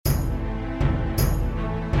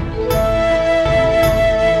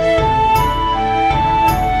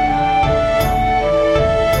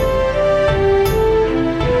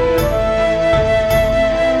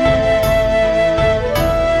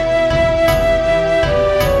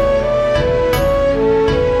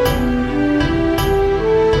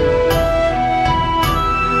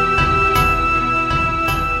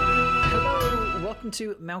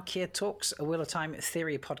Now Kier Talks, a Wheel of Time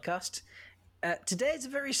theory podcast. Today is a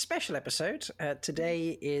very special episode.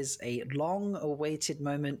 Today is a long-awaited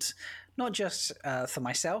moment, not just for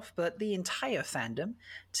myself, but the entire fandom.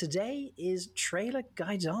 Today is Trailer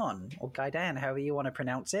Gaiden, or Gaiden, however you want to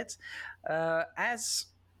pronounce it. As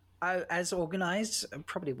organized,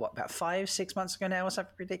 probably about 5-6 months ago now or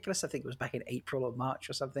something ridiculous. I think it was back in April or March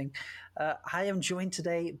or something. I am joined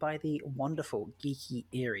today by the wonderful Geeky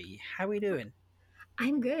Eerie. How are we doing?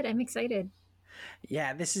 I'm good. I'm excited.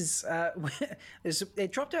 Yeah, this is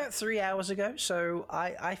it dropped out 3 hours ago, so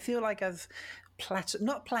I feel like I've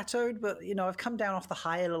not plateaued, but I've come down off the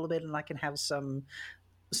high a little bit, and I can have some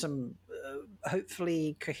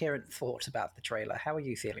hopefully coherent thought about the trailer. How are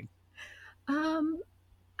you feeling? I'm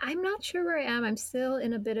not sure where I am. I'm still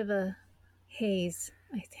in a bit of a haze,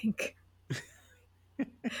 I think.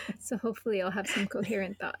 So hopefully I'll have some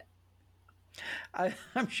coherent thought.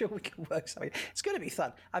 I'm sure we can work something. It's going to be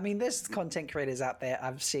fun. I mean, there's content creators out there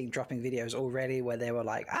I've seen dropping videos already where they were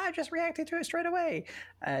like, I just reacted to it straight away,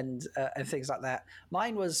 and things like that.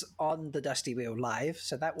 Mine was on the Dusty Wheel live,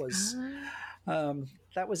 so that was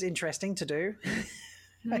interesting to do.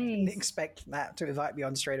 Nice. I didn't expect Matt to invite me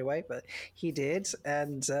on straight away, but he did.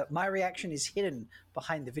 And my reaction is hidden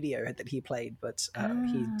behind the video that he played, but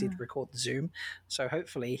he did record the Zoom. So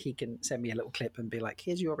hopefully he can send me a little clip and be like,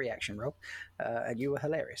 here's your reaction, Rob. And you were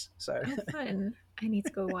hilarious. So fun. I need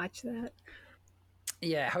to go watch that.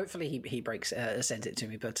 Yeah, hopefully he sends it to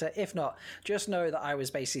me. But if not, just know that I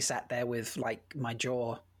was basically sat there with like my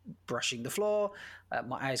jaw brushing the floor,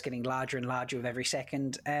 my eyes getting larger and larger with every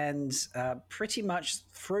second, and pretty much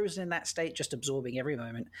frozen in that state, just absorbing every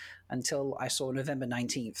moment until I saw November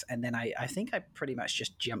 19th. And then I think I pretty much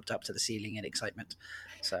just jumped up to the ceiling in excitement.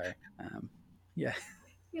 So, yeah.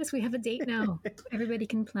 Yes, we have a date now. Everybody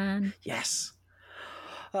can plan. Yes.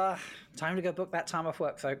 Time to go book that time off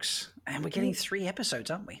work, folks. And we're getting 3 episodes,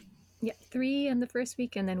 aren't we? Yeah, 3 in the first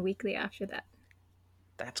week and then weekly after that.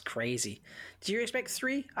 That's crazy. Do you expect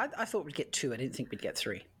 3? I thought we'd get 2. I didn't think we'd get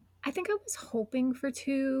 3. I think I was hoping for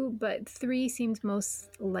 2, but 3 seems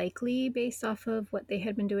most likely based off of what they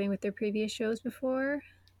had been doing with their previous shows before.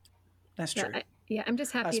 That's true. I'm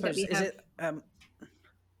just happy that we have...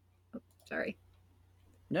 sorry.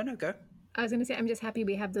 No, go. I was going to say, I'm just happy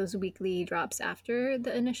we have those weekly drops after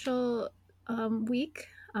the initial week.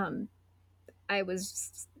 I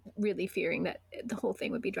was really fearing that the whole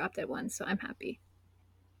thing would be dropped at once, so I'm happy.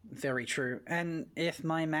 Very true. And if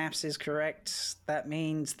my maths is correct, that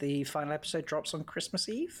means the final episode drops on Christmas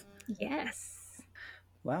Eve? Yes.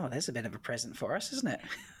 Wow, there's a bit of a present for us, isn't it?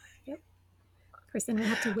 Yep. Of course, then we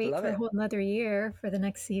have to wait for a whole another year for the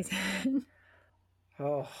next season.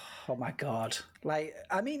 Oh my God.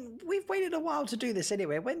 I mean, we've waited a while to do this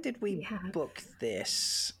anyway. When did we book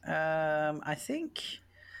this? I think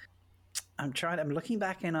I'm looking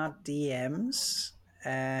back in our DMs,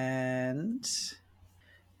 and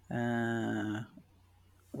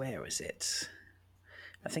where was it?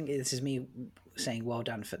 I think this is me saying well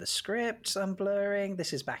done for the script, unblurring.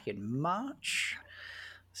 This is back in March.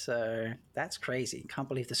 So that's crazy. Can't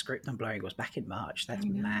believe the script unblurring was back in March. That's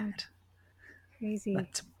mad. Crazy.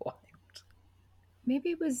 That's wild. Maybe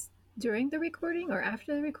it was during the recording or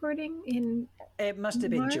after the recording It must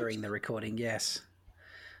have been during the recording, yes.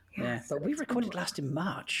 Yeah, but we recorded last in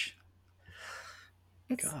March.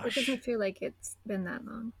 It doesn't feel like it's been that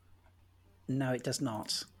long. No, it does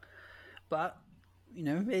not. But,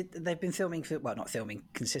 they've been filming not filming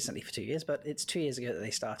consistently for 2 years, but it's 2 years ago that they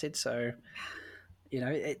started. So,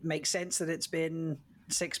 it makes sense that it's been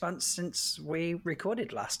 6 months since we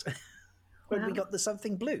recorded last. When we got the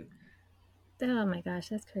Something Blue. Oh my gosh,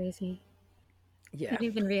 that's crazy. Yeah. I didn't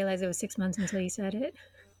even realize it was 6 months until you said it.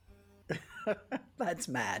 That's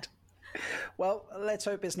mad. Well, let's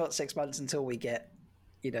hope it's not 6 months until we get,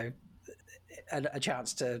 a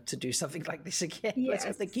chance to do something like this again. Yes. Let's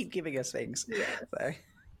hope they keep giving us things. Yes. So.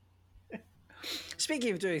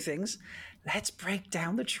 Speaking of doing things, let's break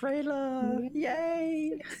down the trailer.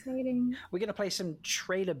 Yay! Exciting. We're going to play some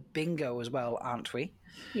trailer bingo as well, aren't we?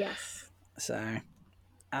 Yes. So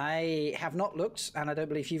I have not looked, and I don't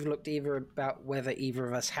believe you've looked either about whether either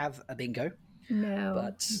of us have a bingo. No.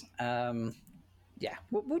 But yeah,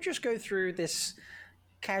 we'll just go through this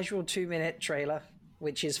casual 2-minute trailer,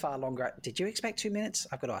 which is far longer. Did you expect 2 minutes?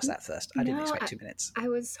 I've got to ask that first. I didn't expect 2 minutes. I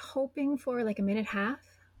was hoping for like a minute and a half.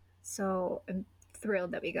 So I'm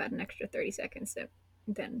thrilled that we got an extra 30 seconds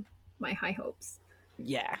than my high hopes.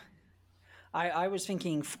 Yeah. I was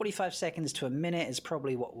thinking 45 seconds to a minute is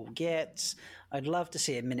probably what we'll get. I'd love to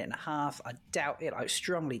see a minute and a half. I doubt it. I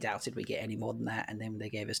strongly doubted we get any more than that. And then they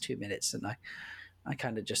gave us 2 minutes, and I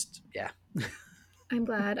kind of just, yeah. I'm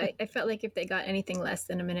glad. I felt like if they got anything less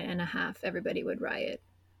than a minute and a half, everybody would riot.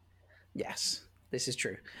 Yes, this is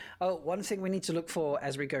true. Oh, one thing we need to look for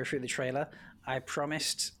as we go through the trailer. I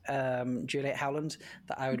promised Juliet Howland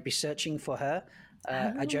that I would be searching for her.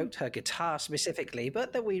 I joked her guitar specifically,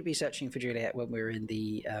 but that we'd be searching for Juliet when we were in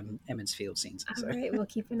the Emmons Field scenes. All right, we'll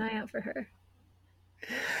keep an eye out for her.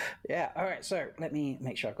 Yeah, all right, so let me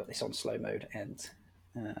make sure I've got this on slow mode and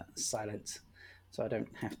silent so I don't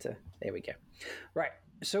have to. There we go. Right,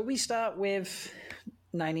 so we start with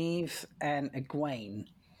Nynaeve and Egwene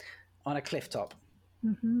on a cliff top.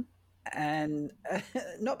 Mm-hmm. And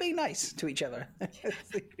not being nice to each other. That's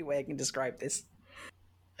the only way I can describe this.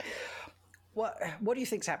 What do you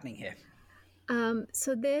think's happening here?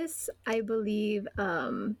 So this, I believe,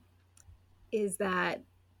 is that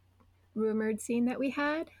rumored scene that we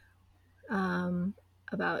had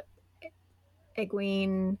about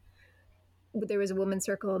Egwene. There was a woman's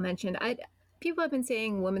circle mentioned. People have been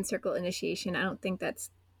saying woman's circle initiation. I don't think that's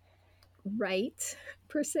right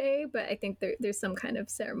per se, but I think there's some kind of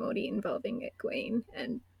ceremony involving Egwene,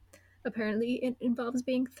 and apparently it involves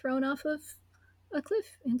being thrown off of a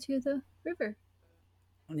cliff into the river.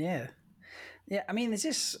 Yeah. I mean, is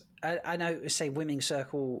this? I know, say, women's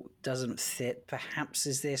circle doesn't fit. Perhaps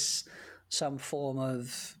is this some form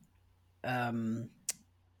of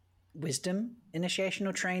wisdom initiation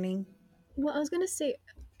or training? Well, I was gonna say,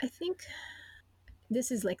 I think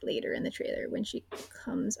this is like later in the trailer when she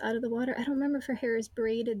comes out of the water. I don't remember if her hair is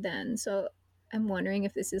braided then, so I'm wondering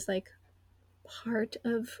if this is like part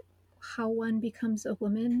of how one becomes a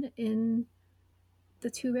woman in the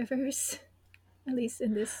Two Rivers, at least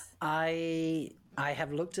in this. I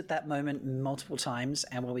have looked at that moment multiple times,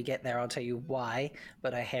 and when we get there, I'll tell you why.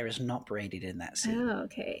 But her hair is not braided in that scene. Oh,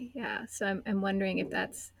 okay, yeah. So I'm wondering if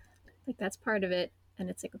that's part of it, and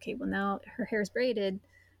it's like, okay, well now her hair is braided.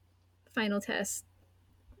 Final test.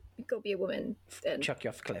 Go be a woman. Then chuck you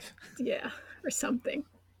off a cliff. Yeah, or something.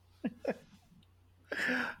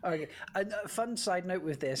 Okay. A fun side note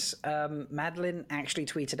with this, Madeline actually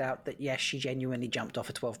tweeted out that yes, she genuinely jumped off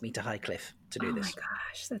a 12-meter high cliff to do this. Oh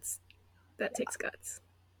my gosh, that takes guts.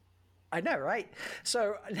 I know, right?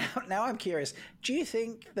 So now I'm curious. Do you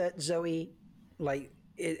think that Zoe, like,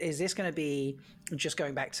 is this going to be, just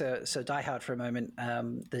going back to Die Hard for a moment,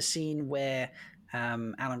 the scene where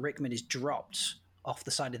Alan Rickman is dropped off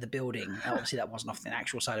the side of the building? Obviously that wasn't off the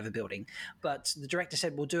actual side of a building, but the director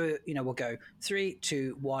said we'll do it, we'll go 3,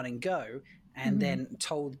 2, 1 and go, and then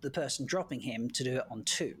told the person dropping him to do it on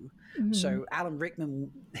 2. So Alan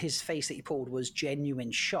Rickman, his face that he pulled was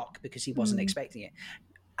genuine shock because he wasn't expecting it.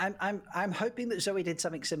 I'm hoping that Zoe did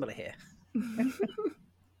something similar here.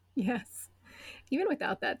 Yes. Even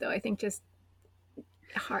without that, though, I think just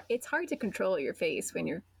it's hard to control your face when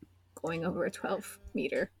you're going over a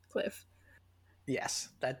 12-meter cliff. Yes,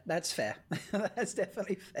 that's fair. That's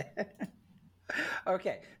definitely fair.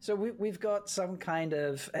 Okay, so we've got some kind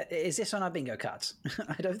of... is this on our bingo cards?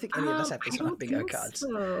 I don't think any of us have this on our bingo cards.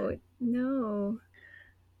 So. No.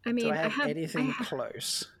 I mean, do I have anything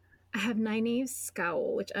close? I have Nynaeve's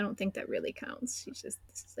scowl, which I don't think that really counts. This is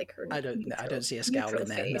like her. I don't see a scowl in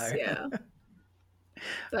there. Face, no. Yeah.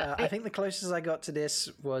 But I think the closest I got to this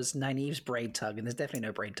was Nynaeve's braid tug, and there's definitely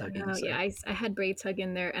no braid tug in there. Oh, yeah, I had braid tug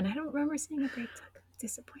in there, and I don't remember seeing a braid tug.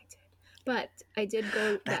 Disappointed. But I did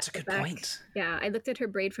go. That's a good point. Yeah, I looked at her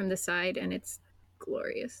braid from the side, and it's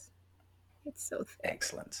glorious. It's so thick.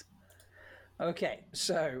 Excellent. Okay,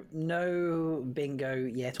 so no bingo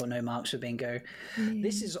yet, or no marks for bingo.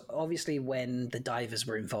 This is obviously when the divers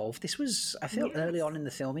were involved. This was, I feel, early on in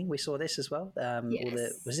the filming. We saw this as well.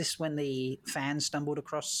 Was this when the fans stumbled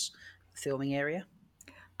across the filming area?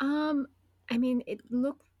 I mean, it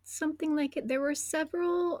looked something like it. There were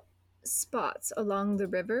several spots along the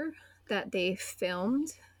river that they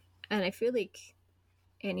filmed, and I feel like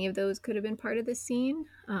any of those could have been part of the scene.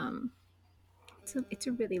 It's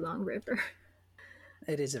a really long river.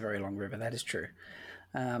 It is a very long river, that is true.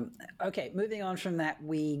 Okay, moving on from that,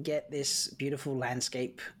 we get this beautiful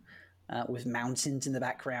landscape with mountains in the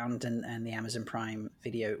background and the Amazon Prime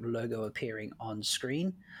Video logo appearing on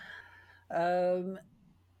screen.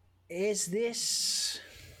 Is this...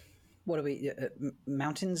 what are we...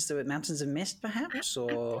 mountains of mist, perhaps?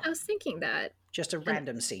 Or I was thinking that. Just a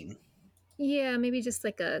random scene? Yeah, maybe just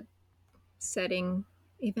like a setting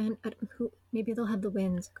event. Maybe they'll have the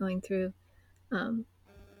winds going through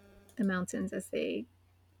the mountains as they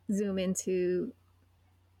zoom into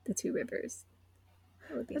the Two Rivers.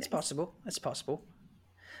 That's nice. Possible. That's possible.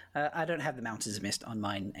 I don't have the Mountains of Mist on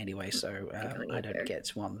mine anyway, so I don't get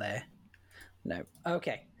one there. No.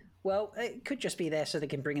 Okay. Well, it could just be there so they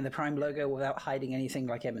can bring in the Prime logo without hiding anything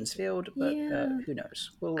like Emond's Field, but Yeah. who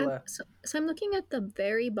knows? We'll. So I'm looking at the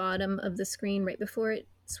very bottom of the screen right before it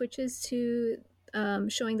switches to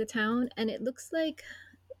showing the town, and it looks like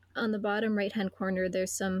on the bottom right hand corner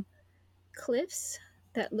there's some cliffs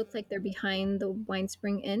that look like they're behind the Wine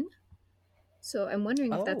Spring Inn. So I'm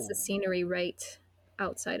wondering if that's the Oh, scenery right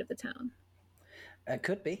outside of the town. it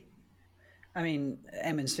could be. I mean,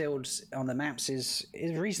 Emond's Fields on the maps is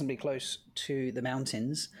reasonably close to the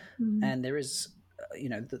mountains, Mm-hmm. and there is,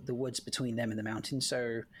 the woods between them and the mountains.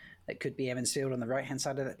 So it could be Emond's Field on the right hand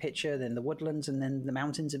side of that picture, then the woodlands, and then the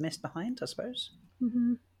mountains are mist behind. I suppose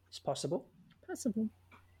Mm-hmm. it's possible. Possible.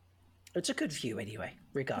 It's a good view anyway,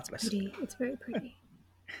 It's regardless. pretty. It's very pretty.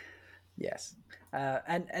 Yes,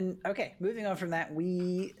 and okay, moving on from that,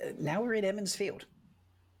 we now we're in Emond's Field,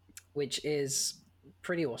 which is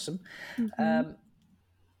pretty awesome. Mm-hmm.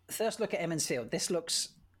 First look at Emond's Field. This looks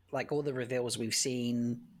like all the reveals we've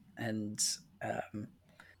seen and um,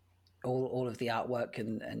 all of the artwork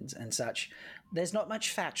and such. There's not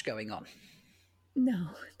much thatch going on, No,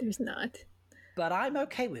 there's not. but I'm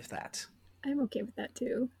okay with that. I'm okay with that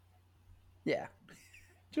too. Yeah.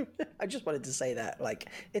 I just wanted to say that. Like,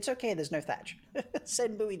 it's okay, there's no thatch.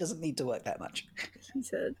 Senbui doesn't need to work that much.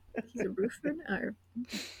 He's a roofer. Or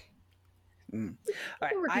All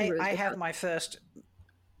right, we're working roofs I have without- my first.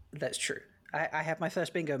 That's true. I have my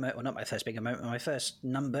first bingo moment, well, not my first bingo moment, my first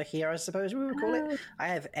number here, I suppose we would call Oh. it. I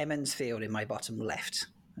have Emond's Field in my bottom left.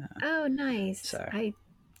 Oh, nice. So- I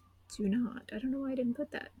do not. I don't know why I didn't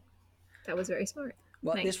put that. That was very smart.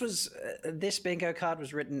 Well, Nice. this bingo card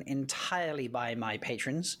was written entirely by my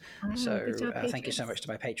patrons, so good job, thank you so patrons. much to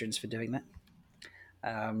my patrons for doing that.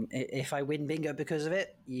 If I win bingo because of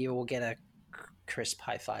it, you will get a crisp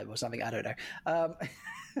high five or something. I don't know.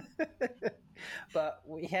 But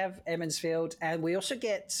we have Emond's Field, and we also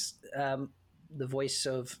get the voice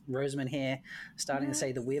of Rosamund here starting to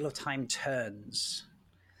say the Wheel of Time turns,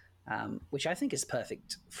 which I think is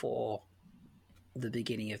perfect for the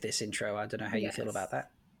beginning of this intro. I don't know how you feel Yes. about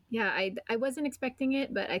that. Yeah, I wasn't expecting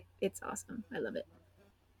it, but it's awesome. I love it.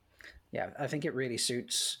 Yeah, I think it really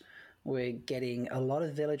suits. We're getting a lot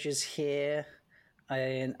of villagers here,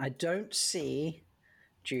 and I don't see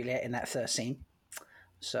Juliet in that first scene. Me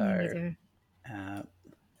So, neither.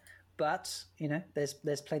 but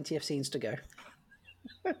there's plenty of scenes to go.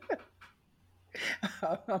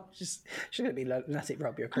 I'm just shouldn't be letting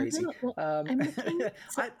Rob. You're crazy. know. Well, I'm looking-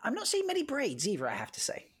 I'm not seeing many braids either. I have to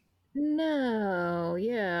say. No,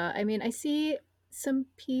 yeah. I mean, I see some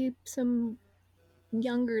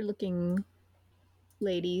younger looking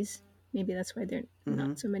ladies. Maybe that's why they're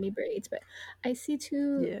not so many braids. But I see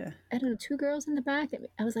two. Yeah. I don't know, two girls in the back.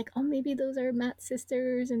 I was like, oh, maybe those are Matt's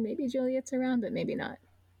sisters, and maybe Juliet's around, but maybe not.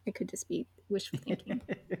 It could just be wishful thinking.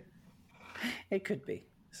 It could be.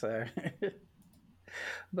 So,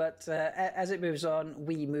 but as it moves on,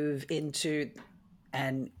 we move into,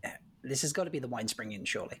 and this has got to be the Wine Spring Inn,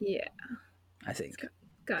 surely. Yeah, I think.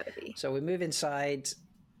 gotta be. So we move inside.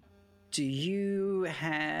 Do you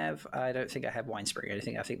have? I don't think I have Wine Spring or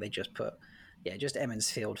anything. I think they just put, just Emond's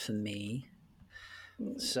Field for me.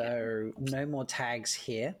 So no more tags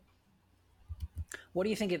here. What do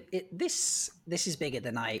you think of it? This is bigger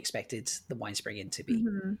than I expected the Wine Spring Inn to be.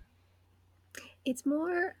 Mm-hmm. It's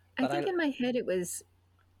more. I But think in my head it was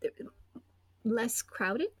less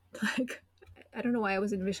crowded. Like, I don't know why I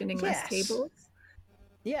was envisioning less Yes. tables.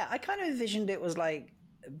 Yeah, I kind of envisioned it was like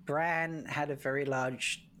Bran had a very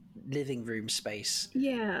large living room space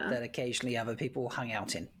Yeah, that occasionally other people hung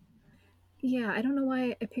out in. yeah. I don't know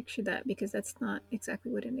why I pictured that because that's not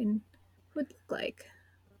exactly what an inn would look like.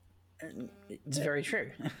 It's very true.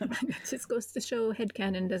 It just goes to show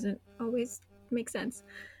headcanon doesn't always make sense.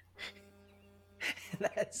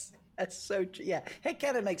 That's so true. Yeah,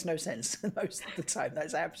 headcanon makes no sense most of the time.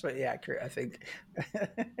 That's absolutely accurate, I think.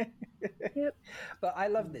 Yep. But I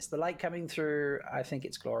love this. The light coming through, I think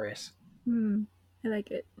it's glorious. I like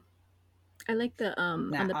it. I like the on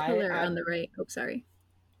the pillar on the right. Oh, sorry.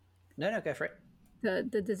 No, go for it.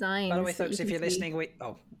 The design. By the way, folks, if you're listening,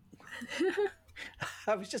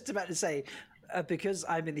 I was just about to say, because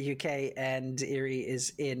I'm in the UK and Erie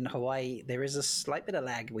is in Hawaii, there is a slight bit of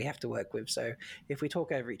lag we have to work with. So if we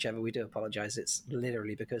talk over each other, we do apologize. It's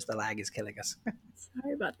literally because the lag is killing us.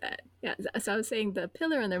 Sorry about that. Yeah. So I was saying the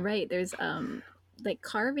pillar on the right. There's like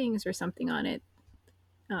carvings or something on it.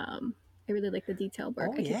 I really like the detail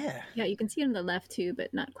work. Oh, yeah. Yeah, you can see it on the left too,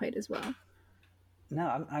 but not quite as well.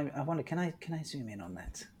 No, I wonder, can I zoom in on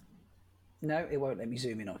that? No, it won't let me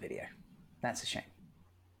zoom in on video. That's a shame.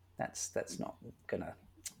 That's not gonna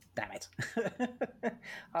Damn it.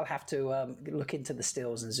 I'll have to look into the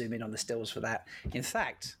stills and zoom in on the stills for that. In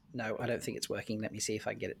fact, no, I don't think it's working. Let me see if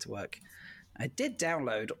I can get it to work. I did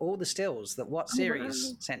download all the stills that What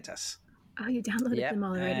Series sent us. Oh, you downloaded them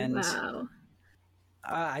already? Wow.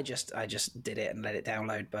 I just did it and let it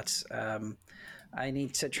download, but I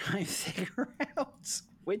need to try and figure out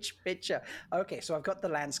which picture. Okay, so I've got the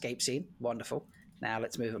landscape scene. Wonderful. Now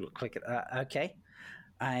let's move and click at okay.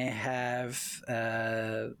 I have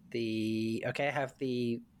the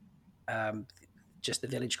just the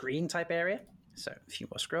village green type area. So a few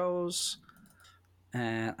more scrolls.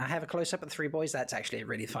 I have a close up of the three boys. That's actually a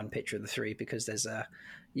really fun picture of the three because there's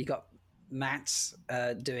you got Matt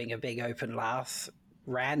doing a big open laugh,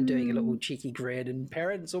 Rand doing a little cheeky grin, and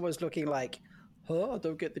Perrin's almost looking like, oh, I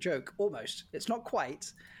don't get the joke. Almost. It's not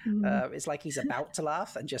quite. It's like he's about to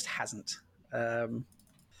laugh and just hasn't.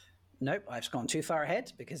 Nope, I've gone too far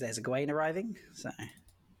ahead because there's Egwene arriving. So,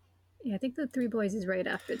 yeah, I think the three boys is right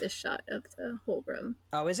after this shot of the whole room.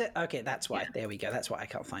 Oh, is it? Okay, that's why. Yeah. There we go. That's why I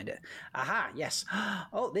can't find it. Aha, yes.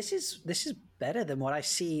 Oh, this is better than what I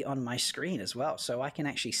see on my screen as well. So I can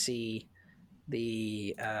actually see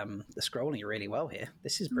the scrolling really well here.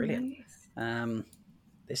 This is brilliant. Nice.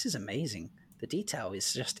 This is amazing. The detail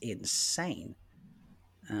is just insane.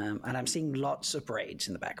 And I'm seeing lots of braids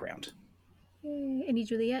in the background. Yay. Any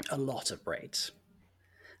Juliet? A lot of braids.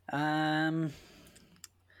 I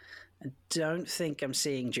don't think I'm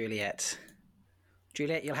seeing Juliet.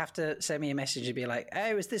 Juliet, you'll have to send me a message and be like,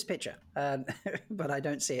 oh, it's this picture. But I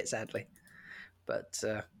don't see it, sadly. But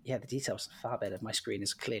yeah, the details are far better. My screen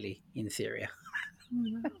is clearly inferior.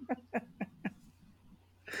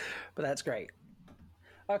 But that's great.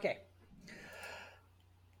 Okay.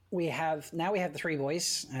 Now we have the three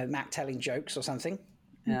boys, Matt telling jokes or something.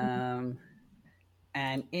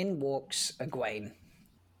 And in walks Egwene.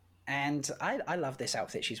 And I love this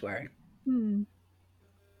outfit she's wearing.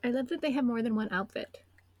 I love that they have more than one outfit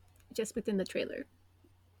just within the trailer.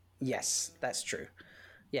 Yes, that's true.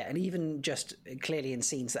 Yeah, and even just clearly in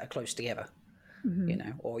scenes that are close together, you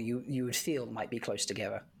know, or you would feel might be close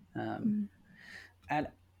together. And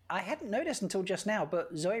I hadn't noticed until just now,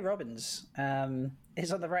 but Zoe Robbins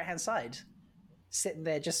is on the right-hand side, sitting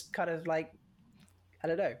there just kind of like, I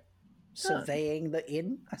don't know, surveying the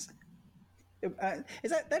inn.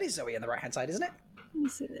 That is Zoe on the right-hand side, isn't it? Let me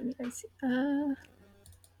see. Well,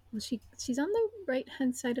 she's on the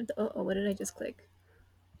right-hand side of the... Oh, what did I just click?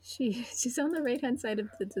 She's on the right-hand side of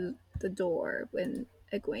the door when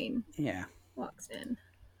Egwene walks in.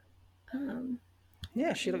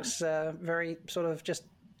 Yeah, she looks very sort of just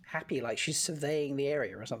happy, like she's surveying the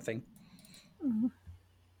area or something.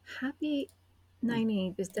 Happy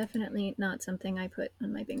 90 is definitely not something I put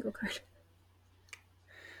on my bingo card.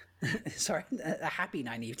 Sorry, a happy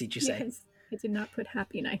Nynaeve, did you say? Yes, I did not put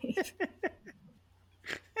happy Nynaeve.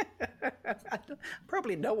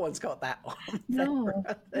 Probably no one's got that on. No,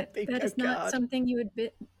 that is not something you would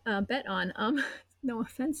bet on. No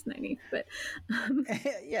offense, Nynaeve, but...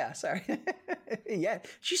 yeah, sorry. Yeah,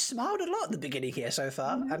 she smiled a lot at the beginning here so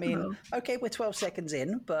far. I mean, okay, we're 12 seconds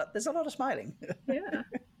in, but there's a lot of smiling. Yeah.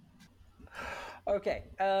 Okay,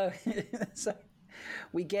 so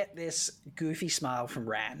we get this goofy smile from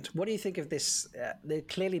Rand. What do you think of this? They're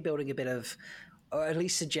clearly building a bit of, or at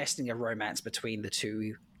least suggesting a romance between the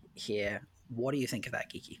two here. What do you think of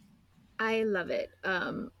that, Geeky? I love it.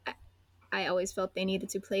 I always felt they needed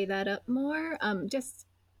to play that up more. Just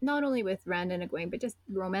not only with Rand and Egwene, but just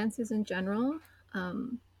romances in general.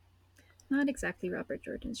 Not exactly Robert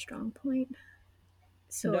Jordan's strong point.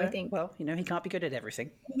 So I think... Well, you know, he can't be good at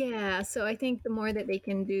everything. Yeah, so I think the more that they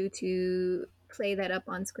can do to play that up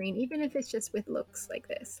on screen, even if it's just with looks like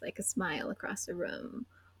this, like a smile across the room,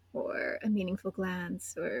 or a meaningful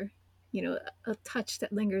glance, or, you know, a touch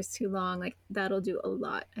that lingers too long, like that'll do a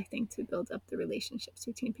lot, I think, to build up the relationships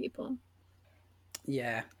between people.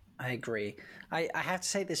 Yeah, I agree. I have to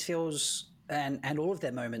say this feels, and all of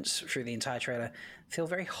their moments through the entire trailer feel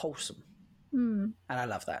very wholesome. And I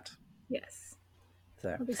love that. Yes.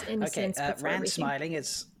 So, okay, Rand smiling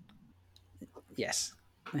is... Yes.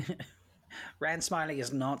 Rand smiling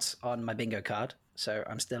is not on my bingo card, so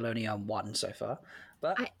I'm still only on one so far.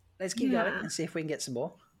 But let's keep going and see if we can get some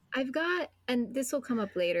more. I've got, and this will come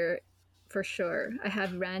up later for sure, I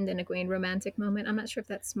have Rand and Egwene romantic moment. I'm not sure if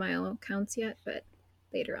that smile counts yet, but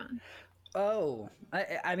later on. Oh,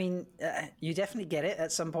 I mean, you definitely get it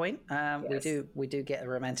at some point. Yes. We do get a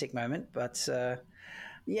romantic moment, but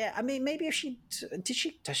yeah, I mean, maybe if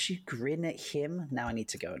does she grin at him? Now I need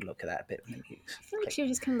to go and look at that a bit. I feel like she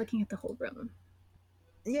was just kind of looking at the whole room.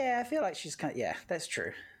 Yeah, I feel like she's kind of, yeah, that's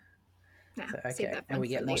true. Yeah, so, okay, and we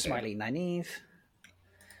get more smiley Nynaeve.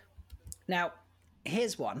 Now,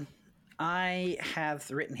 here's one. I have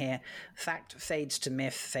written here: fact fades to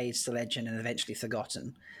myth, fades to legend, and eventually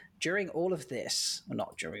forgotten. During all of this, well,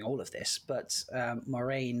 not during all of this, but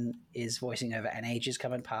Moraine is voicing over "An age is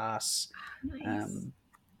come and pass," Nice.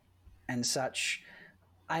 and such.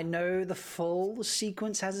 I know the full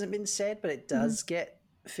sequence hasn't been said, but it Mhm. does get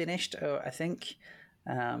finished. I think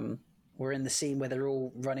we're in the scene where they're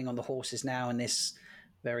all running on the horses now in this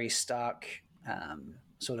very stark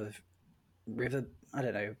sort of river. I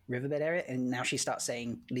don't know, riverbed area, and now she starts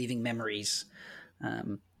saying "leaving memories."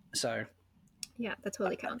 So, Yeah, that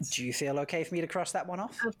totally counts. do you feel okay for me to cross that one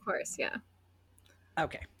off? Of course, yeah.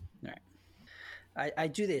 Okay, all right. I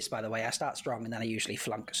do this, by the way. I start strong and then I usually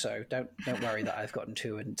flunk, so don't worry that I've gotten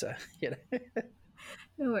two and you know.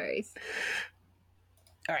 No worries.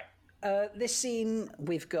 All right. This scene,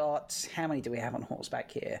 we've got how many do we have on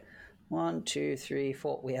horseback here? 1, 2, 3,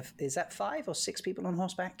 4. We have, is that 5 or 6 people on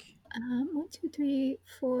horseback? 1, 2, 3,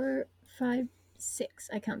 4, 5, 6.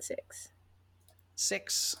 I count 6.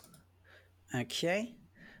 6. Okay.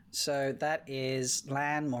 So that is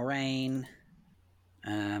Lan, Moraine.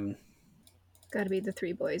 Got to be the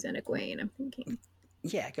 3 boys and Egwene, I'm thinking.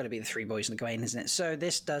 Yeah, got to be the 3 boys and Egwene, isn't it? So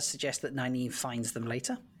this does suggest that Nynaeve finds them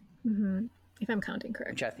later, If I'm counting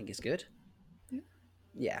correct. which I think is good.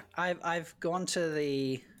 Yeah, I've gone to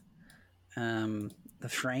the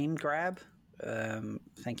frame grab.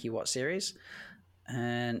 Thank you, what series?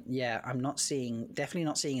 And yeah, I'm definitely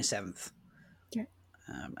not seeing a 7th. Okay.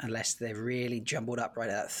 Unless they're really jumbled up right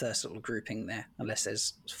at that first little grouping there. Unless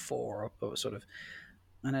there's 4 or sort of,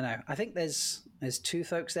 I don't know. I think there's 2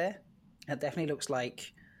 folks there. It definitely looks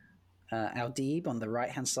like Aldib on the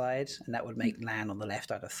right hand side, and that would make Lan on the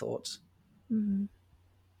left. I'd have thought. And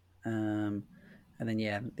then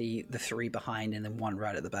yeah, the 3 behind, and then 1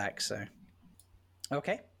 right at the back. So,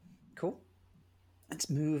 okay, cool. Let's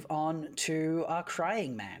move on to our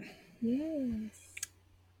crying man. Yes.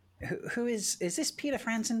 Who is this? Peter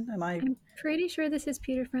Franzen? I'm pretty sure this is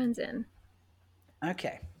Peter Franzen.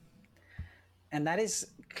 Okay. And that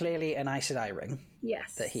is clearly an Aes Sedai ring.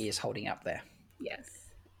 Yes. That he is holding up there. Yes.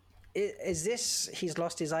 Is this he's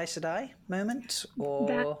lost his Aes Sedai moment,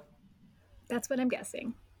 or that's what I'm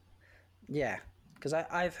guessing. Yeah, because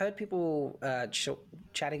I've heard people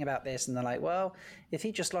chatting about this, and they're like, well, if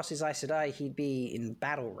he just lost his Aes Sedai, he'd be in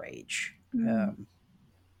battle rage.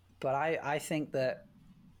 But I think that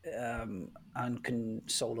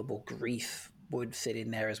unconsolable grief would fit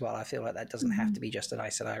in there as well. I feel like that doesn't have to be just an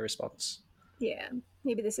Aes Sedai response. Yeah,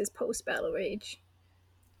 maybe this is post-battle rage.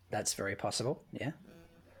 That's very possible, yeah.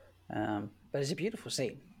 But it's a beautiful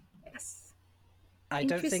scene. Yes. I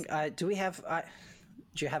don't think... do you have Aes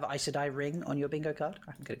Sedai ring on your bingo card?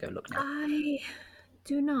 I'm going to go look now. I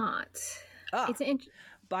do not. It's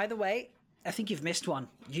by the way, I think you've missed one.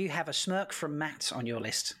 You have a smirk from Matt on your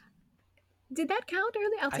list. Did that count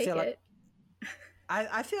early? I'll take it.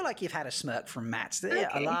 I feel like you've had a smirk from Matt. Okay.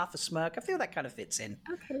 A laugh, a smirk. I feel that kind of fits in.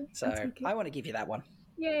 Okay. So I want to give you that one.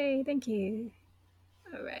 Yay, thank you.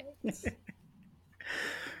 All right.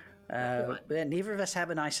 But neither of us have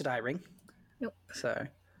an Aes Sedai ring. Nope. So,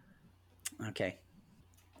 okay.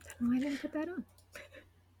 Why didn't I put that on?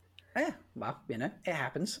 Yeah, well, it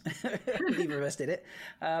happens. Neither of us did it.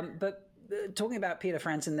 But talking about Peter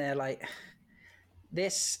Franzen there, like,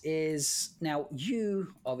 this is... Now,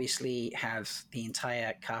 you obviously have the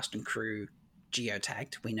entire cast and crew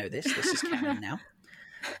geotagged. We know this. This is canon now.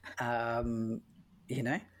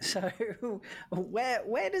 So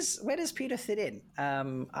where does Peter fit in?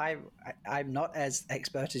 I'm not as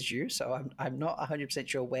expert as you, so I'm not 100%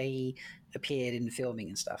 sure where he appeared in filming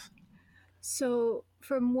and stuff. So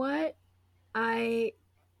from what I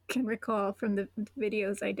can recall from the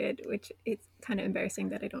videos I did, which it's kind of embarrassing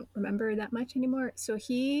that I don't remember that much anymore. So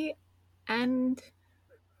he and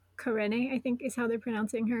Karene, I think is how they're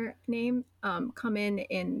pronouncing her name, come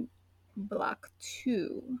in block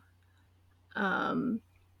 2. And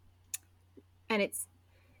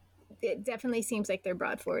it definitely seems like they're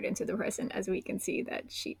brought forward into the present, as we can see that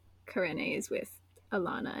Karene is with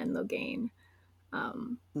Alana and Logain.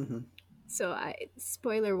 So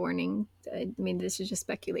spoiler warning, I mean, this is just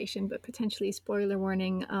speculation, but potentially spoiler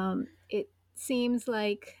warning. It seems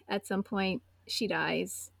like at some point she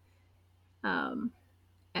dies,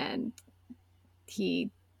 and he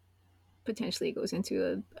potentially goes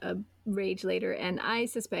into a rage later, and I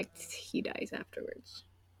suspect he dies afterwards.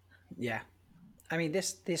 Yeah. I mean,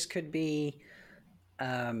 this could be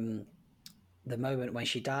the moment when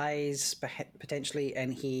she dies, potentially,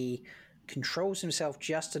 and he controls himself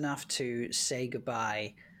just enough to say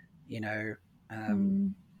goodbye,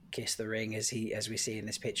 kiss the ring as we see in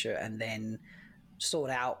this picture, and then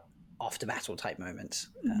sort out after battle type moment.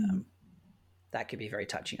 That could be very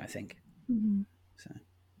touching, I think. So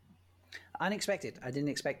unexpected. I didn't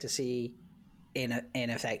expect to see in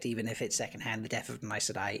effect, even if it's secondhand, the death of an Aes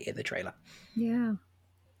Sedai in the trailer. Yeah.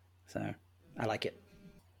 So I like it.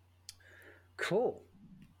 Cool.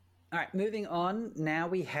 All right, moving on. Now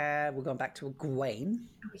we're going back to Egwene.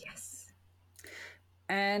 Oh yes.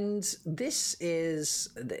 And this is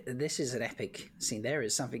an epic scene. There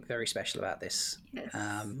is something very special about this. Yes.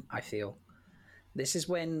 I feel this is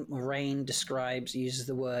when Moiraine uses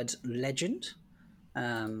the word legend.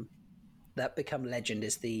 That become legend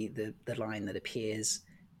is the line that appears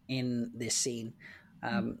in this scene.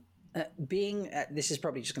 This is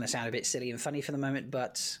probably just going to sound a bit silly and funny for the moment,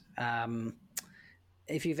 but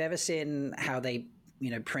if you've ever seen how they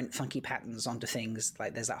print funky patterns onto things,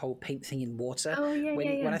 like there's that whole paint thing in water. Oh yeah,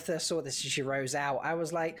 when I first saw this, she rose out, I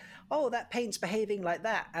was like, oh, that paint's behaving like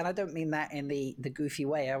that. And I don't mean that in the goofy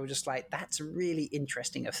way. I was just like, that's a really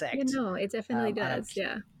interesting effect. It definitely does.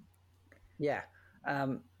 Yeah.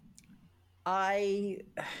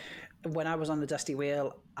 When I was on the Dusty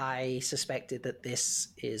Wheel, I suspected that this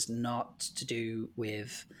is not to do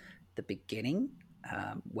with the beginning,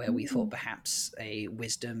 where we thought perhaps a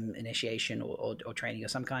wisdom initiation or training of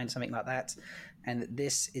some kind, something like that, and that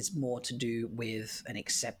this is more to do with an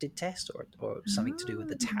accepted test or something to do with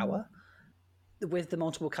the tower. With the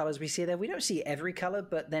multiple colors we see there, we don't see every color,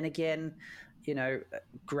 but then again,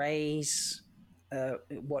 grays.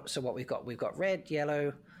 What we've got red,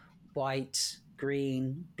 yellow, white,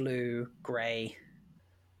 green, blue, grey,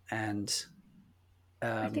 and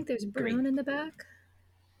I think there's brown green. in the back.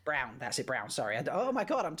 Brown, that's it, brown. Sorry. Oh my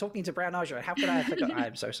God, I'm talking to Brown Aja. How could I have forgotten?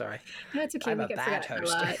 I'm so sorry. That's okay. I'm a bad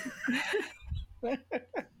host.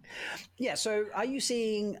 Yeah, so are you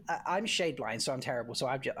seeing... I'm shade blind, so I'm terrible, so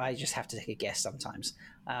I just have to take a guess sometimes.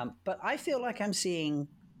 But I feel like I'm seeing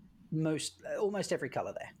almost every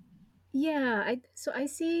color there. Yeah, I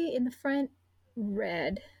see in the front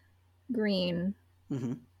red, green,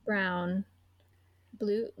 brown,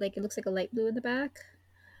 blue, like it looks like a light blue in the back.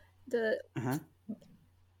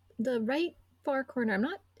 The right far corner, I'm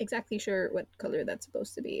not exactly sure what color that's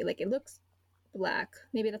supposed to be. Like it looks black.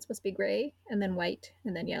 Maybe that's supposed to be gray and then white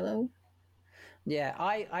and then yellow. Yeah,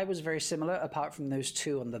 I was very similar, apart from those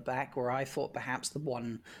two on the back, where I thought perhaps the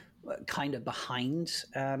one kind of behind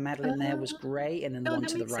Madeline there was gray, and then the one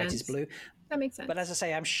to the right is blue. That makes sense. But as I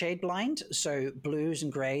say, I'm shade blind, so blues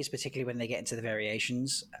and grays, particularly when they get into the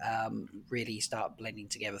variations, really start blending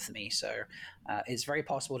together for me. So it's very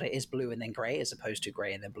possible that it is blue and then gray, as opposed to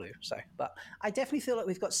gray and then blue. So, but I definitely feel like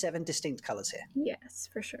we've got 7 distinct colors here. Yes,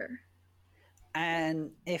 for sure.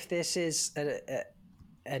 And if this is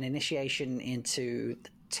an initiation into the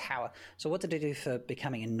tower, so what do they do for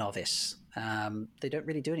becoming a novice? They don't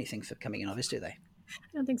really do anything for becoming a novice, do they?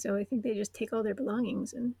 I don't think so. I think they just take all their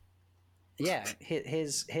belongings and... Yeah,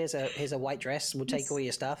 here's a white dress. We'll take all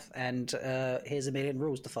your stuff, and here's a million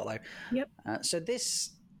rules to follow. Yep. So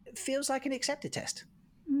this feels like an accepted test.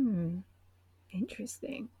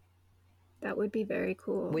 Interesting. That would be very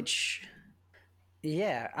cool. Which,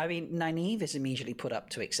 yeah, I mean, Nynaeve is immediately put up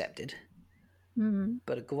to accepted,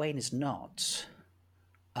 but Egwene is not.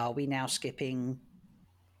 Are we now skipping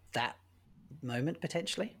that moment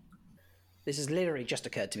potentially? This has literally just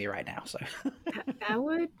occurred to me right now. So that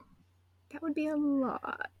would be a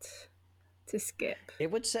lot to skip. It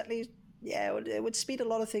would certainly, it would speed a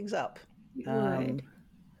lot of things up. It would,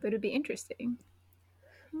 but it would be interesting.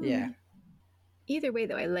 Yeah. Either way,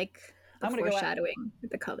 though, I like the foreshadowing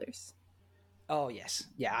with the colors. Oh yes,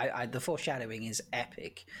 yeah. The foreshadowing is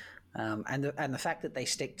epic, and the fact that they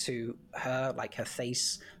stick to her, like her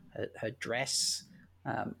face, her dress,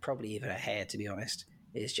 probably even her hair. To be honest,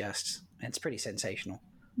 is just it's pretty sensational.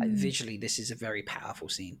 Like visually, this is a very powerful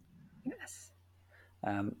scene. Yes.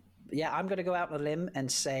 Yeah, I'm going to go out on a limb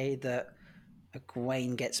and say that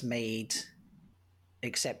Egwene gets made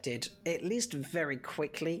accepted at least very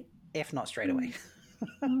quickly, if not straight away.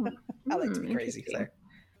 I like to be crazy, so.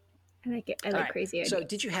 I like it. I like crazy ideas. So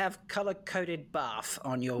did you have color-coded bath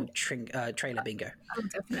on your trailer bingo? Oh,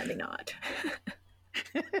 definitely not.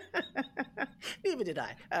 Neither did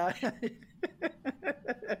I.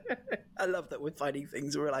 I love that we're finding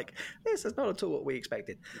things where we're like, this is not at all what we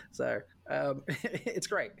expected. So it's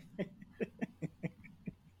great.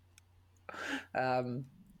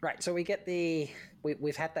 Right, so we get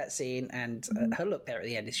we've had that scene, and her look there at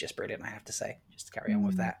the end is just brilliant, I have to say, just to carry on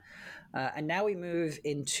with that. And now we move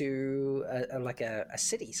into a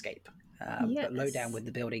cityscape, but low down with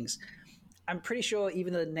the buildings. I'm pretty sure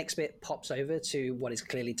even though the next bit pops over to what is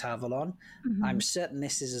clearly Tar Valon, I'm certain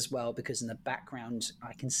this is as well, because in the background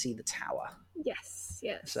I can see the tower. Yes,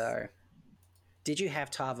 yes. So, did you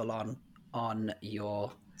have Tar Valon on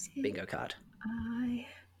your bingo card? I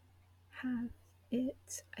have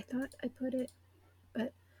it. I thought I put it,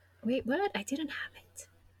 but wait, what? I didn't have it.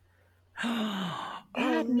 Oh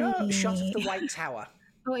Bad no! Shot of me. the White Tower.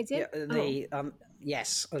 Oh, I did. Yeah, the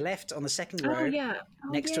yes, left on the second Oh, row, yeah. Oh,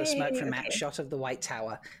 next to a smoke from Matt. Okay. Shot of the White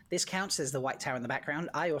Tower. This counts as the White Tower in the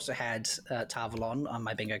background. I also had Tar Valon on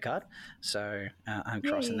my bingo card, so I'm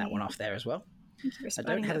crossing that one Yay. off there as well. Thank you for I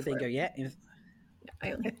don't spotting have a that for bingo me. yet.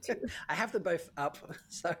 I only have 2. I have them both up,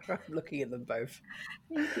 so I'm looking at them both.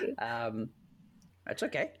 Thank you. That's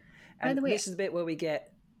okay. By And the way, this is the bit where we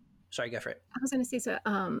get. Sorry, go for it. I was going to say, so I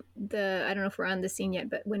don't know if we're on the scene yet,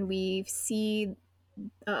 but when we see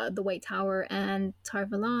the White Tower and Tar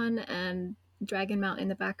Valon and Dragon Mount in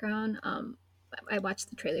the background, I watched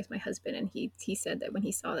the trailer with my husband, and he said that when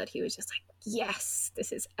he saw that, he was just like, yes,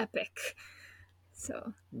 this is epic.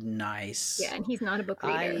 So Nice. yeah, and he's not a book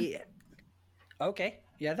reader. Okay,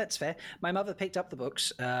 yeah, that's fair. My mother picked up the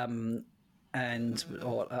books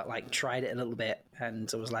like tried it a little bit, and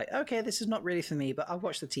I was like, okay, this is not really for me, but I'll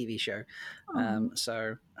watch the TV show.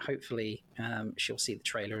 So hopefully she'll see the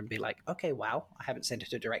trailer and be like, okay, wow, I haven't sent it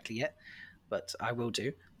to her directly yet, but I will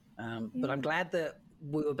do. But I'm glad that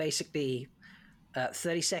we were basically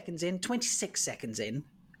 30 seconds in, 26 seconds in,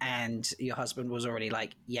 and your husband was already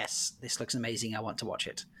like, yes, this looks amazing, I want to watch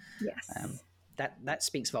it. Yes. That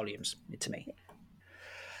speaks volumes to me.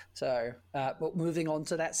 So, but moving on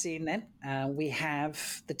to that scene, then we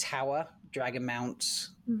have the tower, Dragon Mount,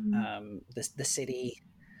 the city.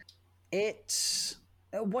 What's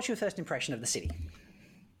your first impression of the city?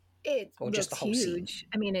 It Or looks just the whole huge. scene?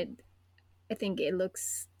 I mean, I think it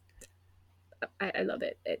looks. I love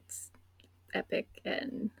it. It's epic,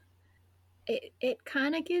 and it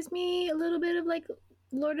kind of gives me a little bit of like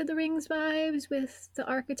Lord of the Rings vibes with the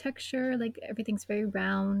architecture. Like everything's very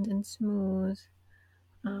round and smooth.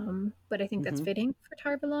 But I think that's fitting for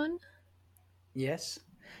Tar Valon. Yes.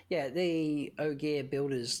 Yeah, the Ogier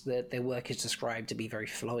builders, their work is described to be very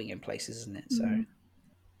flowing in places, isn't it? So,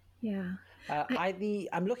 yeah.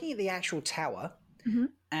 I'm looking at the actual tower,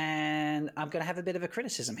 and I'm going to have a bit of a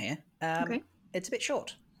criticism here. Okay. It's a bit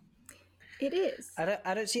short. It is.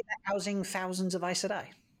 I don't see that housing thousands of Aes Sedai.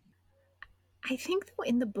 I think though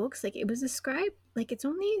in the books, like it was described like it's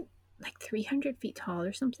only like 300 feet tall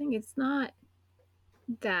or something. It's not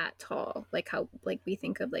that tall, like how like we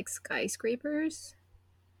think of like skyscrapers.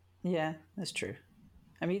 Yeah, that's true.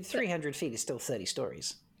 I mean, 300 feet is still 30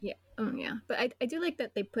 stories. Yeah. Oh yeah. But I do like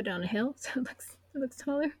that they put it on a hill, so it looks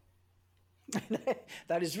taller.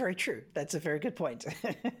 That is very true. That's a very good point.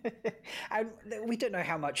 And we don't know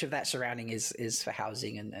how much of that surrounding is for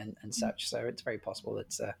housing and such. So it's very possible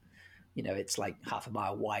that it's like half a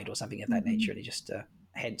mile wide or something of that nature, and it just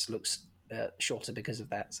hence looks shorter because of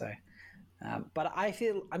that. So, but I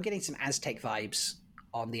feel I'm getting some Aztec vibes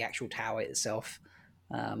on the actual tower itself.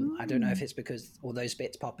 I don't know if it's because all those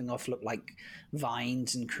bits popping off look like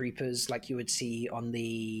vines and creepers like you would see on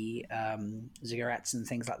the ziggurats and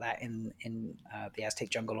things like that in the Aztec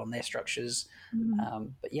jungle on their structures.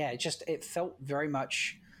 But yeah, it felt very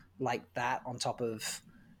much like that on top of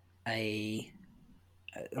like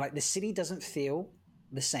the city doesn't feel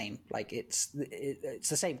the same. Like it's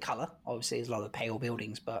the same color. Obviously, there's a lot of pale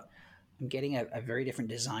buildings, but I'm getting a very different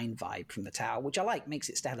design vibe from the tower, which I like, makes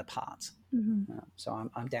it stand apart. So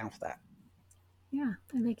I'm down for that. Yeah,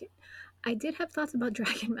 I like it. I did have thoughts about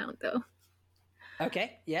Dragon Mount though.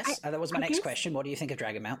 Okay, yes, that was my next question. What do you think of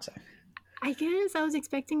Dragon Mount? So? I guess I was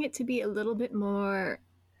expecting it to be a little bit more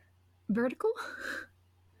vertical.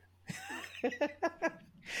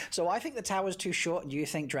 So I think the tower's too short, and you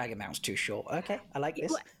think Dragon Mount's too short. Okay, I like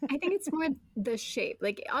this. Well, I think it's more the shape.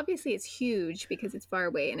 Like, obviously, it's huge because it's far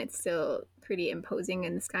away and it's still pretty imposing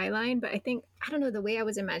in the skyline. But I don't know, the way I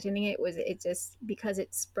was imagining it was it just, because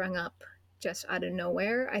it sprung up just out of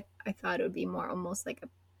nowhere, I thought it would be more almost like a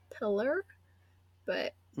pillar.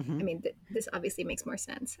 But, I mean, this obviously makes more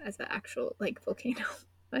sense as an actual, like, volcano.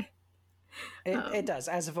 But It does.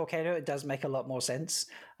 As a volcano, it does make a lot more sense.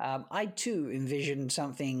 I too envisioned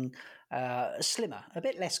something slimmer, a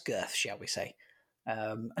bit less girth, shall we say.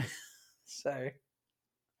 So,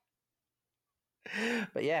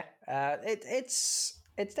 but yeah, it's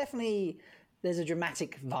definitely, there's a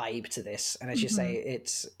dramatic vibe to this, and as you say,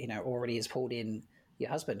 it's already has pulled in your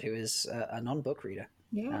husband, who is a non-book reader.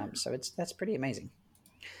 Yeah. So that's pretty amazing.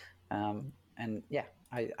 And yeah,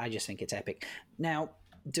 I just think it's epic. Now,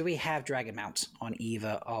 do we have Dragon Mount on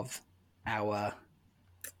either of our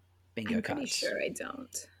bingo I'm cards? pretty sure I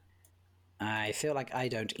don't. I feel like I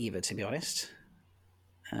don't either, to be honest.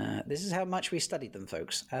 This is how much we studied them,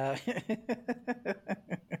 folks.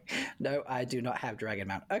 No, I do not have Dragon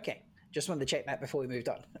Mount. Okay, just wanted to check that before we moved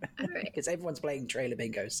on. All right. Because everyone's playing Trailer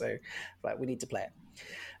Bingo, so we need to play it.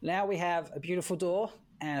 Now we have a beautiful door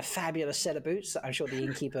and a fabulous set of boots that I'm sure the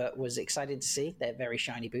innkeeper was excited to see. They're very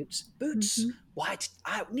shiny boots. Boots? Why?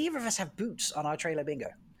 Neither of us have boots on our Trailer Bingo.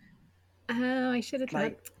 Oh, I should have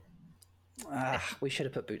thought. We should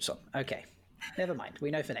have put boots on. Okay, never mind.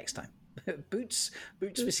 We know for next time. Boots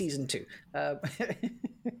for season 2.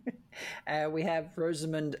 We have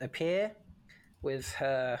Rosamund appear with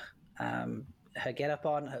her get-up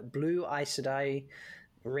on, her blue Aes Sedai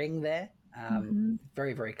ring there.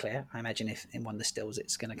 Very, very clear. I imagine if in one of the stills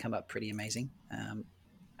it's going to come up pretty amazing.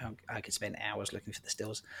 I could spend hours looking for the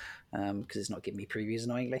stills because it's not giving me previews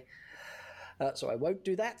annoyingly. So I won't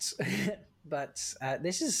do that. But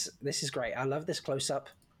this is great. I love this close-up.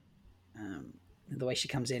 The way she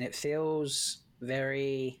comes in, it feels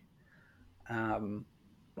very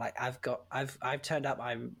like I've turned up.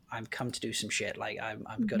 I've come to do some shit. Like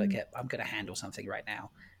I'm gonna handle something right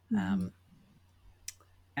now.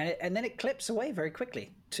 And then it clips away very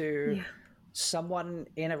quickly to someone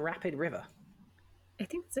in a rapid river. I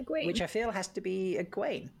think it's Egwene. Which I feel has to be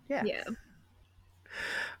Egwene. Yeah. Yeah.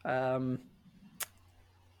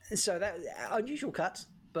 So that unusual cut,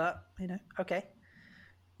 but okay,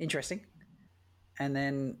 interesting. And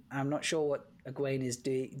then I'm not sure what Egwene is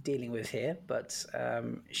dealing with here, but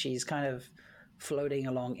she's kind of floating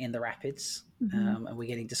along in the rapids, and we're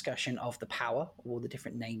getting discussion of the power, all the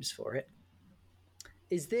different names for it.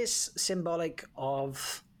 Is this symbolic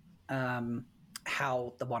of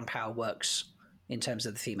how the one power works in terms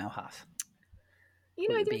of the female half?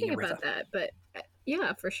 I didn't think about that, but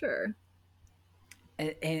yeah, for sure.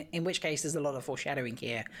 In which case, there's a lot of foreshadowing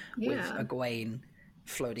here with Egwene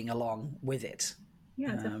floating along with it.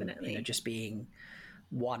 Yeah, definitely. Just being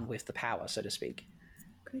one with the power, so to speak.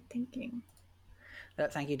 Good thinking.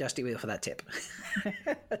 Thank you, Dusty Wheel, for that tip.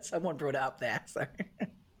 Someone brought it up there. So.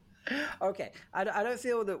 Okay, I don't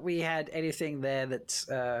feel that we had anything there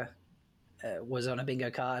that was on a bingo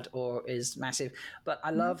card or is massive, but I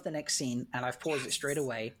love the next scene, and I've paused it straight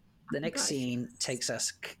away. The next scene takes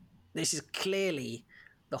us... This is clearly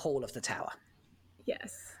the hall of the tower.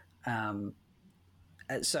 Yes.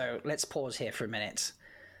 So let's pause here for a minute.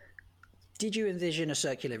 Did you envision a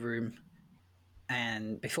circular room?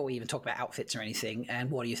 And before we even talk about outfits or anything, and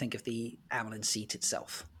what do you think of the Amyrlin seat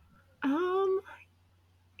itself?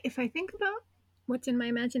 If I think about what's in my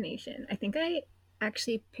imagination, I think I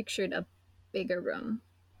actually pictured a bigger room.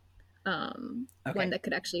 One that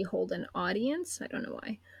could actually hold an audience. I don't know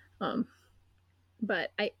why.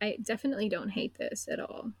 But I definitely don't hate this at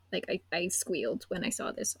all. Like I squealed when I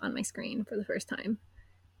saw this on my screen for the first time.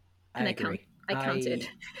 And I counted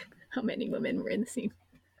how many women were in the scene.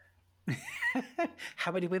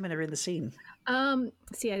 How many women are in the scene?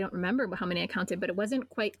 See, I don't remember how many I counted, but it wasn't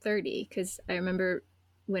quite 30 because I remember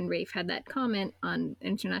when Rafe had that comment on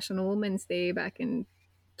International Women's Day back in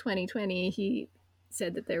 2020, he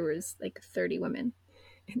said that there was like 30 women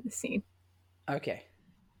in the scene. Okay.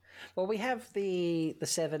 Well, we have the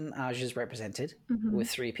 7 Ajas represented with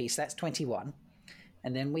 3-piece. That's 21.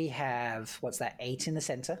 And then we have, 8 in the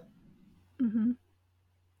center?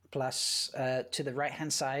 Plus, to the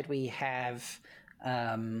right-hand side, we have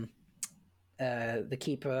the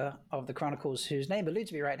Keeper of the Chronicles, whose name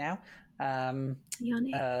eludes me right now.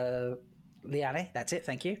 Liane, that's it,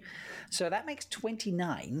 thank you. So that makes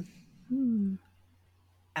 29. And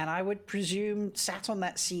I would presume sat on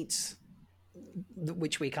that seat,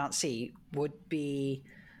 which we can't see, would be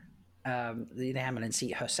the Amyrlin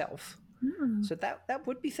seat herself. So that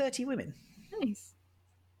would be 30 women. Nice.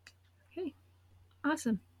 Okay.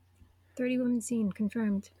 Awesome. 30 women scene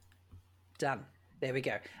confirmed. Done. There we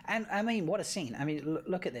go. And I mean, what a scene. I mean,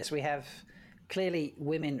 look at this. We have clearly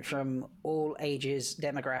women from all ages,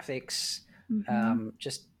 demographics,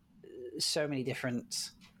 just so many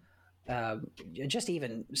different... just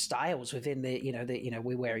even styles within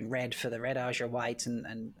we're wearing red for the Red Aja, white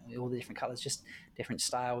and all the different colors, just different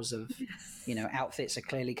styles of outfits are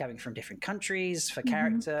clearly coming from different countries for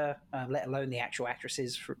character, let alone the actual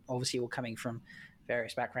actresses obviously all coming from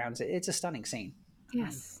various backgrounds. It's a stunning scene.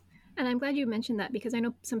 Yes. And I'm glad you mentioned that because I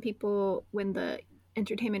know some people, when the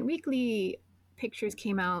Entertainment Weekly pictures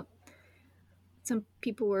came out, some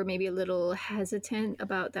people were maybe a little hesitant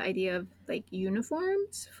about the idea of like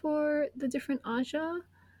uniforms for the different Aja,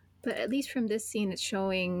 but at least from this scene, it's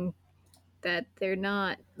showing that they're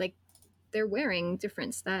not like they're wearing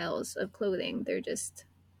different styles of clothing. They're just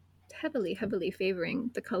heavily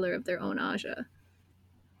favoring the color of their own Aja.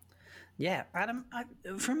 Yeah, Adam.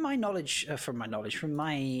 From my knowledge, from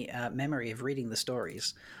my memory of reading the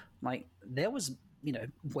stories, like there was,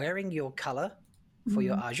 wearing your color for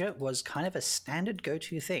your Mhm. Aja was kind of a standard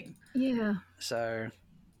go-to thing. Yeah. So,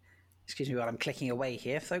 excuse me while I'm clicking away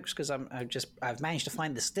here, folks, because I've managed to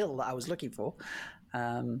find the still that I was looking for.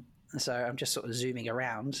 Um, so I'm just sort of zooming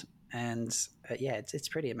around, and yeah, it's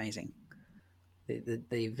pretty amazing.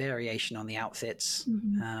 The variation on the outfits.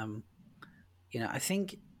 Mhm. I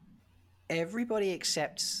think everybody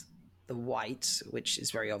except the white, which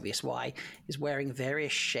is very obvious why, is wearing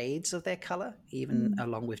various shades of their color, even Mhm.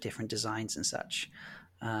 along with different designs and such.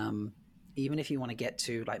 Even if you want to get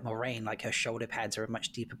to like Moraine, like her shoulder pads are a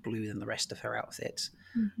much deeper blue than the rest of her outfit.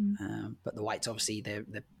 Mhm. But the whites, obviously, they're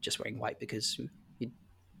just wearing white because you,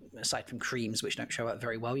 aside from creams, which don't show up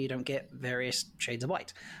very well, you don't get various shades of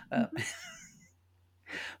white. Mhm.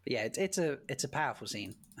 But yeah, it's a powerful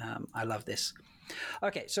scene. I love this.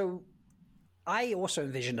 Okay, so I also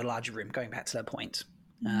envisioned a larger room. Going back to that point,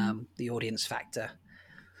 Mhm. the audience factor.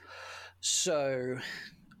 So,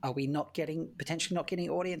 are we potentially not getting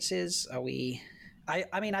audiences? Are we?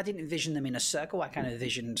 I mean, I didn't envision them in a circle. I kind of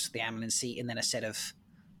envisioned the Amlin seat and then a set of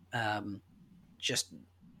just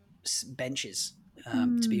benches,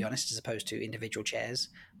 to be Mhm. honest, as opposed to individual chairs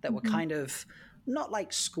that were Mhm. kind of not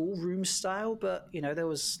like schoolroom style, but there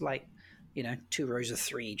was like 2 rows of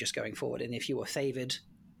 3 just going forward, and if you were favored,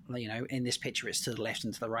 in this picture it's to the left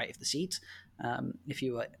and to the right of the seat. If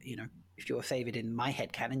you were favored in my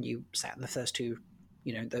head canon, you sat in the first two,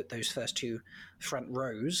 those first 2 front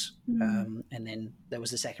rows, Mhm. and then there was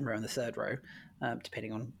the second row and the third row,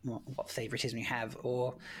 depending on what favoritism you have,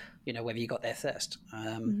 or whether you got there first.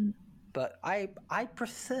 Mhm. But I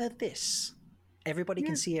prefer this. Everybody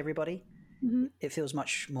can Yeah. see everybody. Mhm. It feels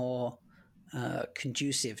much more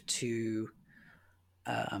conducive to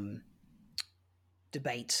um,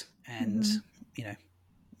 debate and Mhm. you know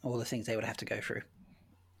all the things they would have to go through.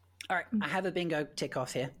 All right, I Mhm. have a bingo tick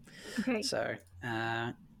off here. Okay. So, my,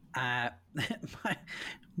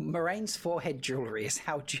 Moraine's forehead jewelry is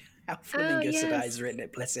how Oh Flamingo Sadai yes. has written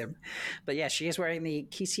it. Bless him. But yeah, she is wearing the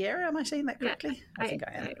Kisiera. Am I saying that Yeah. correctly? I I think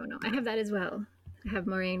I am. I don't know. I have that as well. I have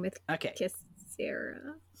Moraine with Okay, Kiss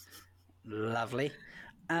Sarah. lovely.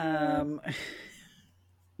 Yeah. Um,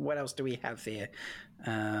 what else do we have here?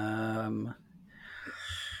 Um,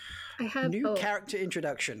 I have. New Oh, character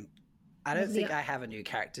introduction. I I have don't think Leon. I have a new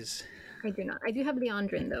characters. I do not. I do have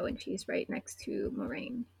Leandrin though, and she's right next to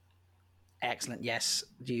Moraine. Excellent. Yes,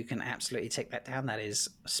 you can absolutely take that down. That is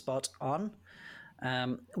spot on.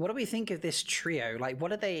 What do we think of this trio? Like,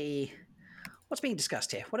 what's being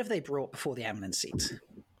discussed here? What have they brought before the Amlin seat?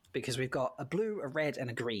 Because we've got a blue, a red, and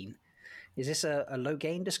a green. Is this a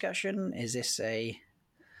Logain discussion? Is this a?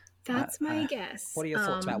 That's my guess. What are your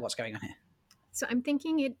thoughts about what's going on here? So I'm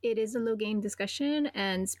thinking it is a Logain discussion,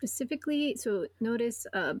 and specifically, so notice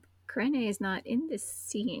Karene is not in this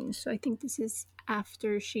scene. So I think this is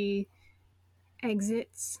after she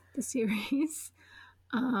exits the series.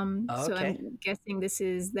 So Okay, I'm guessing this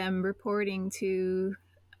is them reporting to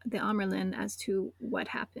the Amerlin as to what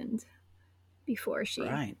happened before she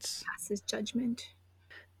right. passes judgment.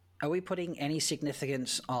 Are we putting any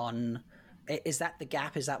significance on? Is that the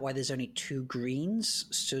gap? Is that why there's only 2 greens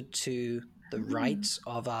stood to the right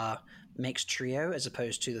of our mixed trio, as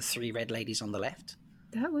opposed to the 3 red ladies on the left?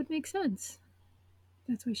 That would make sense.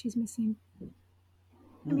 That's why she's missing.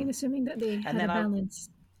 I mean, assuming that they And had a then balance.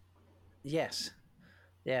 yes,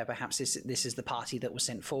 yeah, perhaps this is the party that was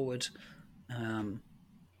sent forward.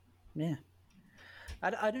 Yeah,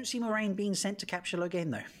 I don't see Moraine being sent to capture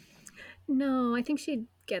Logain though. No, I think she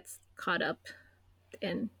gets caught up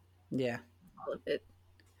in Yeah, all of it.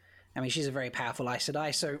 I mean she's a very powerful Aes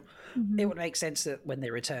Sedai, so it Mm-hmm. would make sense that when they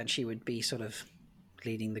return, she would be sort of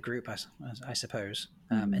leading the group, I suppose,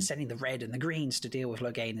 Mm-hmm. and sending the red and the greens to deal with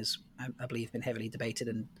Logain is, I believe, been heavily debated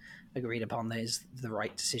and agreed upon. That is the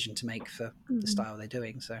right decision to make for the Mm-hmm. style they're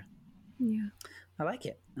doing. So Yeah. I like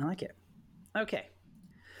it. I like it. Okay,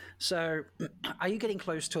 so are you getting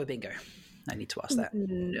close to a bingo? I need to ask that.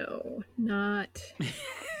 No, not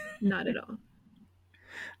at all.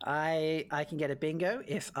 I can get a bingo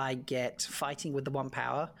if I get fighting with the 1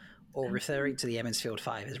 power or referring to the Emmonsfield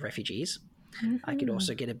 5 as refugees. I could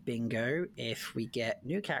also get a bingo if we get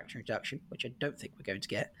new character introduction, which I don't think we're going to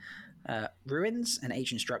get, ruins and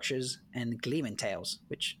ancient structures, and Gleeman Tales,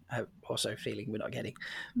 which I'm also feeling we're not getting.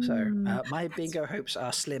 So my bingo hopes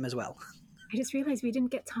are slim as well. I just realized we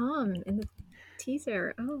didn't get Tom in the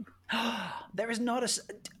teaser. Oh, There is not a.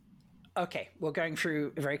 Okay, we're going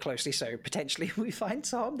through very closely, so potentially we find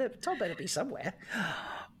Tom. Tom better be somewhere.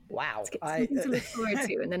 Wow. something to look forward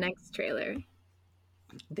to in the next trailer.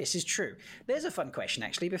 This is true. There's a fun question,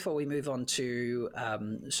 actually, before we move on to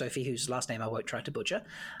Sophie, whose last name I won't try to butcher.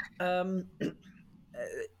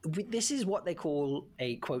 This is what they call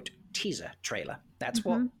a, quote, teaser trailer. That's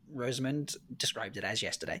what Rosamund described it as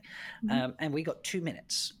yesterday. And we got 2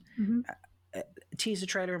 minutes. A teaser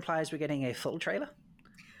trailer implies we're getting a full trailer?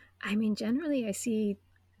 I mean, generally, I see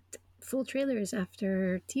full trailers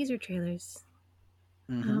after teaser trailers.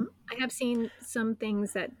 I have seen some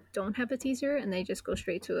things that don't have a teaser and they just go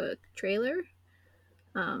straight to a trailer.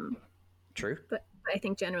 True. But I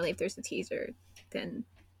think generally if there's a teaser, then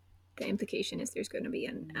the implication is there's going to be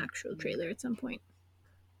an actual trailer at some point.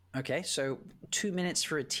 Okay, so 2 minutes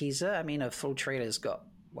for a teaser. I mean, a full trailer's got,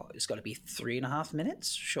 it's got to be 3.5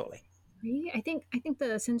 minutes, surely. Really? I think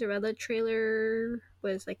the Cinderella trailer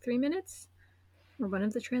was like 3 minutes, or one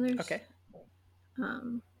of the trailers. Okay.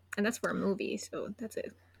 And that's for a movie, so that's a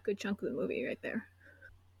good chunk of the movie right there.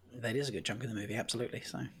 That is a good chunk of the movie, absolutely.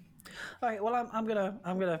 So, all right. Well, I'm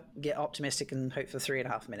gonna get optimistic and hope for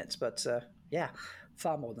 3.5 minutes, but yeah,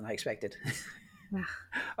 far more than I expected.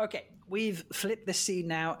 Okay, we've flipped the scene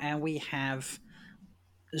now, and we have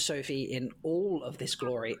Sophie in all of this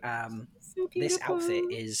glory. So this outfit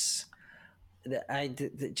is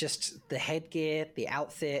just the headgear, the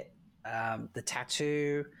outfit, the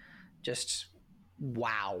tattoo, just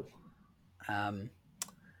wow. I'm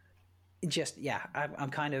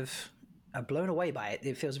kind of blown away by it.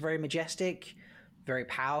 It feels very majestic, very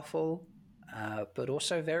powerful, but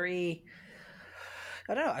also very,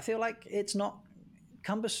 I don't know, I feel like it's not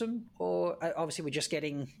cumbersome, or obviously we're just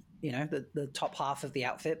getting, the top half of the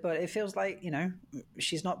outfit, but it feels like,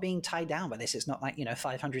 she's not being tied down by this. It's not like,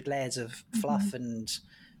 500 layers of fluff and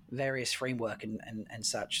various framework and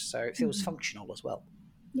such. So it feels functional as well.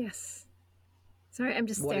 Yes. Sorry, I'm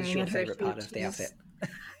just staring at her. What is your favorite part of the outfit?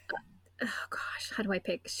 Oh gosh, how do I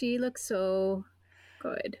pick? She looks so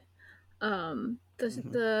good.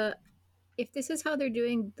 The if this is how they're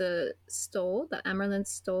doing the stole, the Amerlin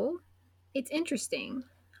stole, it's interesting.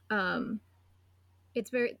 The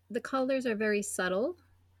colors are very subtle,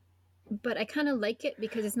 but I kind of like it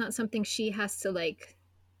because it's not something she has to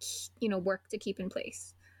work to keep in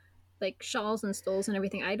place. Like shawls and stoles and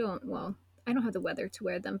everything. I don't have the weather to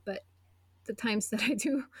wear them, but the times that I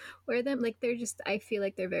do wear them, like I feel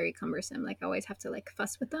like they're very cumbersome. Like I always have to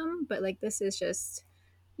fuss with them, but this is just,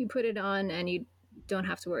 you put it on and you don't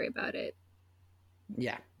have to worry about it.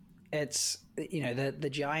 Yeah. It's, the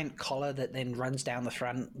giant collar that then runs down the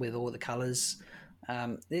front with all the colors.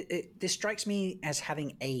 This strikes me as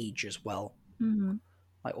having age as well.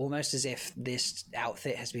 Like almost as if this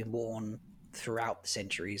outfit has been worn throughout the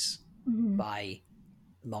centuries by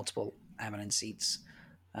multiple Amerlin seats.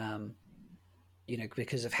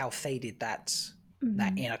 Because of how faded that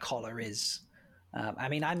inner collar is. I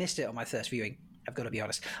mean, I missed it on my first viewing. I've got to be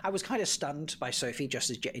honest. I was kind of stunned by Sophie just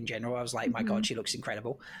as in general. I was like, my God, she looks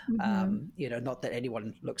incredible. Not that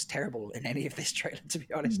anyone looks terrible in any of this trailer, to be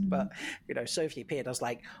honest, but, Sophie appeared. I was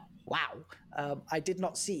like, wow, I did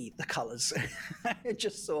not see the colors. I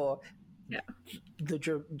just saw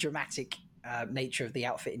the dramatic nature of the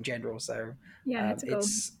outfit in general. So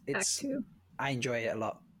it's I enjoy it a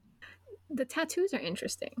lot. The tattoos are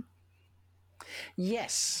interesting.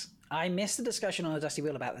 Yes. I missed the discussion on the Dusty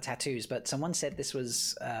Wheel about the tattoos, but someone said this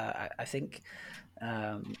was, I think,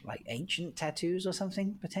 like ancient tattoos or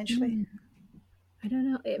something, potentially. I don't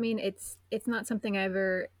know. I mean, it's not something I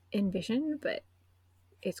ever envisioned, but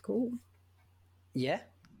it's cool. Yeah.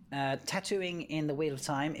 Tattooing in the Wheel of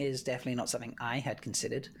Time is definitely not something I had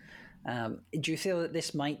considered. Do you feel that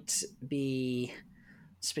this might be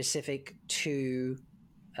specific to...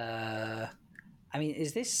 I mean,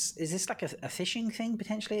 is this like a fishing thing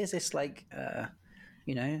potentially? Is this like, the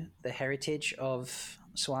heritage of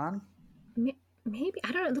Swan? Maybe,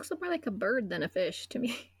 I don't know. It looks more like a bird than a fish to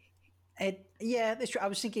me. That's true. I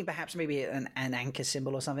was thinking perhaps maybe an anchor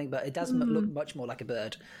symbol or something, but it doesn't look much more like a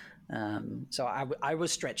bird. So I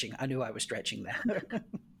was stretching. I knew I was stretching there.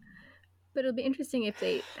 But it'll be interesting if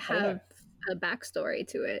they have a backstory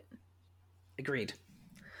to it. Agreed.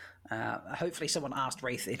 Hopefully someone asked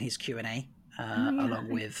Wraith in his Q&A. Along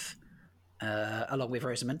with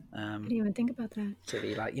Rosamund. I didn't even think about that. To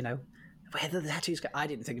be like, where the tattoos go. I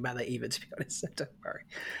didn't think about that either, to be honest, so don't worry.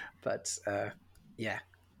 But,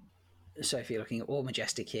 Sophie looking all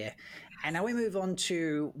majestic here. And now we move on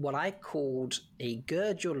to what I called a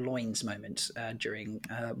gird your loins moment during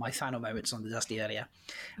my final moments on the Dusty earlier.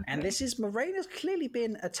 Okay. And this is Moiraina's clearly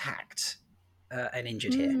been attacked and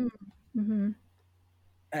injured here.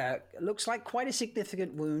 Looks like quite a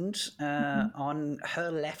significant wound on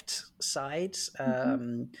her left side,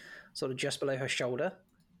 sort of just below her shoulder.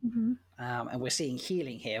 Mm-hmm. And we're seeing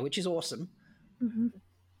healing here, which is awesome. Mm-hmm.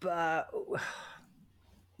 But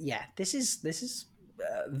yeah, this is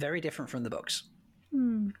very different from the books.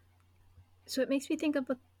 Hmm. So it makes me think of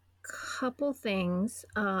a couple things.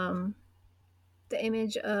 The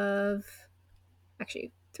image of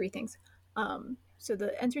actually three things. So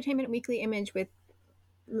the Entertainment Weekly image with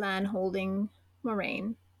Lan holding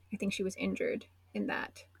Moraine. I think she was injured in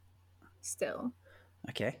that still.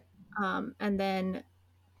 Okay. And then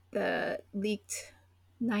the leaked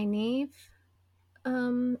Nynaeve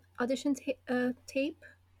audition tape.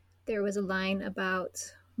 There was a line about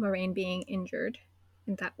Moraine being injured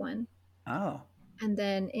in that one. Oh. And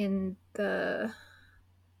then in I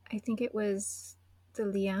think it was the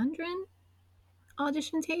Liandrin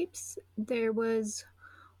audition tapes, there was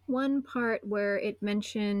one part where it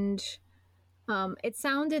mentioned, it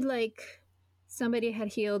sounded like somebody had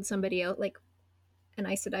healed somebody else, like an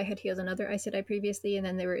Aes Sedai had healed another Aes Sedai previously, and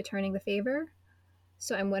then they were returning the favor.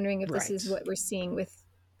 So I'm wondering if this Right. is what we're seeing with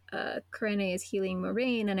Krenna is healing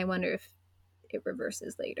Moraine, and I wonder if it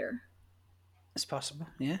reverses later. It's possible,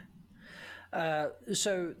 yeah.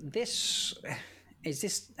 So this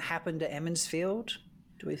happened at Emmons Field,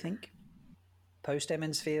 do we think? Post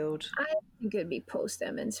Emmons Field? I think it'd be post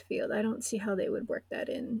Emmons Field. I don't see how they would work that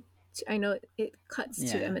in. I know it cuts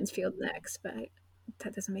to Yeah. Emmons Field next, but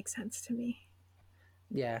that doesn't make sense to me.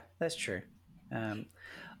 Yeah, that's true.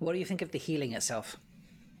 What do you think of the healing itself?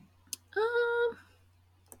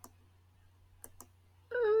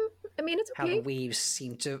 I mean, it's How okay. the weaves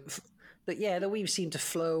seem to, the weaves seem to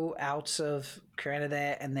flow out of Krenna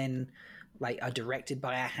there, and then like are directed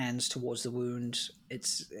by our hands towards the wound.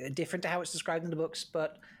 It's different to how it's described in the books,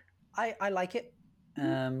 but I like it.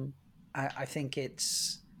 I think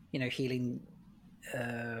it's healing.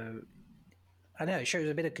 I don't know, it shows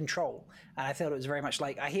a bit of control, and I thought it was very much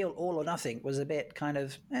like I heal all or nothing was a bit kind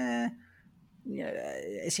of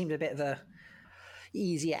it seemed a bit of a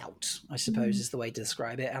easy out, I suppose, is the way to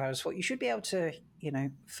describe it. And I was thought you should be able to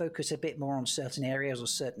focus a bit more on certain areas or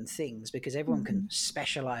certain things, because everyone can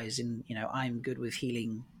specialize in I'm good with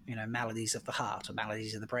healing maladies of the heart or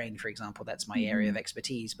maladies of the brain, for example. That's my area of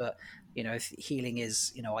expertise. But if healing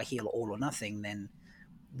is I heal all or nothing, then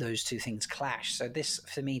those two things clash. So this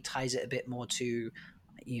for me ties it a bit more to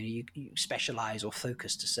you specialize or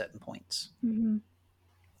focus to certain points.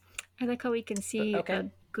 I like how we can see a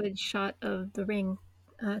good shot of the ring,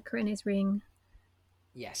 Krenna's ring.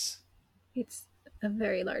 Yes, it's a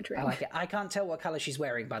very large ring. I like it. I can't tell what color she's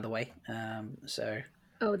wearing, by the way.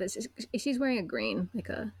 She's wearing a green, like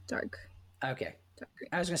a dark. Okay. Dark green.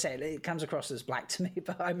 I was going to say it comes across as black to me,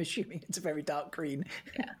 but I'm assuming it's a very dark green.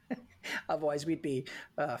 Yeah. Otherwise, we'd be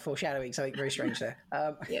foreshadowing something very strange there.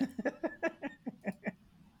 Yeah.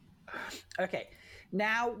 Okay.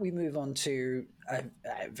 Now we move on to a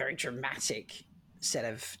very dramatic set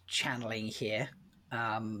of channeling here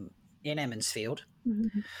in Emmons Field.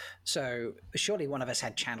 So surely one of us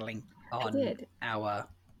had channeling on our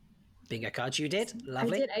bingo cards. You did?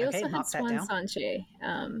 Lovely. I did. I also had Swan Sanche.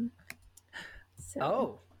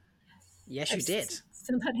 Oh, yes, you did.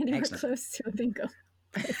 Still not anywhere close to a bingo.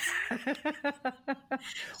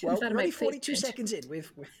 Well, we're only 42 seconds in.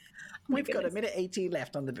 We've got a minute 18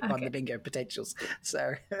 left on the bingo potentials.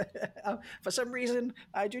 So for some reason,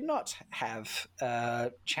 I do not have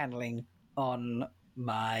channeling on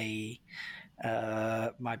my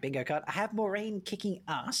my bingo card. I have Moraine kicking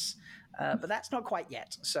ass, but that's not quite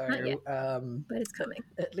yet. So, not yet, but it's coming.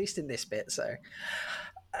 At least in this bit. So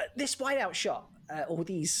this whiteout shot, all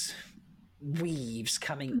these weaves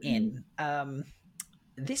coming in.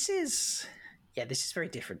 This is very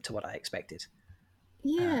different to what I expected.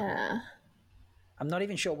 Yeah. I'm not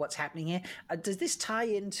even sure what's happening here. Does this tie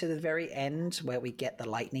into the very end where we get the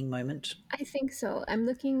lightning moment? I think so. I'm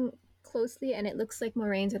looking closely, and it looks like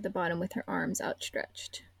Moraine's at the bottom with her arms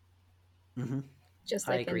outstretched. Just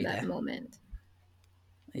like in that moment.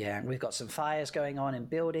 Yeah, we've got some fires going on in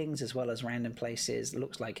buildings as well as random places. It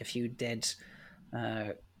looks like a few dead,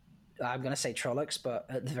 I'm going to say Trollocs, but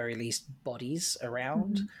at the very least, bodies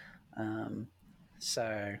around.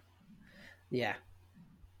 So, yeah.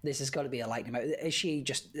 This has got to be a lightning moment. Is she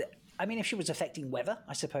just... I mean, if she was affecting weather,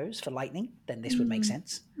 I suppose, for lightning, then this would make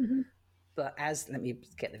sense. But let me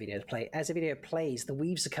get the video to play. As the video plays, the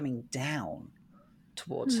weaves are coming down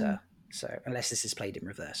towards her. So, unless this is played in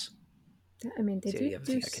reverse. I mean, they do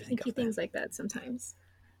sneaky things like that sometimes.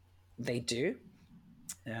 They do.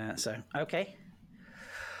 Okay.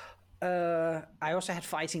 I also had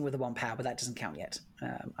fighting with the one power, but that doesn't count yet,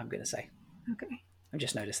 I'm going to say. Okay. I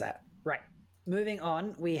just noticed that. Right. Moving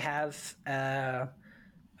on, we have a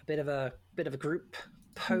bit of a group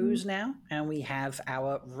pose now, and we have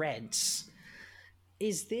our reds.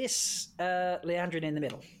 Is this Liandrin in the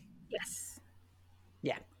middle? Yes.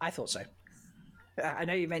 Yeah, I thought so. I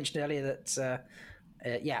know you mentioned earlier that.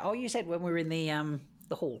 Yeah. Oh, you said when we were in the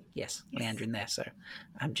hall. Yes, Liandrin there. So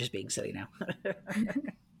I'm just being silly now.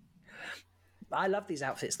 I love these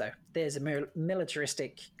outfits though. There's a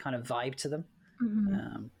militaristic kind of vibe to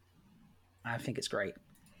them. I think it's great.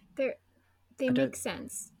 They make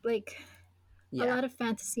sense. Like a lot of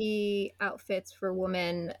fantasy outfits for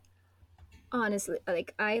women. Honestly,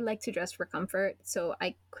 like I like to dress for comfort, so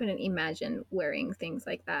I couldn't imagine wearing things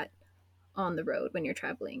like that on the road when you're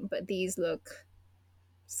traveling. But these look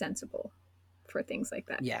sensible for things like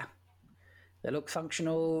that. Yeah, they look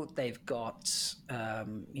functional. They've got,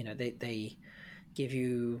 they give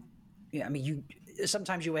you. Yeah, I mean,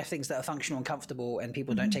 sometimes you wear things that are functional and comfortable, and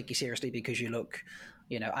people don't take you seriously because you look.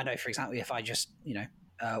 I know, for example, if I just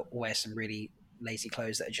wear some really lazy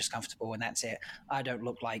clothes that are just comfortable and that's it, I don't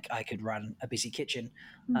look like I could run a busy kitchen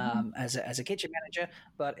as a kitchen manager.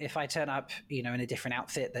 But if I turn up in a different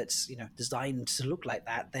outfit that's designed to look like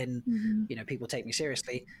that, then people take me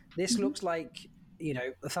seriously. This looks like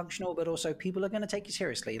functional, but also people are going to take you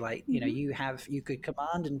seriously. Like you could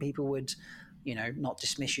command and people would not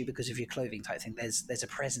dismiss you because of your clothing type thing. There's a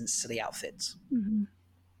presence to the outfits.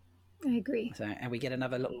 I agree. So, and we get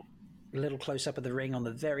another little close up of the ring on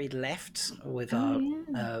the very left with our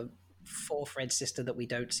fourth red sister that we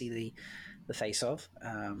don't see the face of.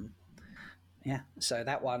 So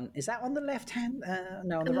that one is that on the left hand?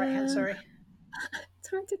 No, on the right hand. Sorry, it's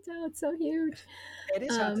hard to tell. It's so huge. It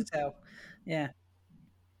is hard to tell. Yeah,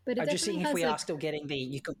 but I'm just seeing if we are still getting the.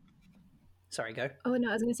 You can. Sorry, go. Oh no,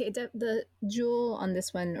 I was going to say the jewel on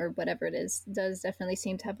this one or whatever it is does definitely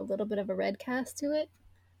seem to have a little bit of a red cast to it.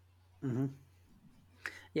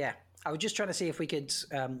 Yeah. I was just trying to see if we could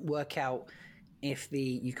work out if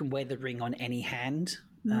you can wear the ring on any hand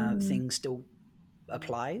thing still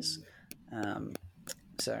applies.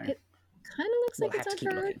 So it kind of looks like it's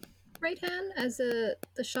on her right hand as the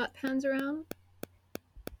shot pans around.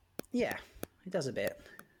 Yeah, it does a bit.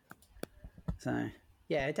 So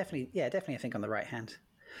definitely I think on the right hand.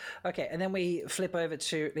 Okay, and then we flip over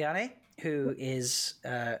to Liane, who is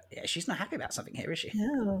she's not happy about something here, is she?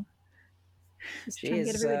 No. Just trying to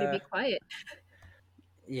get everybody to be quiet.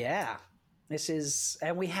 Yeah, this is,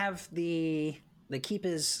 and we have the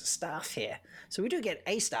keeper's staff here. So we do get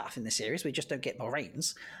a staff in the series. We just don't get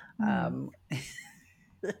Moiraine's. I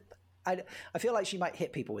feel like she might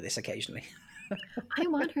hit people with this occasionally. I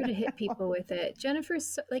want her to hit people with it.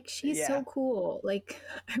 Jennifer's she's so cool. Like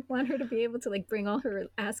I want her to be able to bring all her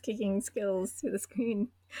ass kicking skills to the screen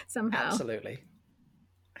somehow. Absolutely.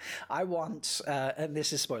 I want, and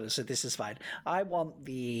this is spoilers, so this is fine. I want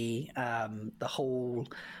the whole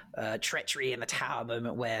treachery in the tower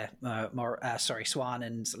moment where Siuan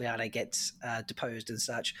and Liane get deposed and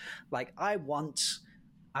such. Like I want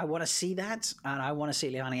to see that, and I want to see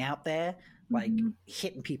Liane out there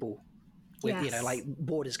hitting people with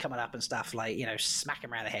borders coming up and stuff, smack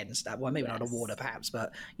them around the head and stuff. Well, maybe not a warder perhaps,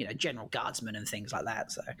 but general guardsmen and things like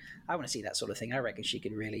that. So I want to see that sort of thing. I reckon she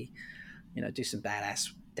could really do some badass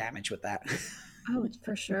damage with that. Oh,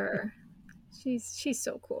 for sure. She's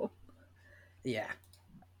so cool. Yeah.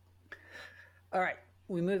 All right,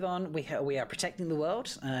 we move on. We are protecting the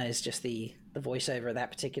world. Is just the voiceover at that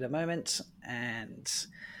particular moment, and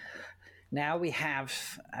now we have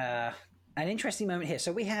an interesting moment here.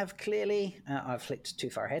 So we have clearly. I've flipped too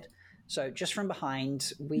far ahead. So just from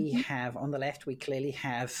behind, we have on the left. We clearly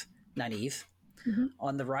have Nynaeve.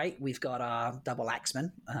 On the right, we've got our double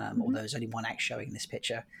axeman, although there's only one axe showing in this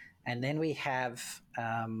picture. And then we have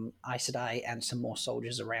Aes Sedai and some more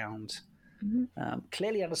soldiers around,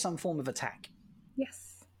 clearly under some form of attack.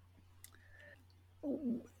 Yes.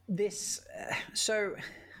 So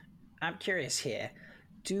I'm curious here.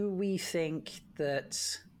 Do we think that,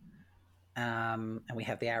 and we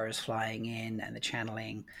have the arrows flying in and the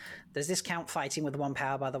channeling, does this count fighting with the one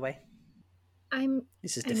power, by the way?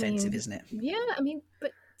 This is defensive, isn't it? Yeah,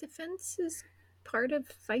 but defense is part of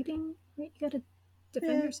fighting, right? You got to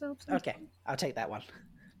defend yourself. Sometimes. Okay, I'll take that one.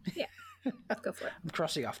 Yeah, go for it. I'm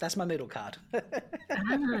crossing off. That's my middle card.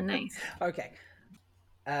 Nice. Okay.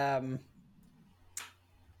 I'm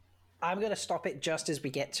going to stop it just as we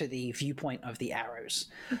get to the viewpoint of the arrows.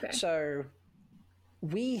 Okay. So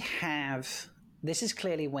we have... This is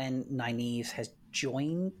clearly when Nynaeve has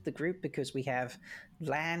joined the group because we have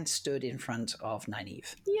Lan stood in front of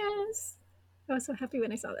Nynaeve. Yes. I was so happy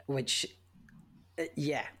when I saw that. Which,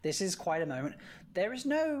 this is quite a moment. There is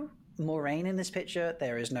no Moiraine in this picture.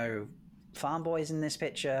 There is no farm boys in this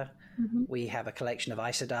picture. We have a collection of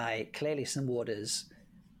Aes Sedai, clearly some warders.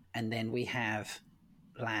 and then we have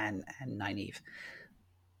Lan and Nynaeve.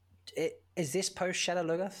 Is this post Shadow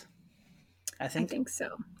Logoth? I I think. think so.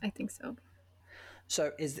 I think so.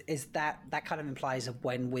 So is that kind of implies of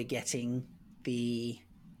when we're getting the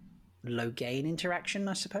Loghain interaction,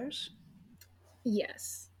 I suppose?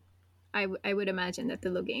 Yes. I would imagine that the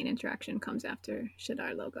Loghain interaction comes after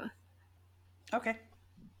Shadar Logoth. Okay.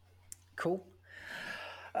 Cool.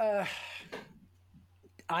 I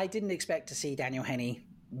didn't expect to see Daniel Henney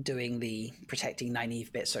doing the protecting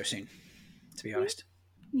Nynaeve bit so soon, to be honest.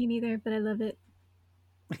 Me neither, but I love it.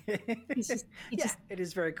 It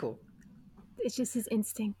is very cool. It's just his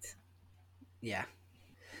instinct. Yeah.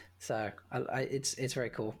 So it's very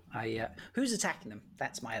cool. Who's attacking them?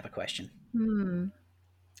 That's my other question.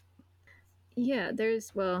 Yeah,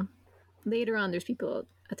 later on there's people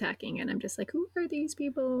attacking, and I'm just like, who are these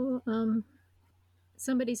people?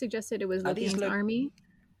 Somebody suggested it was Loghain's army.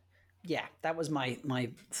 Yeah, that was my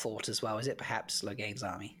thought as well. Is it perhaps Loghain's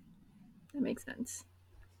army? That makes sense.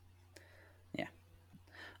 Yeah.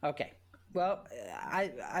 Okay. Well,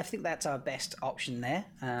 I think that's our best option there,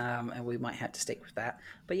 and we might have to stick with that.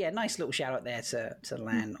 But yeah, nice little shout out there to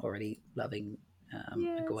Lan already loving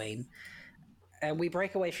Egwene. And we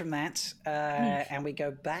break away from that, and we go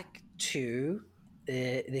back to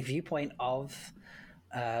the viewpoint of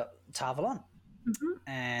Tar Valon.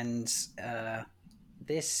 And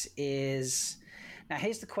this is... Now,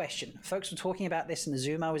 here's the question. Folks were talking about this in the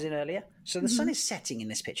Zoom I was in earlier. So the sun is setting in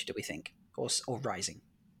this picture, do we think? Or rising?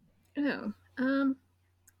 Oh, I'm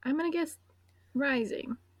going to guess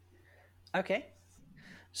rising. Okay.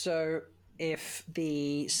 So if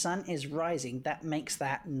the sun is rising, that makes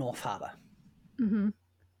that North Harbour.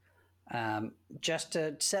 Just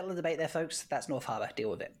to settle the debate there, folks, that's North Harbour. Deal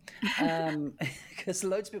with it. Because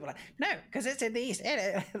loads of people are like, no, because it's in the east.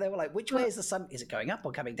 They were like, which way is the sun? Is it going up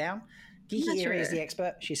or coming down? Geeky Eerie is the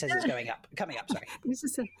expert. She says it's going up. Coming up, sorry. It was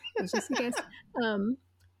just a guess.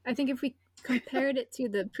 I think if we compared it to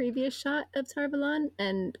the previous shot of Tar Valon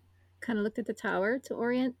and kind of looked at the tower to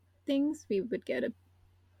orient things, we would get a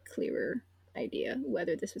clearer idea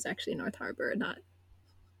whether this was actually North Harbour or not.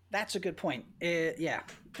 That's a good point. Yeah.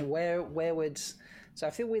 Where would... So I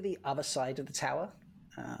feel we're the other side of the tower.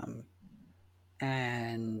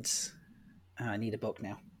 And I need a book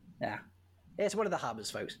now. Yeah. It's one of the harbours,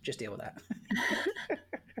 folks. Just deal with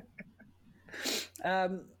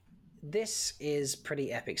that. This is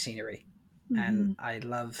pretty epic scenery. And I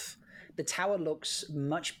love... The tower looks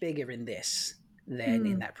much bigger in this than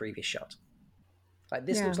in that previous shot. Like,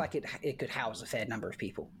 this looks like it could house a fair number of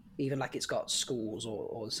people. Even like it's got schools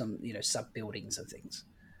or some, sub buildings and things.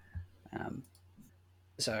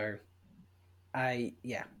 So I'm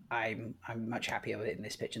much happier with it in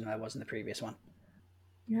this picture than I was in the previous one.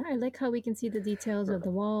 Yeah, I like how we can see the details of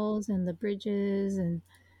the walls and the bridges and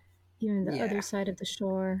even the other side of the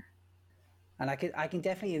shore. And I can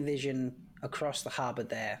definitely envision across the harbour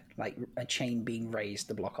there, like a chain being raised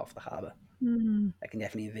to block off the harbour. I can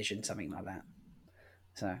definitely envision something like that.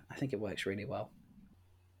 So I think it works really well.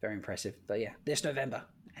 Very impressive. But yeah, this November.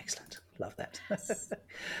 Excellent. Love that. Yes.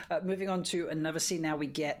 Moving on to another scene now, we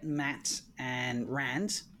get Mat and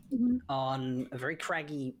Rand on a very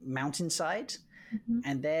craggy mountainside.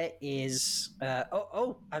 And there is...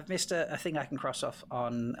 I've missed a thing I can cross off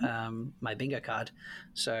on my bingo card.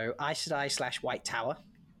 So Aes Sedai / White Tower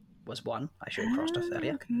was one I should have crossed off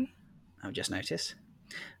earlier. Okay. I've just noticed.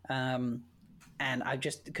 And I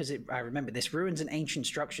just... Because I remember this, ruins and ancient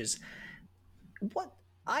structures. What...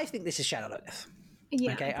 I think this is Shadow Logoth.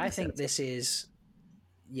 Yeah, okay, I think this is...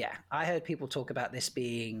 Yeah, I heard people talk about this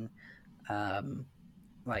being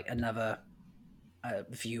like another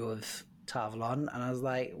view of Tar Valon, and I was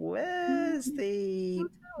like, where's the...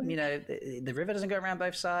 the river doesn't go around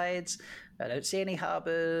both sides. I don't see any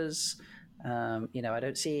harbours. I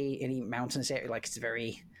don't see any mountains area. Like, it's a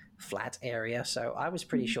very flat area. So I was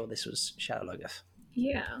pretty sure this was Shadow Logoth.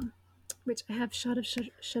 Yeah. Which I have shot of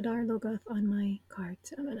Shadar Logoth on my card,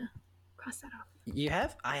 so I'm gonna cross that off. You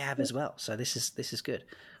have? I have as well. So this is good.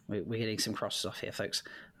 We're getting some crosses off here, folks.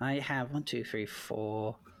 I have 1, 2, 3,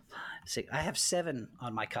 4, 5, 6. I have 7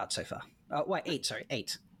 on my card so far. Oh, wait, 8. Sorry,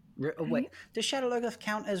 8. Wait, does Shadow Logoth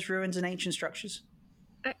count as ruins and ancient structures?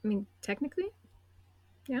 I mean, technically,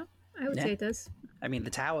 yeah, I would say it does. I mean,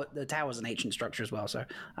 the tower's an ancient structure as well, so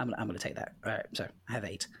I'm going to take that. All right, so I have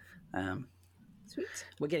 8. Sweet.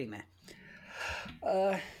 We're getting there.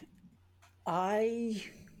 I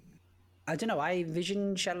don't know. I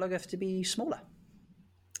envision Shadow Logoth to be smaller,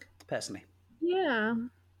 personally. Yeah,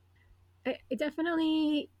 I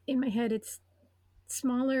definitely in my head it's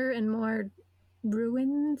smaller and more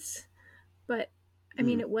ruins, but I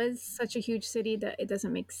mean, it was such a huge city that it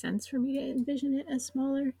doesn't make sense for me to envision it as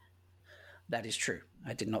smaller. That is true.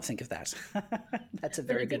 I did not think of that. That's a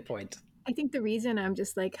But very good point. I think the reason I'm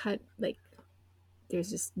just like, there's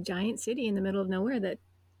this giant city in the middle of nowhere that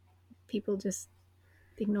people just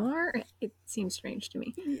ignore. It seems strange to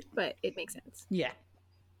me, but it makes sense. Yeah,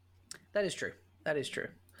 that is true. That is true.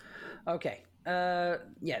 Okay.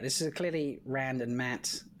 Yeah, this is clearly Rand and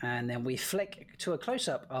Matt, and then we flick to a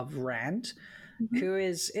close-up of Rand, who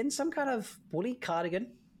is in some kind of woolly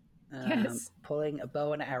cardigan, Yes. pulling a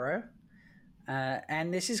bow and arrow,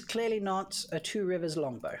 and this is clearly not a Two Rivers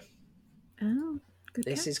longbow. Oh, good.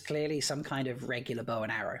 This is clearly some kind of regular bow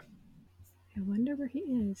and arrow. I wonder where he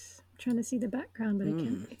is. I'm trying to see the background, but I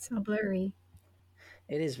can't. It's all blurry.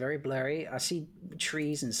 It is very blurry. I see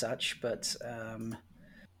trees and such, but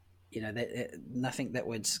nothing that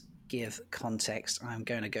would give context. I'm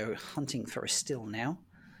going to go hunting for a still now.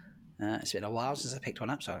 It's been a while since I picked one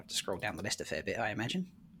up, so I have to scroll down the list a fair bit, I imagine.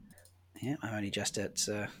 Yeah, I'm only just at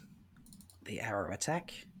the arrow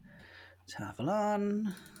attack.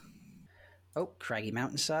 Tarvalon. Oh, Craggy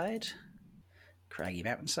Mountainside. Craggy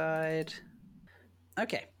Mountainside.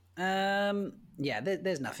 Okay. Yeah,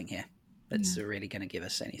 there's nothing here that's really going to give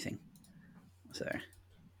us anything. So,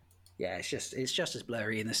 yeah, it's just as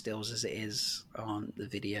blurry in the stills as it is on the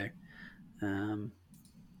video.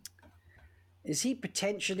 Is he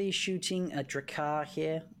potentially shooting a Drakkar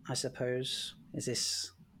here, I suppose? Is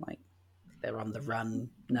this, like, they're on the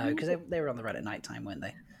run? No, because they were on the run at nighttime, weren't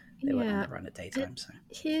they? They weren't on the run at daytime, so...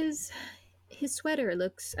 His sweater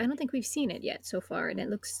looks... I don't think we've seen it yet so far, and it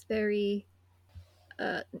looks very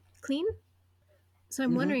clean. So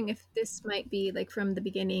I'm wondering if this might be, like, from the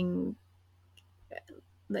beginning,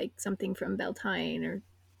 like, something from Beltane, or...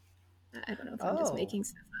 I don't know if I'm just making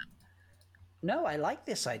stuff up. No, I like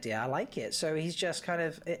this idea. I like it. So he's just kind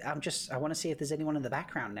of... I want to see if there's anyone in the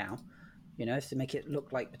background now, to make it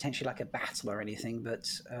look like potentially like a battle or anything. But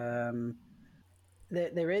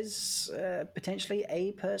there is potentially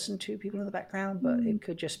a person, two people in the background, but it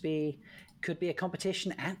could just be... Could be a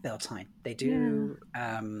competition at Beltane. They do,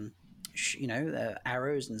 arrows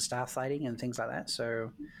and starfighting and things like that.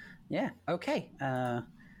 So, yeah, okay.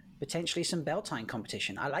 Potentially some Beltane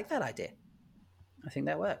competition. I like that idea. I think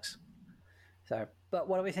that works. So, but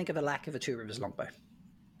what do we think of the lack of a Two Rivers longbow?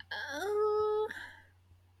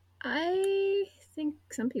 I think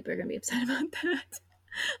some people are going to be upset about that.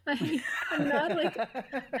 I'm not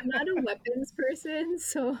a weapons person,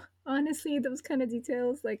 so honestly, those kind of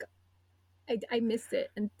details, like, I missed it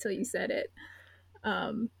until you said it.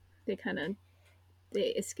 They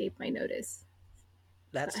escaped my notice.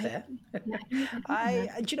 That's fair. Do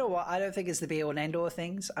you know what? I don't think it's the be all and end all of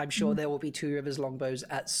things. I'm sure there will be Two Rivers longbows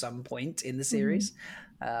at some point in the series.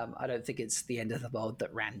 I don't think it's the end of the world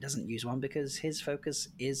that Rand doesn't use one, because his focus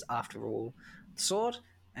is, after all, the sword,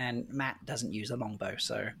 and Matt doesn't use a longbow.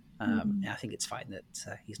 So I think it's fine that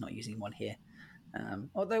he's not using one here.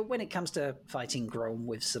 Although when it comes to fighting Grom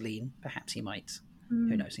with Selene, perhaps he might.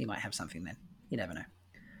 Who knows? He might have something then. You never know.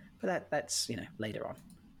 But that's later on.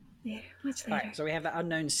 Yeah, much later. All right, so we have that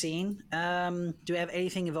unknown scene. Do we have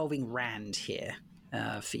anything involving Rand here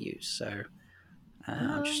for you? So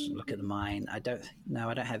I'll just look at the mine. I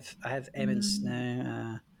have Emmons.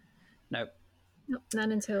 No. Nope, not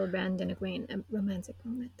until Rand and Egwene, a romantic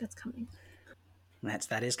moment. That's coming.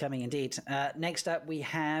 That is coming indeed. Next up, we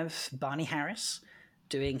have Barney Harris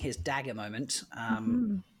doing his dagger moment.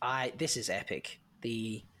 This is epic.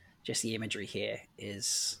 The imagery here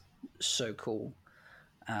is so cool.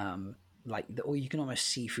 You can almost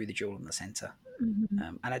see through the jewel in the center.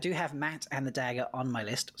 And I do have Matt and the dagger on my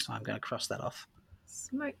list, so I'm going to cross that off.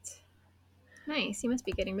 Smart. Nice. You must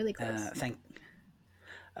be getting really close.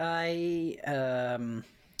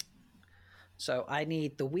 So I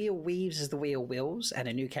need the wheel weaves as the wheel wills and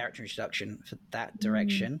a new character introduction for that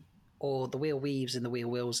direction, or the wheel weaves and the wheel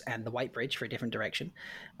wills and the white bridge for a different direction.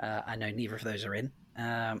 I know neither of those are in.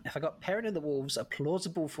 If I got Perrin and the Wolves, a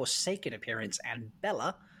plausible Forsaken appearance, and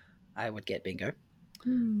Bella, I would get bingo.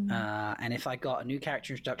 And if I got a new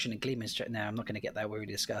character introduction and Gleeman's... No, I'm not going to get that. We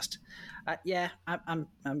already discussed. I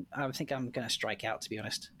think I'm going to strike out, to be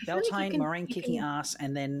honest. Beltane, Moraine kicking ass,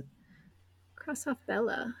 and then... Cross off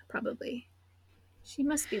Bella, probably. She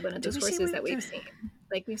must be one of those horses that we've seen.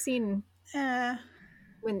 Like, we've seen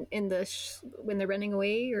when they're running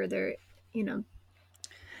away, or they're,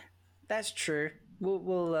 That's true.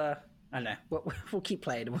 We'll I don't know. We'll keep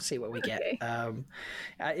playing and we'll see what we get.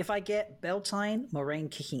 If I get Beltane, Moraine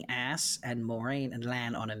kicking ass, and Moraine and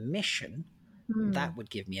Lan on a mission, that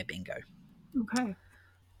would give me a bingo. Okay.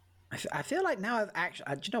 I feel like now I've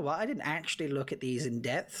actually, do you know what? I didn't actually look at these in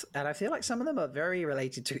depth, and I feel like some of them are very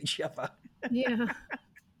related to each other. Yeah,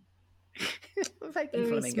 Thank you,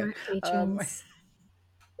 very Flamingo. smart Um, patrons.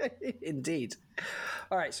 indeed.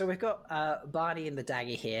 All right, so we've got Barney and the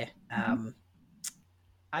dagger here. Mhm.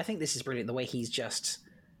 I think this is brilliant. The way he's just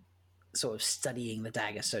sort of studying the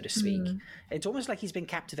dagger, so to speak. Mm, It's almost like he's been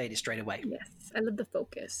captivated straight away. yes, I love the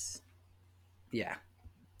focus. Yeah.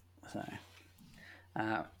 So,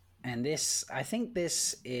 uh, and this, I think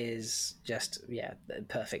this is just, yeah,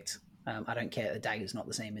 perfect. I don't care. The dagger's not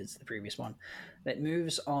the same as the previous one. It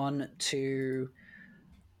moves on to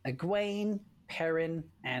Egwene, Perrin,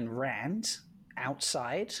 and Rand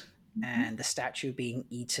outside, Mhm. and the statue being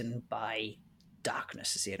eaten by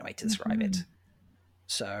darkness is the only way to describe it. Mhm.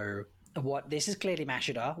 So, what this is clearly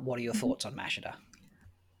Mashadar. What are your Mhm. thoughts on Mashadar?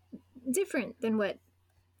 Different than what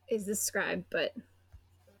is described, but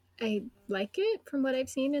I like it from what I've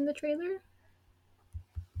seen in the trailer.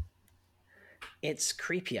 It's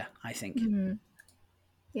creepier, I think. Mhm.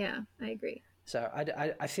 Yeah, I agree. So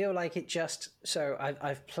I feel like it just so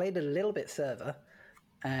I've played a little bit further,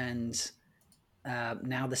 and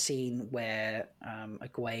now the scene where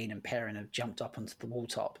Egwene and Perrin have jumped up onto the wall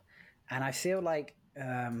top, and I feel like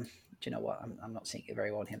do you know what? I'm not seeing it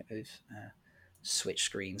very well here. Move switch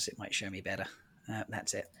screens. It might show me better.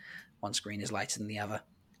 That's it. One screen is lighter than the other.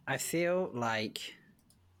 I feel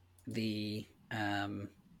the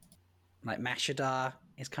like Mashadar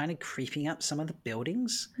is kind of creeping up some of the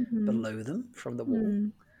buildings Mhm. below them from the wall.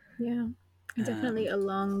 Mm. Yeah, definitely Um,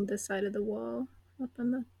 along the side of the wall, up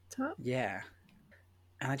on the top. yeah,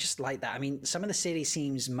 and I just like that. I mean, some of the city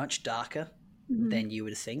seems much darker Mhm. than you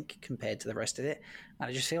would think compared to the rest of it, and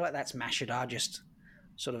I just feel like that's Mashadar just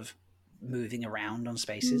sort of moving around on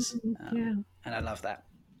spaces, Mm, yeah. and I love that.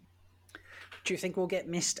 Do you think we'll get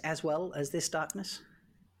mist as well as this darkness?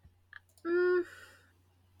 Mm,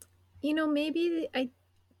 maybe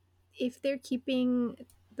if they're keeping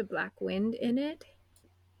the Black Wind in it,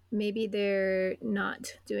 maybe they're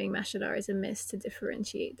not doing Mashadar as a mist to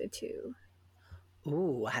differentiate the two.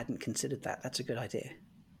 Ooh, I hadn't considered that. That's a good idea.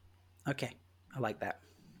 Okay, I like that.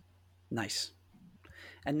 Nice.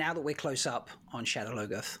 And now that we're close up on Shadow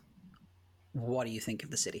Logoth, what do you think of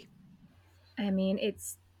the city? I mean,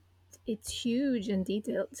 it's huge and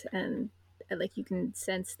detailed, and like you can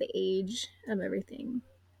sense the age of everything.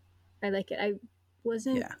 I like it. I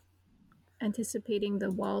wasn't Yeah, anticipating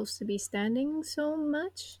the walls to be standing so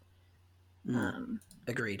much, um,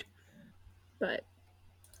 agreed. but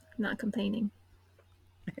not complaining.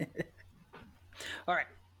 All right.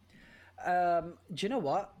 Do you know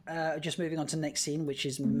what? Just moving on to the next scene, which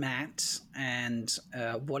is Mhm. Matt and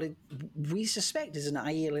we suspect is an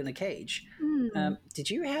Aiel in a cage. Mm. Did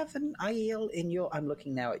you have an Aiel in your? I'm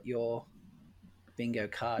looking now at your bingo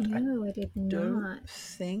card. I No, I did don't not.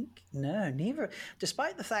 think no, neither.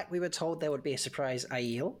 Despite the fact we were told there would be a surprise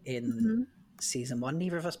Aiel in Hmm. season one,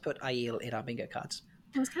 neither of us put Aiel in our bingo cards.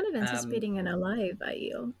 I was kind of Um, anticipating an alive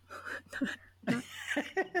Aiel. Not-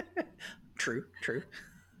 true, true.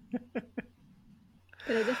 but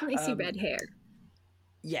I definitely see red hair.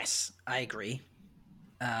 Yes, I agree.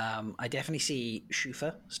 I definitely see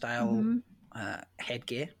Shufa style Mm-hmm.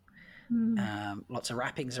 headgear. Mm. Lots of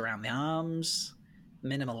wrappings around the arms,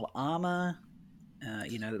 minimal armor.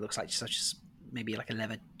 It looks like such maybe like a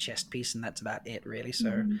leather chest piece, and that's about it, really.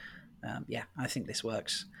 So, Mm-hmm. yeah, I think this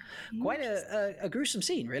works. Quite Interesting. a gruesome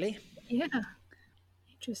scene, really. Yeah,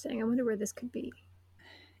 interesting. I wonder where this could be.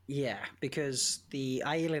 Yeah, because the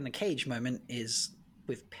Aiel in a cage moment is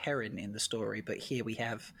with Perrin in the story, but here we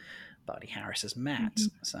have Barney Harris as Matt.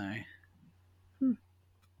 Mm-hmm. So, Hmm.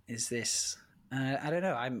 is this? I don't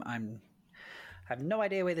know. I have no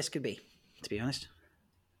idea where this could be, to be honest.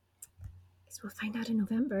 Guess we'll find out in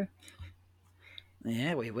November.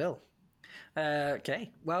 Yeah, we will.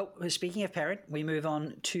 Okay. Well, speaking of Perrin, we move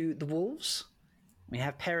on to the Wolves. We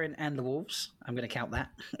have Perrin and the Wolves. I'm going to count that.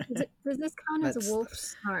 Does this count as a That's. wolf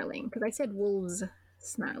snarling? Because I said wolves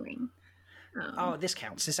snarling. Oh, this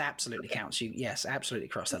counts. This absolutely Okay. counts. You yes, absolutely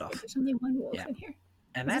cross that Okay, off. there's only one wolf Yeah, in here.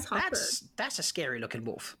 and Is this Hopper? that's a scary looking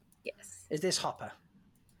wolf. Yes. Is this Hopper?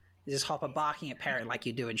 Is this Hopper barking at Perrin like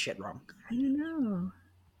you're doing shit wrong? I don't know.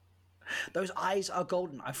 Those eyes are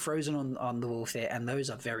golden. I've frozen on the wolf there, and those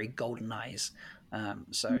are very golden eyes.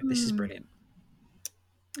 So this is brilliant.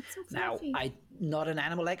 It's so Now, fluffy. I'm not an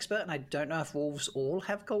animal expert, and I don't know if wolves all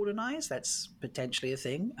have golden eyes. That's potentially a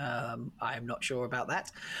thing. I'm not sure about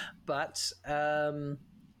that, but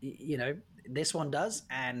this one does,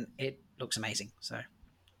 and it looks amazing. So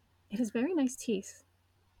It has very nice teeth.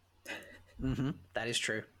 that is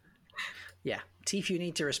true. Yeah, Teeth you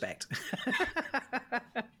need to respect.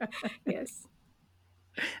 Yes.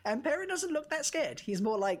 And Perrin doesn't look that scared. He's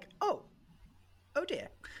more like, oh dear.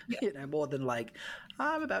 Yeah. More than like,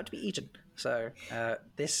 I'm about to be eaten. So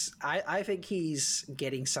I think he's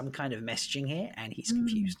getting some kind of messaging here, and he's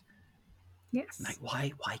confused. Yes. Like,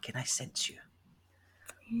 why can I sense you?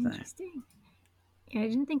 Interesting. Yeah, I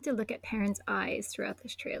didn't think to look at Perrin's eyes throughout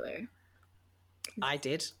this trailer. I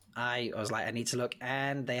did. I was like, I need to look,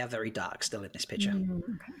 and they are very dark still in this picture.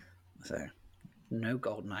 Okay. So, no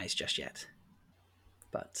golden eyes just yet.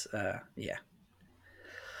 But yeah,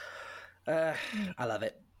 I love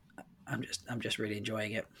it. I'm just really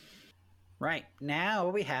enjoying it. Right, now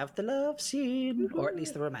we have the love scene, or at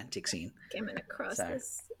least the romantic scene. Coming across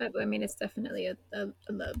this. I mean, it's definitely a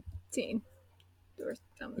love scene. Or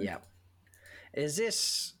something. Yeah. Is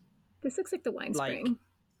this... This looks like the wine spring.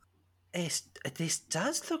 This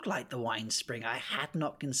does look like the wine spring. I had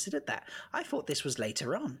not considered that. I thought this was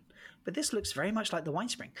later on. But this looks very much like the wine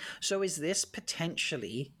spring. So is this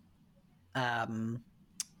potentially Beltane?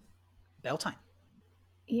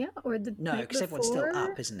 Yeah, or the No, because everyone's still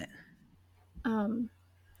up, isn't it?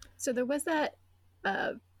 So there was that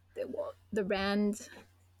the Rand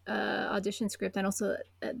audition script, and also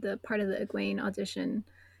the part of the Egwene audition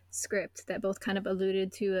script that both kind of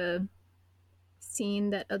alluded to a scene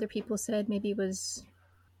that other people said maybe was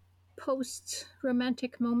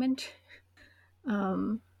post-romantic moment.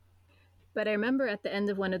 But I remember at the end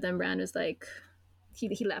of one of them, Rand was like, he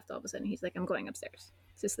left all of a sudden. He's like, I'm going upstairs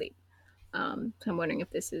to sleep. So I'm wondering if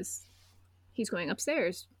he's going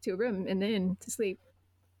upstairs to a room and then to sleep.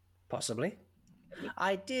 Possibly.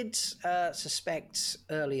 I did suspect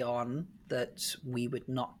early on that we would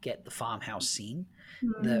not get the farmhouse scene,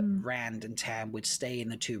 that Rand and Tam would stay in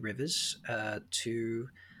the Two Rivers to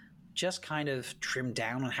just kind of trim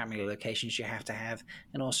down on how many locations you have to have,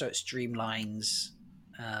 and also it streamlines.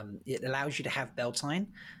 It allows you to have Beltane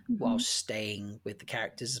while staying with the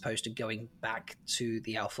characters, as opposed to going back to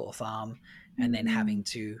the Althor farm and then having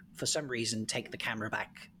to, for some reason, take the camera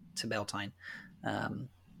back to Beltane.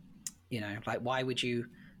 Like, why would you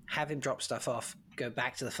have him drop stuff off, go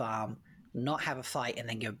back to the farm, not have a fight, and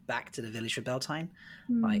then go back to the village for Beltane?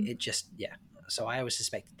 Like, it just, yeah. So I always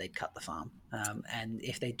suspected they'd cut the farm. And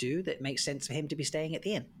if they do, that makes sense for him to be staying at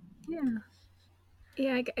the inn. Yeah.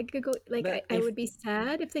 Yeah, I could go, like, I would be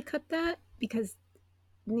sad if they cut that, because,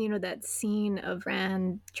 that scene of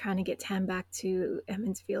Rand trying to get Tam back to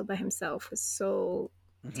Emond's Field by himself was so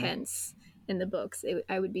tense in the books.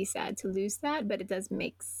 I would be sad to lose that, but it does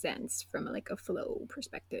make sense from a flow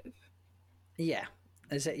perspective. Yeah.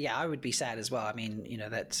 I would be sad as well. I mean,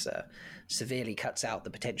 that severely cuts out the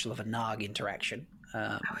potential of a Narg interaction.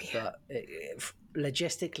 But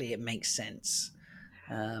logistically, it makes sense.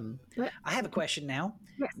 I have a question now.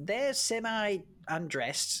 Yes. They're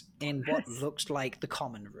semi-undressed in what looks like the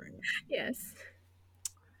common room. Yes.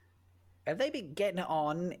 Have they been getting it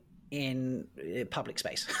on in public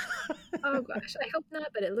space? Oh gosh, I hope not,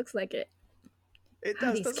 but it looks like it. It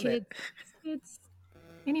does, doesn't it? Kids.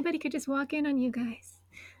 Anybody could just walk in on you guys.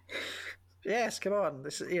 Yes, come on.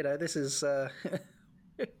 This is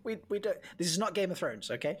we don't. This is not Game of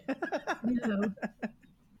Thrones, okay? No.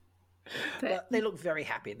 But they look very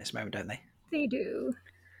happy in this moment, don't they? They do.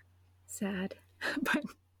 Sad, but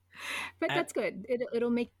that's good.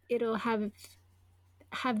 It'll have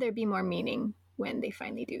there be more meaning when they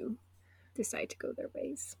finally do decide to go their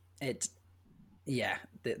ways.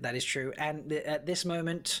 That is true. And at this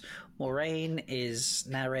moment, Moiraine is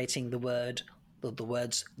narrating the words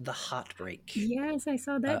 "the heartbreak." Yes, I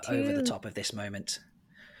saw that too. Over the top of this moment.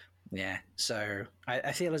 Yeah, so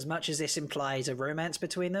I feel as much as this implies a romance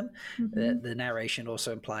between them, the narration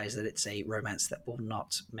also implies that it's a romance that will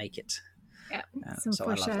not make it. Yeah, some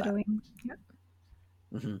foreshadowing. Yep.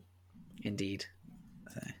 Mm-hmm. Indeed.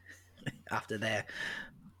 After their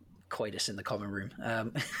coitus in the common room.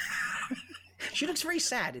 She looks very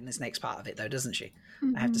sad in this next part of it, though, doesn't she?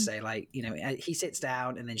 I have to say, he sits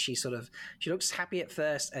down and then she looks happy at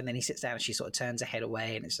first, and then he sits down and she sort of turns her head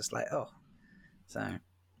away, and it's just like, oh. So...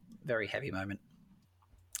 very heavy moment.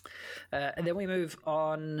 And then we move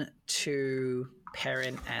on to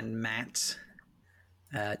Perrin and Mat,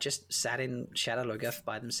 just sat in Shadow Logoth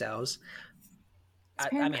by themselves. I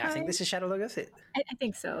think this is Shadow Logoth. I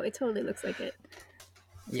think so. It totally looks like it.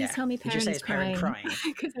 Please tell me Perrin is crying.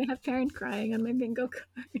 Because I have Perrin crying on my bingo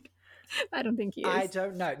card. I don't think he is. I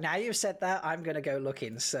don't know. Now you've said that, I'm going to go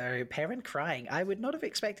looking. So Perrin crying. I would not have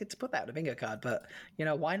expected to put that on a bingo card, but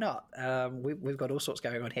why not? We've got all sorts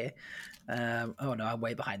going on here. Oh no, I'm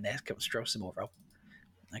way behind there. Come scroll some more, roll.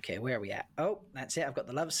 Okay, where are we at? Oh, that's it. I've got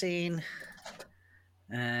the love scene.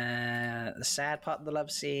 The sad part of the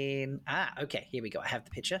love scene. Okay, here we go. I have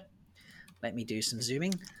the picture. Let me do some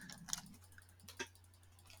zooming.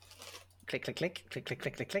 Click, click, click, click, click,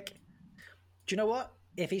 click, click, click. Do you know what?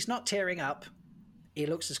 If he's not tearing up, he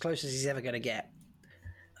looks as close as he's ever going to get.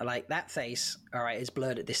 Like, that face, all right, is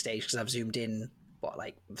blurred at this stage because I've zoomed in,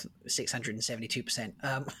 672%.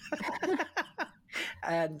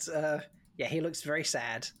 And yeah, he looks very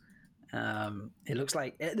sad. It looks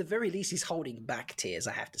like, at the very least, he's holding back tears,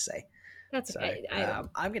 I have to say. That's okay. I'm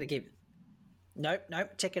going to give... Nope,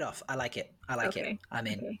 take it off. I like it. Okay. I'm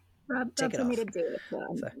in. Okay. Rob Take it told me off. to do it, so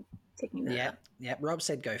I'm taking that off. Yeah. Rob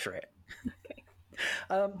said go for it.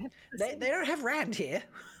 Okay. They don't have Rand here.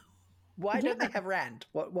 Why don't they have Rand?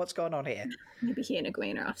 What's going on here? Maybe he and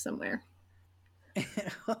Egwene are off somewhere.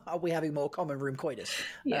 Are we having more common room coitus?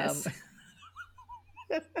 Yes.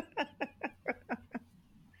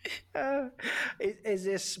 Is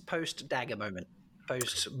this post dagger moment?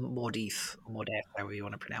 Post Mordeath or Mordeath, however you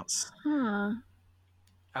want to pronounce? Huh.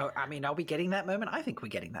 I mean, are we getting that moment? I think we're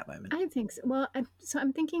getting that moment. I think so. Well,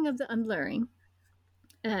 I'm thinking of the unblurring,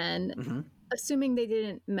 and assuming they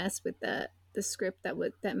didn't mess with the script that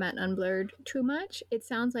Matt unblurred too much, it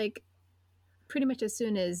sounds like pretty much as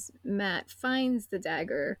soon as Matt finds the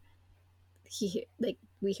dagger,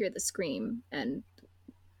 we hear the scream, and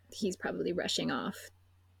he's probably rushing off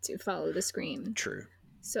to follow the scream. True.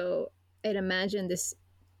 So I'd imagine this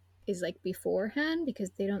is like beforehand,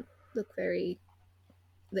 because they don't look very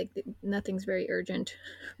nothing's very urgent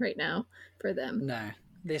right now for them. No,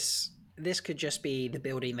 this could just be the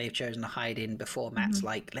building they've chosen to hide in before Matt's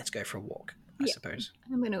like, let's go for a walk, I suppose.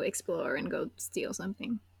 I'm going to explore and go steal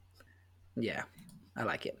something. Yeah, I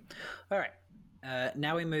like it. All right.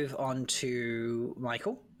 Now we move on to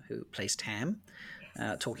Michael, who plays Tam,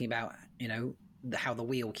 talking about, how the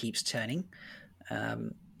wheel keeps turning.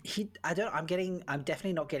 I'm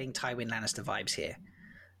definitely not getting Tywin Lannister vibes here,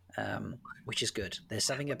 which is good. There's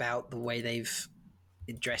something about the way they've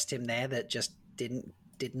dressed him there that just did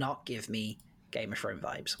not give me Game of Thrones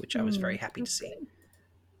vibes, which I was very happy to see.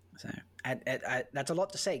 So that's a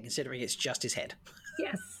lot to say, considering it's just his head.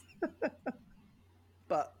 Yes.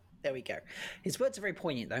 But there we go. His words are very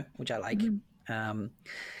poignant, though, which I like. And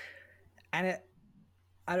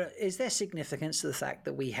is there significance to the fact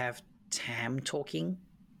that we have Tam talking?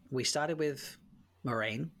 We started with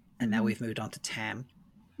Moraine, and now we've moved on to Tam.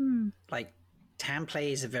 Like, Tam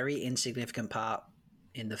plays a very insignificant part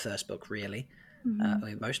in the first book, really.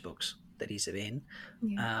 In most books that he's in.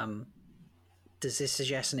 Yeah. Does this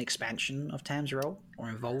suggest an expansion of Tam's role or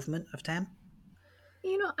involvement of Tam?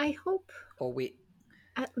 I hope... Or we...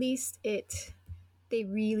 At least they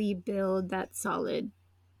really build that solid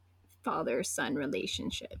father-son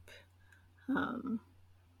relationship.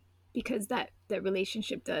 Because that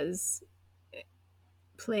relationship does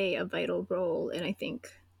play a vital role in, I think,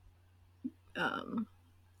 I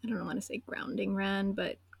don't want to say grounding Rand,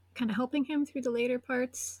 but kind of helping him through the later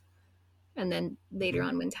parts. And then later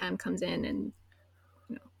on when Tam comes in and,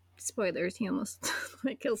 spoilers, he almost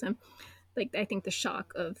kills him. I think the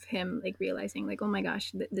shock of him realizing oh my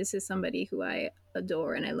gosh, this is somebody who I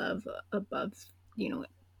adore and I love above,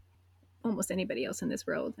 almost anybody else in this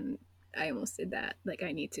world. And I almost did that.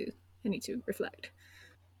 I need to reflect.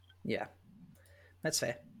 Yeah, that's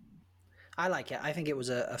fair. I like it. I think it was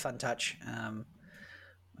a fun touch.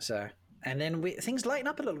 And then things lighten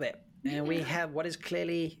up a little bit. And we have what is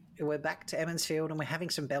clearly, we're back to Emond's Field and we're having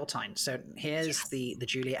some Beltane. So here's the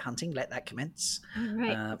Juliet hunting. Let that commence. All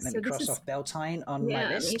right. Let me cross off Beltane on my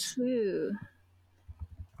list. Me too.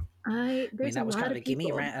 That was kind of a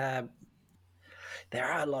gimme. There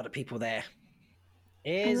are a lot of people there.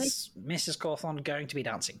 Is Mrs. Cawthorne going to be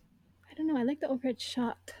dancing? I don't know. I like the overhead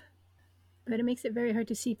shot, but it makes it very hard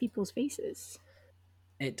to see people's faces.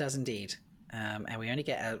 It does indeed. And we only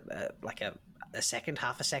get half a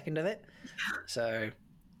second of it. So,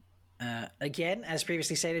 again, as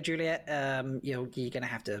previously stated, Juliet, you're going to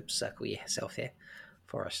have to circle yourself here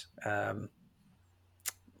for us.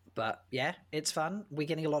 But yeah, it's fun. We're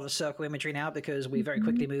getting a lot of circle imagery now because we very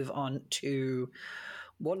quickly move on to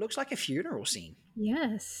what looks like a funeral scene.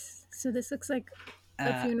 Yes. So this looks like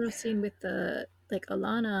a funeral scene with the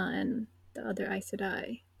Alana and the other Aes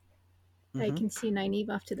Sedai. I can see Nynaeve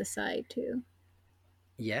off to the side too.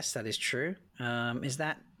 Yes, that is true. Is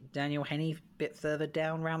that Daniel Henney a bit further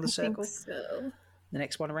down around the circle? I think so. The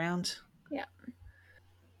next one around? Yeah.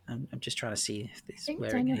 I'm just trying to see if he's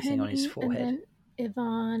wearing Daniel anything Henney, on his forehead. And then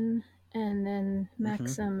Yvonne, and then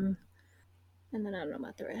Maxim, and then I don't know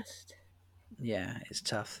about the rest. Yeah, it's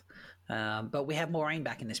tough. But we have Moraine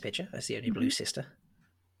back in this picture as the only blue sister.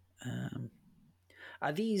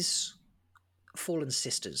 Are these fallen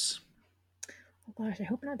sisters. Oh gosh, I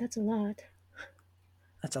hope not. That's a lot.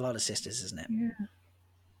 That's a lot of sisters, isn't it? Yeah.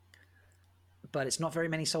 But it's not very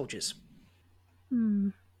many soldiers. I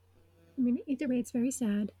mean, either way, it's very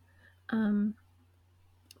sad.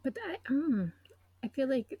 But I feel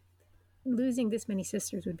like losing this many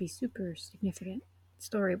sisters would be super significant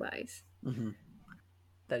story wise.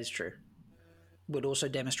 That is true. Would also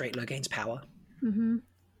demonstrate Logain's power.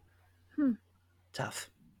 Tough.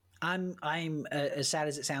 I'm as sad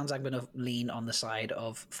as it sounds, I'm going to lean on the side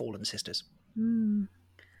of fallen sisters.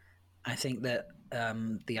 I think that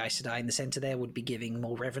the Aes Sedai in the center there would be giving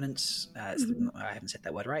more reverence. I haven't said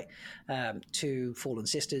that word right. To fallen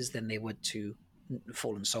sisters than they would to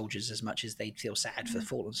fallen soldiers. As much as they'd feel sad for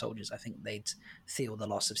fallen soldiers, I think they'd feel the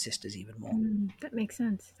loss of sisters even more. That makes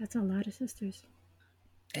sense. That's a lot of sisters.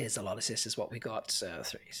 It is a lot of sisters. What we got? 3,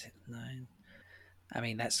 6, 9. I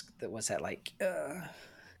mean, what's that like?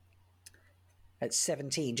 It's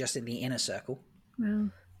 17 just in the inner circle. Wow.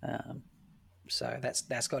 So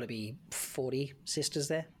that's got to be 40 sisters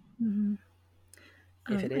there.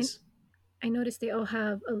 If it is. I noticed they all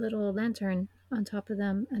have a little lantern on top of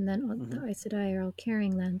them, and then all the Aes Sedai are all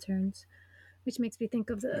carrying lanterns, which makes me think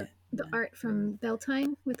of the art from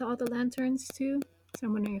Beltane with all the lanterns too. So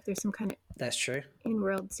I'm wondering if there's some kind of That's true.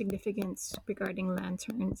 in-world significance regarding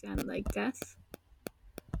lanterns and like death.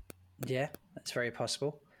 Yeah, that's very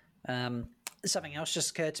possible. Something else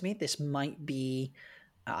just occurred to me. This might be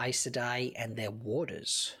Aes Sedai and their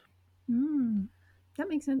warders. That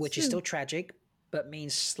makes sense. Which is still tragic, but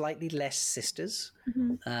means slightly less sisters.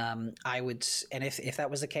 I would, and if that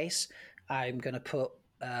was the case, I'm going to put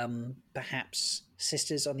perhaps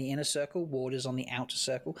sisters on the inner circle, warders on the outer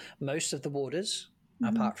circle. Most of the warders,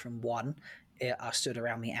 apart from one, are stood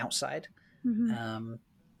around the outside.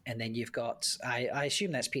 And then you've got, I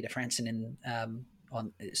assume that's Peter Franson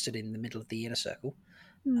stood in the middle of the inner circle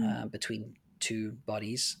between two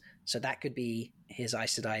bodies. So that could be his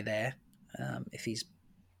Aes Sedai there, if he's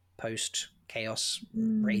post-chaos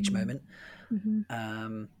rage moment.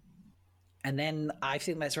 And then I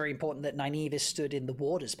think that's very important that Nynaeve is stood in the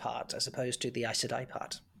warder's part as opposed to the Aes Sedai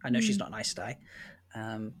part. I know she's not an Aes Sedai,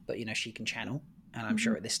 but, she can channel. And I'm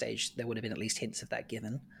sure at this stage there would have been at least hints of that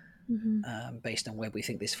given based on where we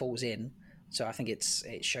think this falls in. So I think it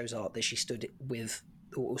shows a lot that she stood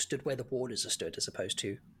stood where the warders are stood as opposed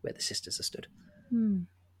to where the sisters are stood.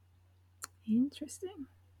 Interesting.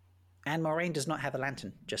 And Moiraine does not have a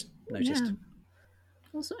lantern, just noticed. Yeah.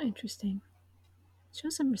 Also interesting. Show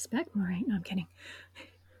some respect, Moiraine. No, I'm kidding.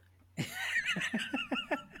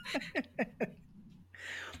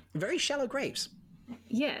 Very shallow graves.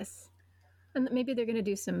 Yes. And maybe they're going to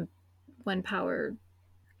do some one power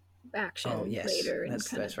action later and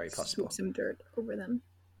that's very possible. Swoop some dirt over them.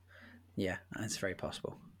 Yeah, that's very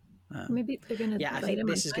possible. Maybe they're going to Yeah, I think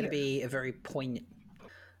this is going to be a very poignant...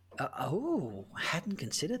 I hadn't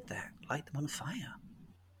considered that. Light them on fire.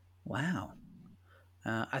 Wow.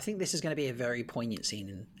 I think this is going to be a very poignant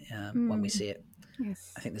scene when we see it.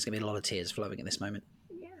 Yes. I think there's going to be a lot of tears flowing at this moment.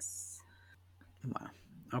 Yes. Wow.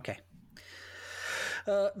 Okay.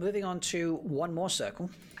 Moving on to one more circle.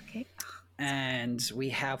 Okay. And we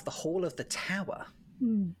have the Hall of the Tower.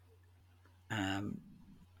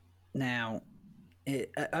 Now,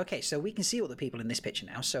 okay, so we can see all the people in this picture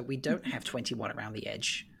now. So we don't have 21 around the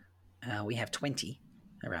edge. We have 20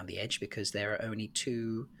 around the edge because there are only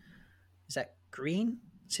 2... Is that green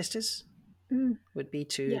sisters? Would be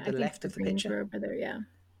to the left of the picture. Over there, yeah.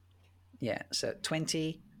 Yeah, so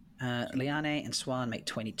 20. Liane and Swan make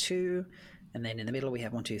 22. And then in the middle we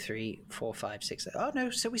have 1, 2, 3, 4, 5, 6. Oh, no,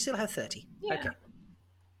 so we still have 30. Yeah. Okay.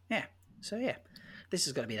 Yeah, so yeah. This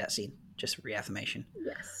is going to be that scene, just reaffirmation.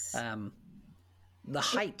 Yes. The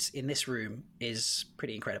height in this room is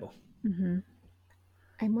pretty incredible. I'm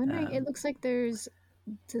wondering, it looks like there's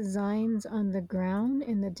designs on the ground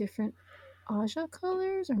in the different Aja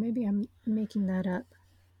colors, or maybe I'm making that up.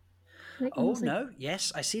 Like, no,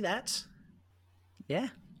 yes, I see that. Yeah.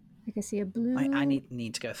 Like I see a blue. I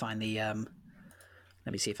need to go find the...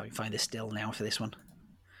 let me see if I can find the still now for this one.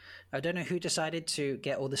 I don't know who decided to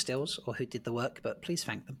get all the stills or who did the work, but please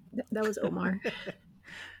thank them. That was Omar.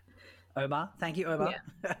 Omar, thank you, Omar.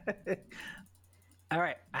 Yeah. All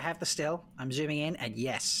right, I have the still. I'm zooming in, and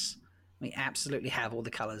yes, we absolutely have all the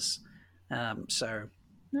colors. So,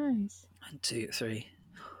 nice. 1, 2, 3.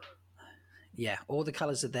 Yeah, all the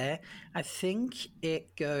colors are there. I think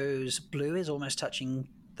it goes blue is almost touching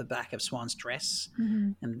the back of Swan's dress,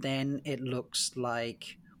 and then it looks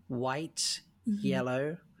like white,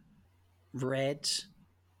 yellow, red,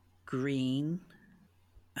 green.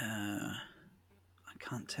 I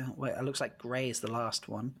can't tell. Wait, it looks like grey is the last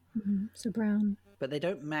one. So brown. But they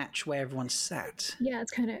don't match where everyone's sat. Yeah,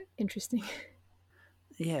 it's kind of interesting.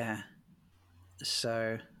 Yeah.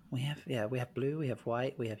 So we have blue, we have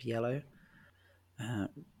white, we have yellow,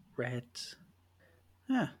 red.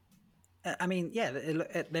 Yeah. I mean, yeah,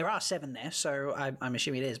 there are 7 there, so I'm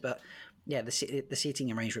assuming it is. But yeah, the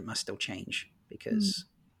seating arrangement must still change because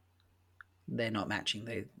they're not matching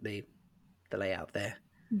the layout there.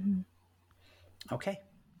 Okay.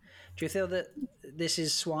 Do you feel that this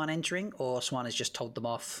is Swan entering, or Swan has just told them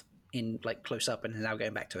off in like close up and is now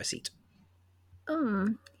going back to her seat?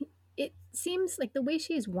 It seems like the way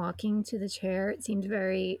she's walking to the chair, it seems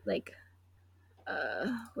very like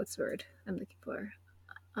what's the word I'm looking for?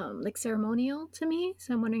 Like ceremonial to me.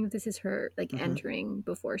 So I'm wondering if this is her like entering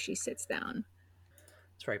before she sits down.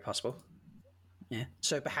 It's very possible. Yeah.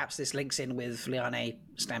 So perhaps this links in with Liane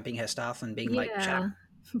stamping her staff and being like, "Shut up,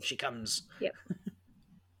 she comes." Yep.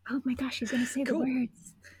 Oh my gosh, she's gonna say Cool. the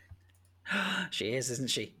words. She is, isn't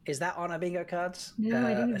she? Is that on our bingo cards? No,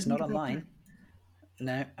 I didn't. It's not on mine.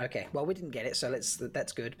 No. Okay. Well, we didn't get it, so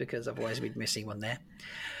that's good because otherwise we'd be missing one there.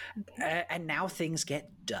 Okay. And now things get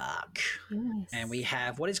dark. Yes. And we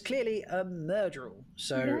have what is clearly a Myrddraal.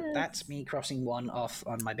 So that's me crossing 1 off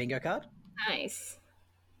on my bingo card. Nice.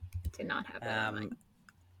 Did not have that on mine.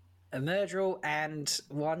 A Myrddraal and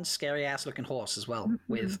one scary ass looking horse as well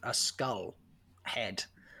with a skull head.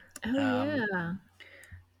 Oh yeah.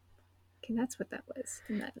 Okay, that's what that was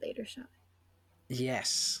in that later shot.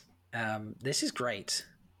 Yes. This is great.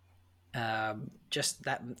 Just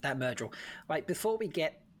that Myrddraal. Like before we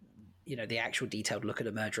get the actual detailed look at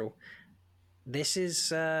a Myrddraal, this is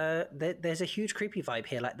there's a huge creepy vibe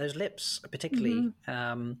here, like those lips particularly.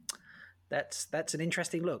 That's an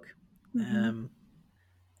interesting look. And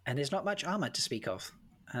there's not much armor to speak of,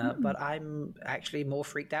 but I'm actually more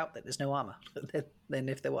freaked out that there's no armor than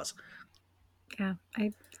if there was. Yeah,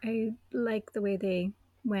 I like the way they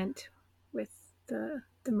went with the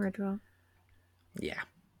Myrddraal. Yeah.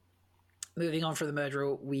 Moving on from the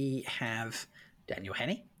Myrddraal, we have Daniel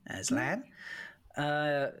Henney as Lan,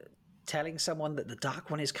 telling someone that the Dark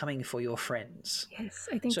One is coming for your friends. Yes,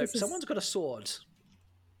 I think so. Someone's got a sword.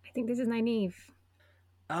 I think this is Nynaeve.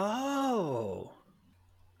 Oh,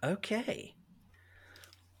 okay.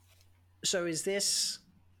 So is this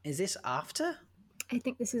after? I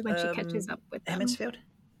think this is when she catches up with them. Emmonsfield?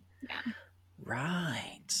 Yeah.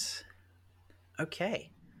 Right.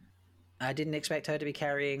 Okay. I didn't expect her to be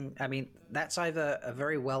carrying... I mean, that's either a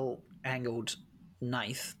very well-angled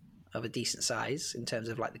knife of a decent size in terms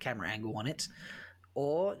of like the camera angle on it,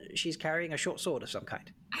 or she's carrying a short sword of some kind.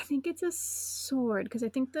 I think it's a sword, because I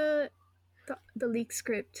think the leak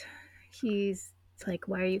script, he's like,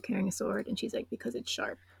 why are you carrying a sword? And she's like, because it's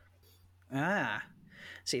sharp. Ah.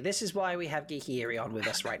 See, this is why we have Geeky Eerie on with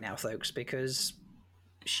us right now, folks, because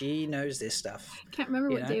she knows this stuff. I can't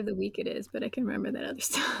remember what day of the week it is, but I can remember that other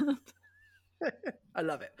stuff. I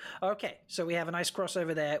love it. Okay, so we have a nice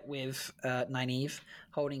crossover there with Nynaeve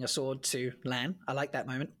holding a sword to Lan. I like that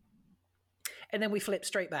moment. And then we flip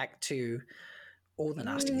straight back to all the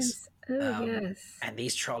nasties. Yes. And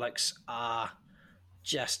these Trollocs are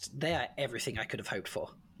they are everything I could have hoped for.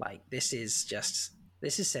 Like, this is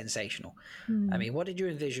sensational. I mean, what did you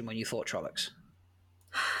envision when you thought Trollocs?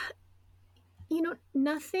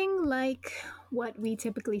 Nothing like what we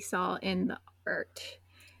typically saw in the art.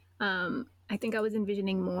 I think I was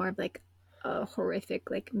envisioning more of like a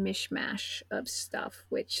horrific like mishmash of stuff,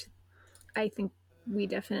 which I think we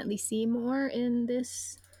definitely see more in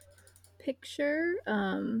this picture.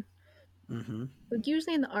 But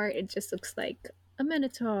usually in the art, it just looks like a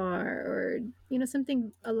minotaur or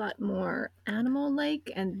something a lot more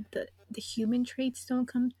animal-like, and the human traits don't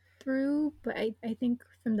come through. But I think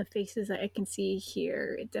from the faces that I can see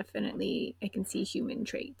here, I can see human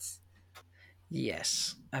traits.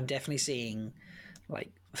 Yes, I'm definitely seeing like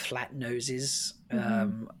flat noses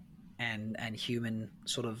and human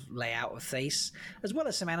sort of layout of face, as well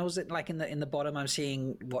as some animals that, like in the bottom, I'm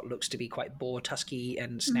seeing what looks to be quite boar tusky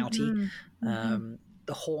and snouty.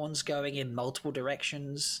 The horns going in multiple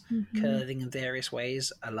directions, curving in various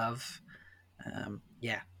ways. I love.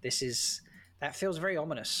 That feels very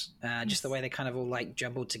ominous. Just the way they kind of all like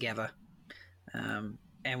jumbled together. And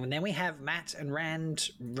then we have Mat and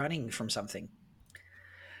Rand running from something.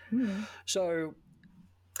 So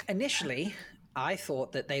initially, I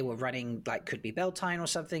thought that they were running, like could be Beltane or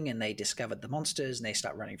something, and they discovered the monsters and they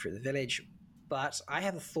start running through the village. But I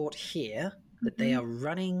have a thought here that they are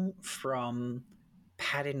running from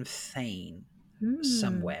Padan Thane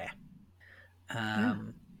somewhere.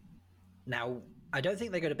 Now, I don't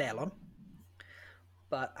think they go to Baerlon,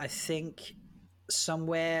 but I think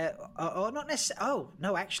somewhere, or not necessarily. Oh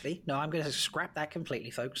no, actually, no. I'm going to scrap that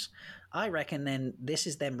completely, folks. I reckon then this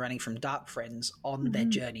is them running from Dark Friends on their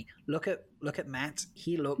journey. Look at Matt.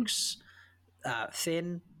 He looks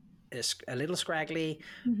thin, a little scraggly.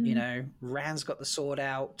 You know, Rand's got the sword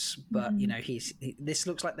out, but you know this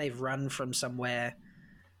looks like they've run from somewhere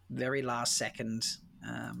very last second.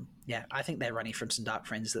 Yeah, I think they're running from some Dark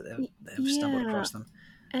Friends that they've stumbled across them.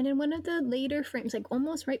 And in one of the later frames, like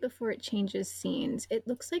almost right before it changes scenes, it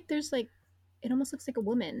looks like there's like, it almost looks like a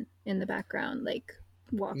woman in the background, like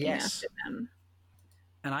walking after them.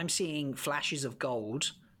 And I'm seeing flashes of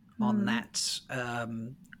gold on that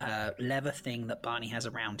leather thing that Barney has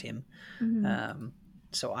around him.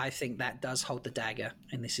 So I think that does hold the dagger,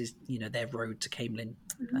 and this is, you know, their road to Camelin,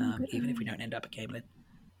 even if we don't end up at Camelin.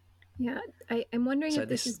 Yeah, I'm wondering if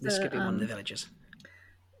this could be one of the villages.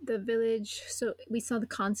 The village. So we saw the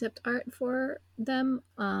concept art for them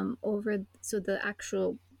so the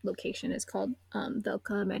actual location is called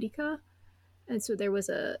Velka America, and so there was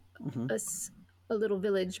a little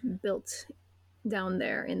village built down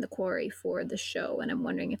there in the quarry for the show, and I'm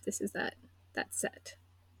wondering if this is that set.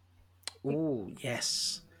 Oh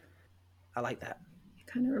yes, I like that. It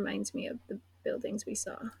kind of reminds me of the buildings we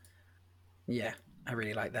saw. Yeah, I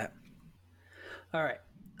really like that. All right.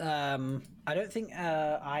 I don't think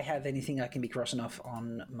I have anything I can be crossing off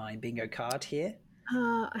on my bingo card here.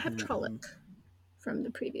 I have Trolloc from the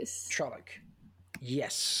previous. Trolloc.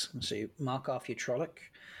 Yes. So you mark off your Trolloc.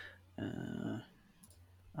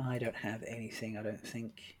 I don't have anything, I don't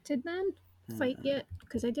think. Did Land fight yet?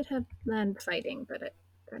 Because I did have Land fighting, but I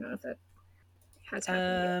don't know if that has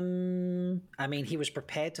happened yet. I mean, he was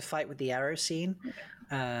prepared to fight with the arrow scene. Okay.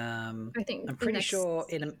 I think I'm pretty sure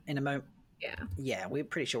in a moment. Yeah, we're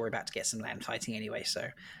pretty sure we're about to get some land fighting anyway. So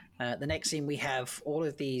the next scene, we have all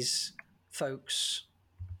of these folks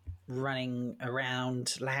running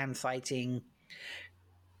around, land fighting.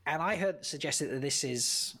 And I heard suggested that this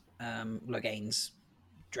is Loghain's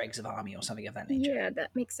dregs of army or something of that nature. Yeah,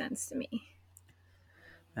 that makes sense to me.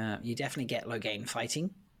 You definitely get Loghain fighting.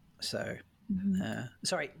 So,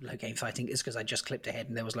 sorry, Loghain fighting is because I just clipped ahead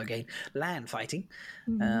and there was Loghain land fighting.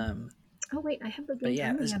 Oh wait, I have Loghain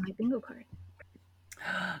army on my bingo card.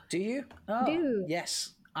 Do you? Oh, do.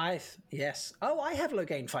 Yes, yes. Oh, I have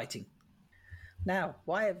Loghain fighting. Now,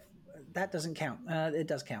 that doesn't count? It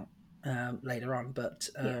does count later on, but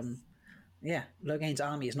yes. Yeah, Loghain's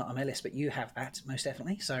army is not on my list, but you have that most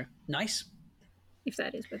definitely. So nice. If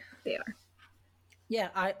that is what they are. Yeah,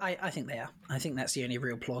 I think they are. I think that's the only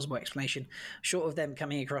real plausible explanation, short of them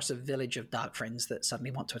coming across a village of Dark Friends that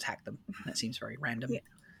suddenly want to attack them. That seems very random.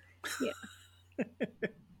 Yeah.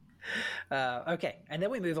 Okay, and then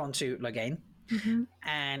we move on to Loghain,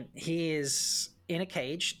 and he is in a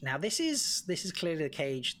cage. Now, this is clearly the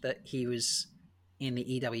cage that he was in the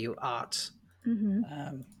EW art.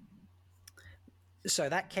 So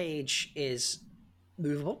that cage is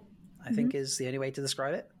movable, I think is the only way to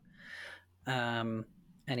describe it. And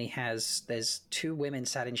there's two women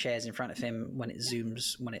sat in chairs in front of him when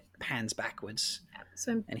it pans backwards.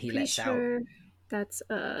 So I'm he pretty sure that's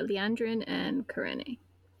Liandrin and Karene.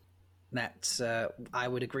 That's I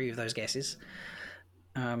would agree with those guesses.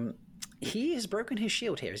 He has broken his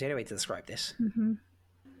shield here, is the only way to describe this.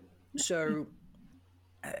 So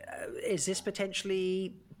is this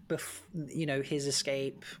potentially his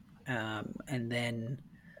escape, and then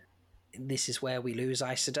this is where we lose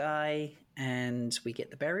Aes Sedai and we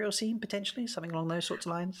get the burial scene, potentially something along those sorts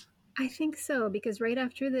of lines? I think so, because right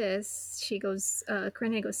after this she goes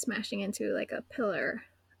Karene goes smashing into like a pillar,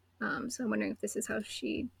 so I'm wondering if this is how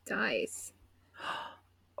she dies.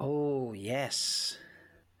 Oh yes,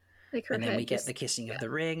 like her and head then we get the kissing of the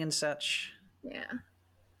ring and such.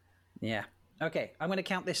 Yeah. Okay, I'm going to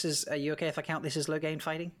count this as... Are you okay if I count this as Loghain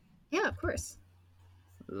fighting? Yeah, of course.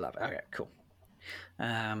 Love it. Okay, cool.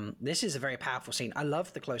 This is a very powerful scene. I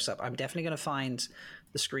love the close-up. I'm definitely going to find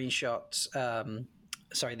the screenshot...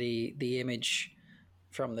 the image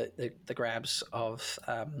from the grabs of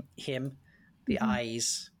him, the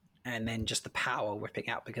eyes, and then just the power whipping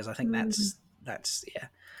out, because I think that's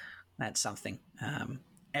something.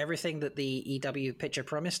 Everything that the EW picture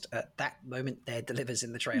promised at that moment there delivers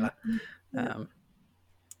in the trailer. And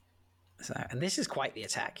this is quite the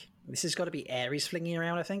attack. This has got to be Ares flinging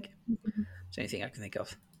around, I think. It's the only thing I can think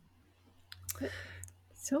of.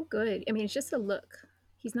 So good. I mean, it's just a look.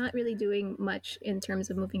 He's not really doing much in terms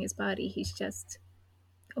of moving his body. He's just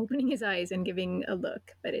opening his eyes and giving a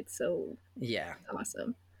look, but it's so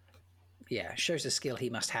awesome. Yeah, shows the skill he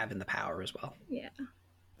must have in the power as well. Yeah.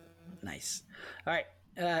 Nice. All right.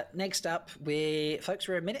 Next up, we're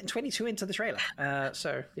a minute and 22 into the trailer.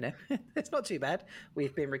 So, it's not too bad.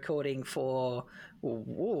 We've been recording for,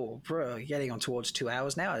 getting on towards 2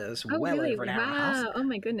 hours now. It's well really? over an hour and a half. Oh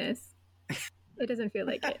my goodness. It doesn't feel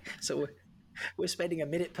like it. So we're spending a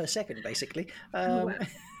minute per second, basically. Wow.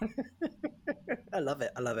 I love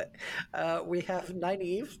it. We have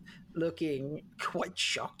Nynaeve looking quite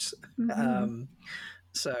shocked.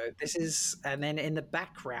 So this is, and then in the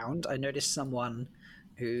background, I noticed someone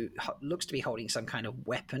who looks to be holding some kind of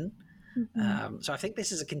weapon. So I think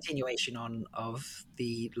this is a continuation of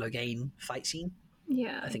the Loghain fight scene.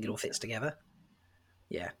 Yeah. I think it all fits together.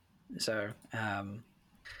 Yeah. So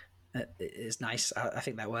it's nice. I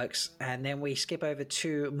think that works. And then we skip over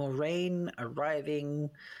to Moiraine arriving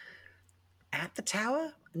at the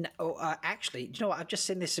tower. No, actually, you know what? I've just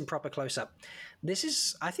seen this in proper close up.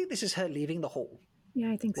 I think this is her leaving the hall.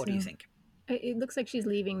 Yeah, I think so. What do you think? It looks like she's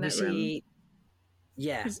leaving that room.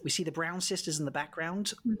 Yeah, we see the Brown sisters in the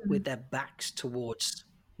background with their backs towards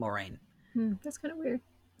Moiraine. That's kind of weird.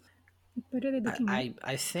 What are they looking at?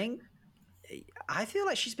 I feel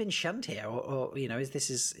like she's been shunned here, or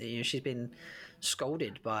she's been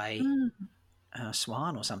scolded by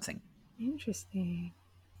Swan or something. Interesting.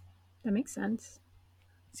 That makes sense.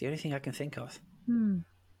 It's the only thing I can think of.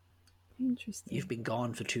 Interesting. You've been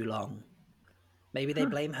gone for too long. Maybe they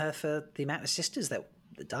blame her for the amount of sisters that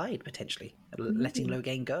died, potentially, letting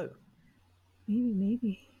Loghain go.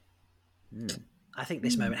 Maybe. I think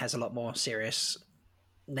this moment has a lot more serious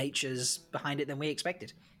natures behind it than we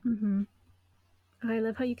expected. I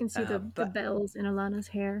love how you can see the bells in Alana's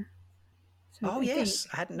hair. So yes,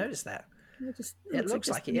 I hadn't noticed that. It looks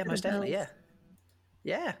like it, yeah, most definitely, yeah.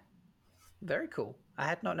 Yeah, very cool. I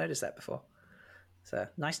had not noticed that before. So,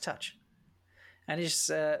 nice touch. And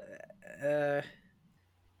it's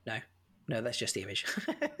no, that's just the image.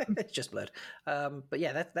 It's just blurred. But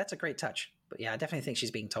yeah, that's a great touch. But yeah, I definitely think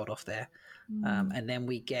she's being told off there. And then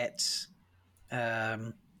we get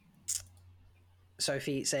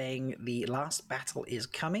Sophie saying the last battle is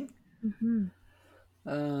coming.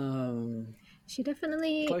 She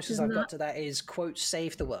definitely closest I've got to that is quote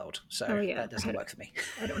save the world. So that doesn't work for me.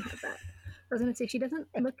 I don't have that. I was going to say she doesn't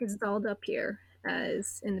look as dolled up here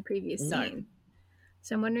as in the previous scene.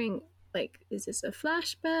 So I'm wondering, like, is this a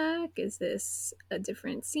flashback? Is this a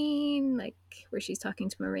different scene, like where she's talking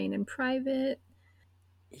to Moiraine in private?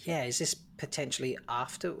 Yeah, is this potentially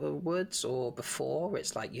afterwards or before? Where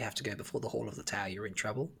it's like you have to go before the Hall of the Tower, you're in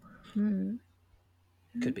trouble.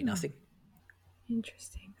 Could be nothing.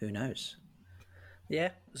 Interesting. Who knows? Yeah,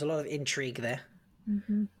 there's a lot of intrigue there.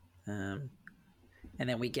 And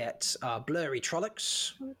then we get our blurry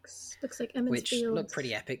Trollocs. Looks like Emmons which Fields. Look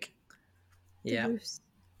pretty epic. Yeah.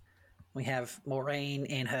 We have Moiraine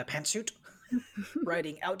in her pantsuit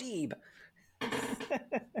riding Aldib.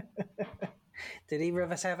 Did either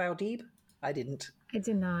of us have Aldib? I didn't. I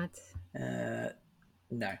did not.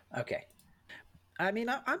 No. Okay. I mean,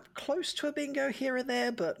 I'm close to a bingo here or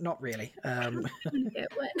there, but not really. I'm gonna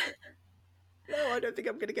get one. No, I don't think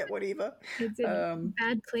I'm going to get one either. It's a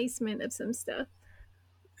bad placement of some stuff.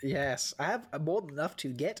 Yes, I have more than enough to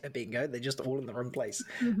get a bingo. They're just all in the wrong place.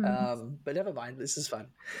 But never mind. This is fun.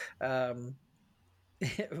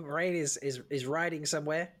 Moiraine is riding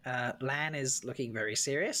somewhere. Lan is looking very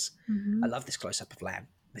serious. I love this close-up of Lan.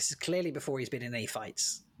 This is clearly before he's been in any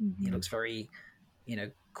fights. He looks very,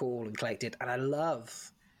 cool and collected. And I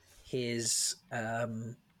love his...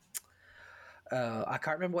 I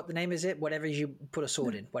can't remember what the name is. Whatever you put a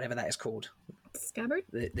sword in, whatever that is called. Scabbard?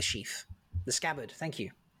 The sheath. The scabbard, thank you.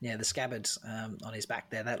 Yeah, the scabbard on his back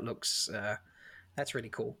there. That looks... that's really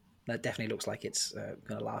cool. That definitely looks like it's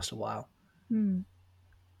going to last a while.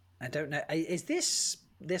 I don't know. Is this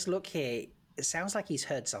look here? It sounds like he's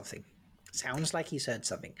heard something.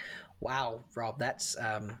 Wow, Rob, that's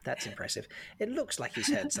impressive. It looks like he's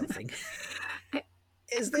heard something.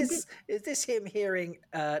 Is this him hearing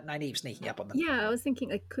Nynaeve sneaking up on them? Yeah, I was thinking,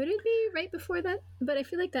 like, could it be right before that? But I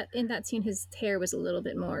feel like that in that scene, his hair was a little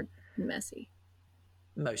bit more messy.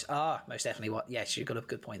 Most definitely. What? Yes, you've got a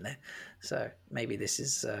good point there. So maybe this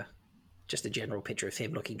is just a general picture of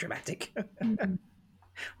him looking dramatic.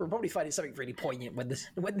 We're probably finding something really poignant when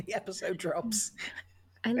the episode drops.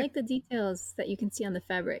 I like the details that you can see on the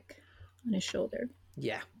fabric on his shoulder.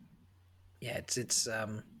 Yeah, it's it's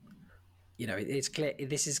clear.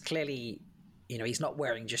 This is clearly, he's not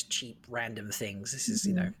wearing just cheap random things. This is,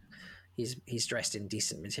 he's dressed in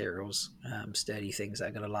decent materials, sturdy things that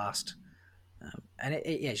are going to last. And as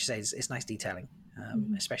you say, it's nice detailing,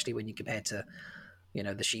 especially when you compare to,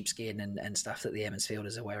 the sheepskin and stuff that the Emmons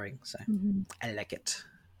Fielders are wearing. So I like it.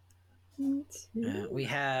 We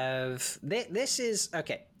have this is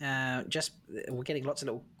okay. Just we're getting lots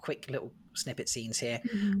of quick little snippet scenes here,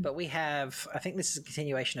 but we have. I think this is a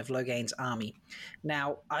continuation of Loghain's army.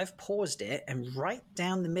 Now I've paused it, and right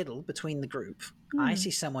down the middle between the group, I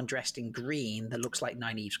see someone dressed in green that looks like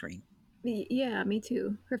Nynaeve's green. Yeah, me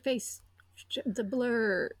too. Her face, the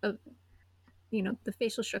blur of, the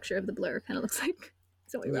facial structure of the blur kind of looks like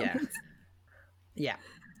Zoe Robins. Yeah.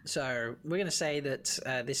 So we're going to say that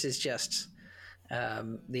this is just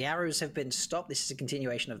the arrows have been stopped. This is a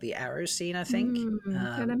continuation of the arrows scene, I think.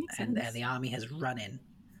 That makes sense. And the army has run in.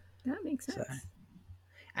 That makes sense. So,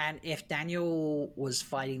 and if Daniel was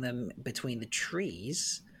fighting them between the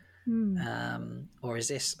trees, or is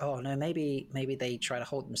this? Oh no, maybe they try to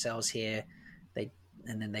hold themselves here.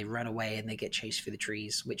 And then they run away and they get chased through the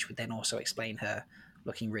trees, which would then also explain her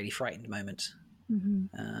looking really frightened moment.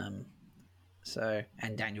 So,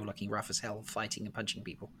 and Daniel looking rough as hell, fighting and punching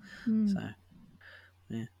people. So,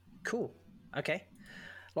 yeah, cool. Okay,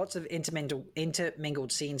 lots of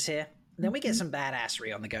intermingled scenes here. Then we get some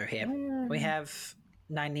badassery on the go here. We have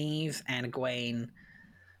Nynaeve and Egwene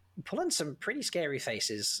pulling some pretty scary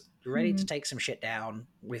faces, ready to take some shit down.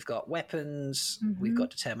 We've got weapons. We've got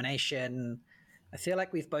determination. I feel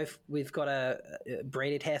like we've got a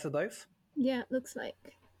braided hair for both. Yeah, it looks like.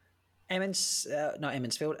 Not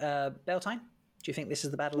Emmonsfield, Beltane? Do you think this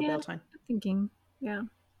is the Battle of Beltane? I'm thinking, yeah.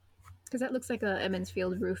 Because that looks like a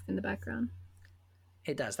Emmonsfield roof in the background.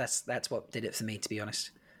 It does. That's what did it for me, to be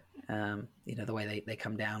honest. The way they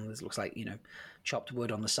come down, it looks like, chopped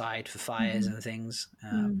wood on the side for fires and things.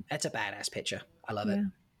 It's a badass picture. I love it.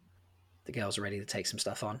 The girls are ready to take some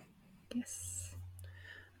stuff on. Yes.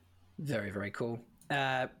 Very, very cool.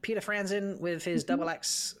 Peter Franzen with his double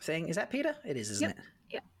axe thing. Is that Peter? It is, isn't it?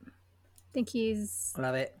 Yeah. I think he's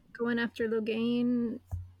love it. Going after Loghain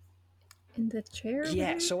in the chair.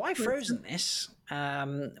 Yeah, so I've frozen this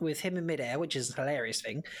with him in midair, which is a hilarious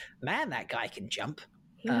thing. Man, that guy can jump.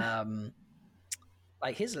 Yeah.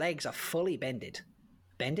 Like his legs are fully bent.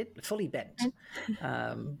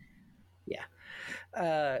 Yeah.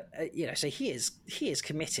 So he is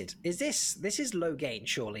committed. This is Loghain,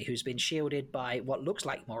 surely, who's been shielded by what looks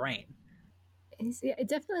like Moiraine. It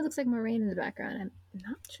definitely looks like Moiraine in the background. I'm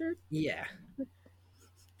not sure. Yeah.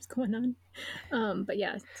 What's going on? But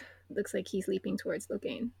yeah, it looks like he's leaping towards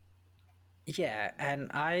Loghain. Yeah, and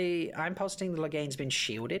I'm positing that Loghain's been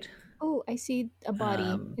shielded. Oh, I see a body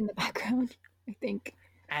in the background, I think.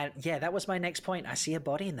 And yeah, that was my next point. I see a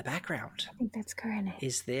body in the background. I think that's Karen.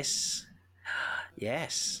 Is this...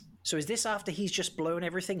 Yes. So is this after he's just blown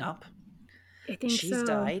everything up? I think She's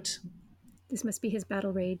died. This must be his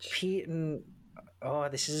battle rage.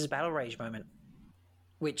 This is his battle rage moment.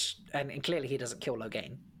 Which, and clearly he doesn't kill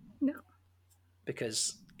Loghain. No.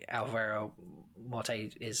 Because Alvaro Morte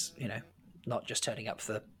is, not just turning up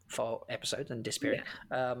for 4 episodes and disappearing.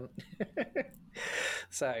 Yeah.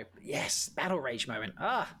 So, yes, battle rage moment.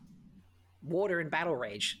 Water in battle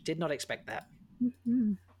rage. Did not expect that.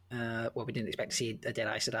 We didn't expect to see a dead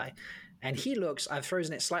Aes Sedai. And he looks, I've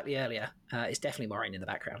frozen it slightly earlier, it's definitely Moiraine in the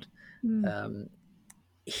background.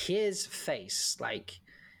 His face,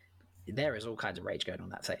 there is all kinds of rage going on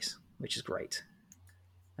that face, which is great.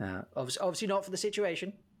 Obviously not for the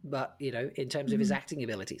situation, but, in terms of his acting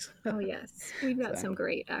abilities. Oh, yes. We've got some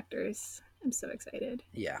great actors. I'm so excited.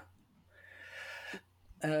 Yeah.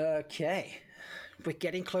 Okay. We're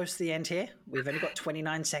getting close to the end here. We've only got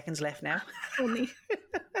 29 seconds left now. Only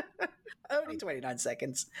 29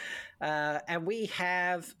 seconds. And we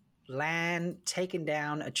have Lan taken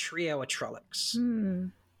down a trio of Trollocs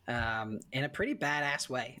in a pretty badass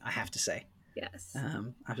way, I have to say. Yes.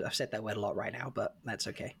 I've said that word a lot right now, but that's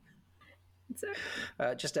okay. It's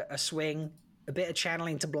okay. Just a swing, a bit of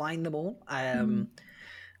channeling to blind them all.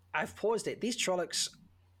 I've paused it. These Trollocs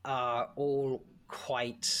are all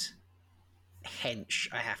quite... hench,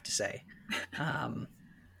 I have to say.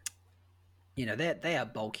 They are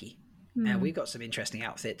bulky, and we've got some interesting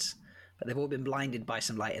outfits, but they've all been blinded by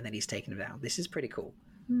some light, and then he's taken them down. This is pretty cool.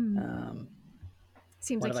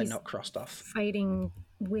 Seems what like have he's I not crossed off? Fighting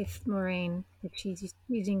with Moiraine, that she's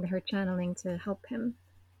using her channeling to help him.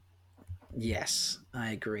 Yes,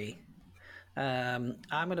 I agree. I'm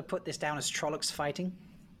going to put this down as Trollocs fighting.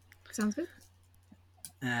 Sounds good.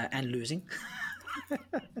 And losing.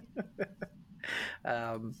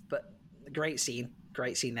 But great scene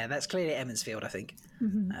there. That's clearly Emmonsfield, I think.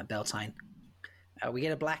 Beltane. We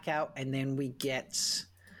get a blackout, and then we get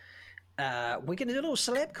we're going to do a little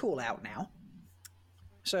celeb call out now.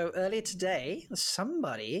 So earlier today,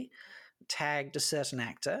 somebody tagged a certain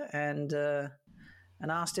actor and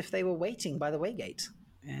asked if they were waiting by the Waygate,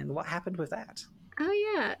 and what happened with that. Oh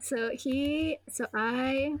yeah. So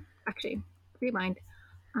I actually rewind.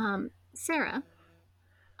 Sarah,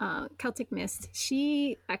 Celtic Mist,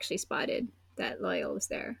 she actually spotted that Loyal was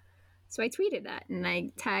there. So I tweeted that and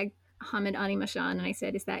I tagged Hamid Ali Mashan and I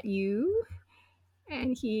said, "Is that you?"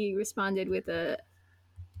 And he responded with a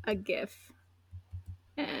GIF.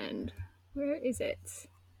 And where is it?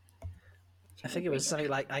 I think it was something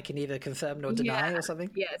like, "I can neither confirm nor Yeah. deny," or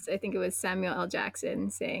something. Yes, I think it was Samuel L.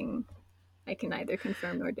 Jackson saying, "I can neither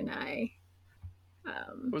confirm nor deny."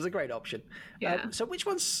 It was a great option. Yeah. So which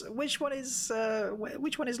one is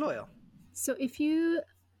loyal? So if you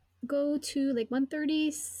go to like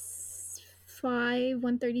 135,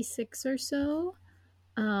 136 or so,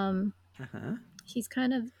 Uh-huh. he's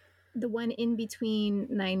kind of the one in between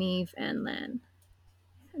Nynaeve and Lan.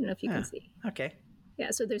 I don't know if you can see. Okay.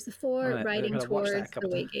 Yeah, so there's the four riding towards the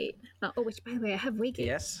Waygate. Which, by the way, I have Waygate.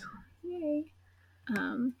 Yes. Yay.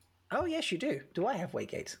 Oh, yes, you do. Do I have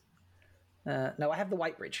Waygate? No, I have the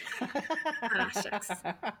White Bridge. Shucks.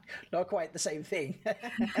 Not quite the same thing. But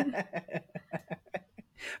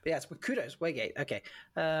yes, but kudos, Waygate. Okay.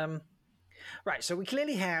 Right, so we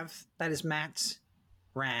clearly have, that is Mat,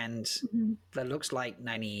 Rand, that looks like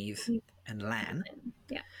Nynaeve and Lan.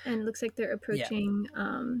 Yeah, and it looks like they're approaching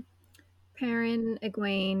Perrin,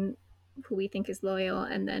 Egwene, who we think is loyal,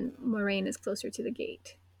 and then Moraine is closer to the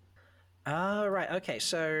gate. Oh, right. Okay,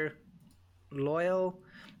 so Loyal.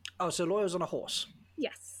 Oh, so Loyal's on a horse.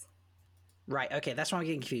 Yes. Right, okay, that's why I'm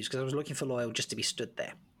getting confused, because I was looking for Loyal just to be stood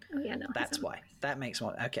there. Oh, yeah, no. That's why. That makes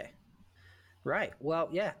more... Okay. Right, well,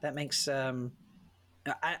 yeah, that makes... I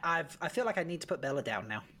feel like I need to put Bella down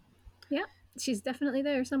now. Yeah, she's definitely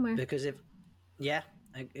there somewhere. Because if... Yeah,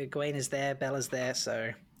 Egwene is there, Bella's there,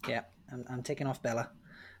 so... Yeah, I'm taking off Bella.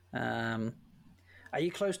 Are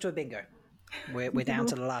you close to a bingo? We're down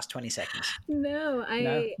to the last 20 seconds. No.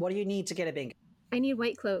 What do you need to get a bingo? I need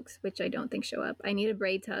white cloaks, which I don't think show up. I need a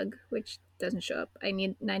braid tug, which doesn't show up. I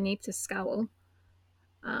need to scowl.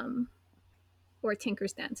 Or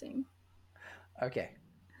Tinker's dancing. Okay.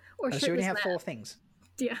 Or so you only have 4 things.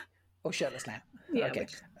 Yeah. Or shirtless lamp. Yeah, okay.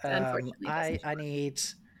 which unfortunately I need...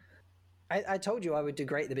 I told you I would do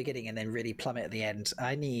great at the beginning and then really plummet at the end.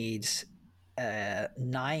 I need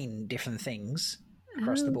 9 different things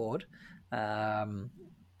across the board.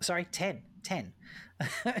 Sorry, 10.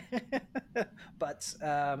 But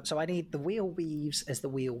so I need the wheel weaves as the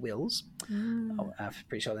wheel wills. Oh, I'm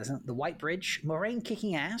pretty sure there's the White Bridge, Moraine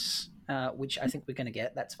kicking ass, which I think we're going to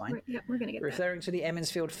get. That's fine. We're going to get Referring to the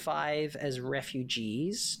Emmonsfield 5 as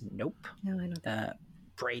refugees. Nope. No, I don't.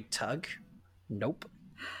 Braid tug. Nope.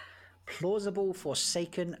 Plausible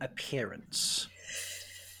Forsaken appearance.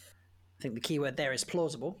 I think the key word there is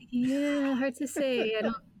plausible. Yeah, hard to say.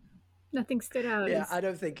 Nothing stood out. Yeah, I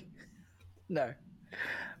don't think. No.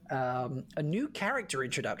 A new character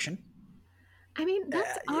introduction. I mean,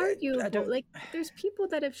 that's arguable. Like, there's people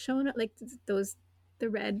that have shown up, like the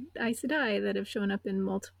Red Aes Sedai that have shown up in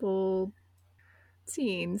multiple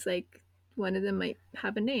scenes. Like, one of them might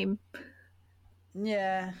have a name.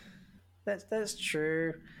 Yeah, that's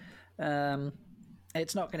true.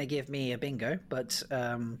 It's not going to give me a bingo, but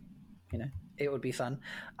it would be fun.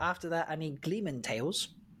 After that, I need Gleeman Tales.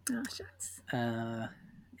 Oh, shucks.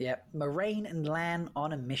 Yeah, Moraine and Lan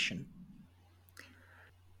on a mission.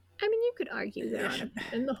 I mean, you could argue they're on a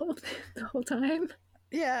mission the whole time.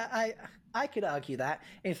 Yeah, I could argue that.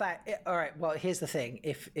 In fact, all right. Well, here's the thing: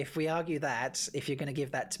 if we argue that, if you're going to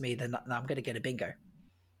give that to me, then I'm going to get a bingo.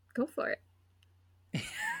 Go for it.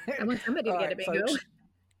 I want somebody to get a bingo. Folks.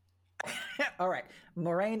 All right,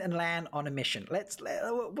 Moraine and Lan on a mission. Let's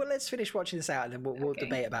finish watching this out, and then we'll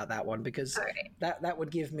debate about that one, because that would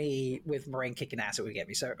give me, with Moraine kicking ass, it would get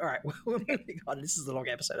me. So, all right, we're moving on. This is a long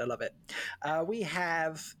episode. I love it. We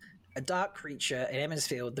have a dark creature in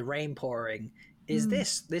Emmonsfield, the rain pouring. Is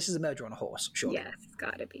this is a murder on a horse? Sure. Yes, it's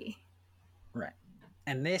got to be. Right,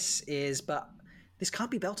 and this can't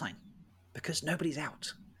be Beltane because nobody's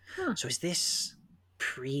out. Huh. So is this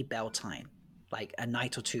pre-Beltane? Like a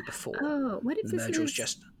night or two before. Oh, what if this is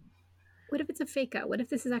just... What if it's a fake out? What if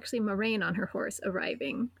this is actually Moraine on her horse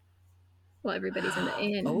arriving while everybody's in the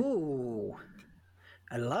inn? Oh,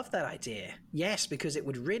 I love that idea. Yes, because it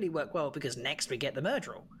would really work well, because next we get the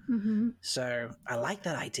Myrddraal. Mm-hmm. So I like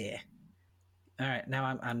that idea. All right,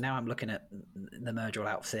 now I'm looking at the Myrddraal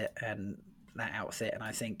outfit and that outfit, and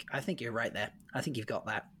I think you're right there. I think you've got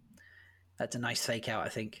that. That's a nice fake out. I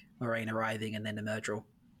think Moraine arriving and then the Myrddraal.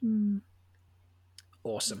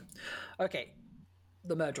 Awesome. Okay,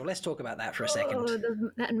 the Myrddraal. Let's talk about that for a second. Oh,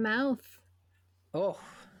 that mouth. Oh,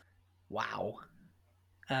 wow.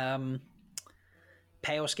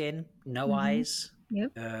 Pale skin, no eyes,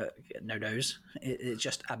 Yep. no nose. It's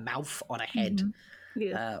just a mouth on a head Mhm.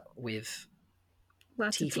 Yeah. with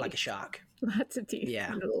Lots teeth of like a teeth. shark. Lots of teeth.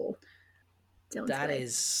 Yeah, No. Don't that play.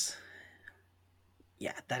 is.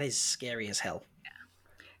 Yeah, that is scary as hell.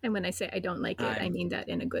 And when I say I don't like it, I I'm mean that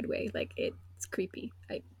in a good way. Like it's creepy.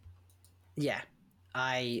 Yeah,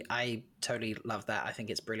 I totally love that. I think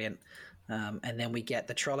it's brilliant. And then we get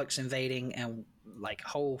the Trollocs invading, and like a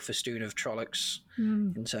whole festoon of Trollocs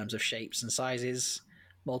Mm. in terms of shapes and sizes,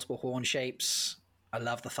 multiple horn shapes. I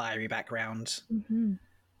love the fiery background. Hmm.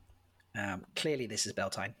 Clearly, this is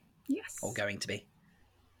Beltane, Yes. or going to be.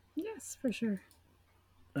 Yes, for sure.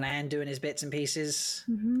 Lan doing his bits and pieces.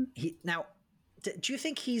 Mm-hmm. Now, do you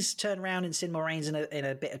think he's turned around and Sin Moraine's in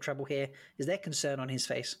a bit of trouble here? Is there concern on his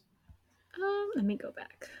face? Let me go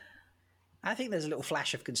back. I think there's a little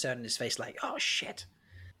flash of concern in his face, like, oh shit.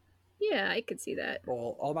 Yeah, I could see that.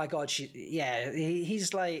 Or, oh my god,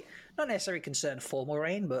 he's like, not necessarily concerned for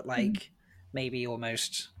Moraine, but like maybe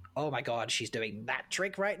almost, oh my god, she's doing that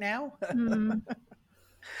trick right now. Mm.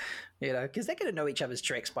 You know, because they're going to know each other's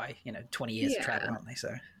tricks by, 20 years of travel, aren't they?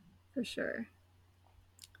 So for sure.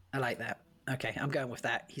 I like that. Okay, I'm going with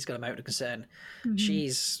that. He's got a moment of concern. Mm-hmm.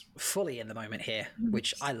 She's fully in the moment here,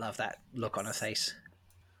 which I love that look on her face.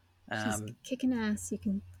 She's kicking ass. You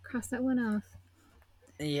can cross that one off.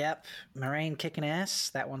 Yep, Moraine kicking ass.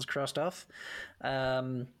 That one's crossed off.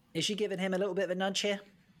 Is she giving him a little bit of a nudge here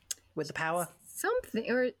with the power? Something,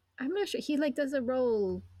 or I'm not sure. He like does a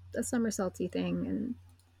roll, a somersaulty thing, and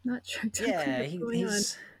not sure. Yeah,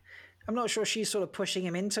 he's. I'm not sure she's sort of pushing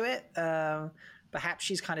him into it. Perhaps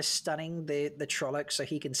she's kind of stunning the Trolloc so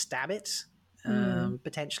he can stab it,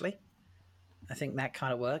 potentially. I think that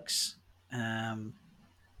kind of works.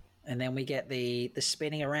 And then we get the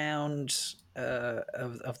spinning around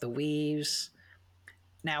of the weaves.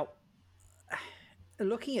 Now,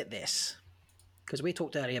 looking at this, because we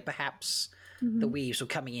talked earlier, perhaps the weaves were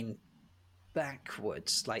coming in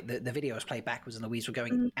backwards, like the video was played backwards and the weaves were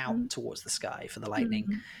going out towards the sky for the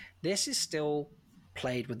lightning. This is still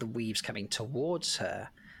played with the weaves coming towards her,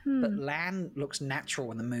 but Lan looks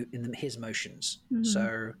natural in his motions.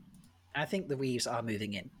 So I think the weaves are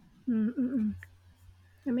moving in.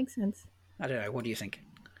 That makes sense. I don't know. What do you think?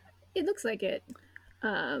 It looks like it.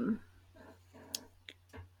 I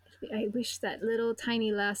wish that little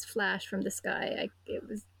tiny last flash from the sky, it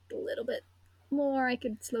was a little bit more. I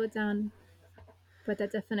could slow it down. But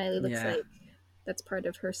that definitely looks like that's part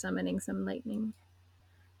of her summoning some lightning.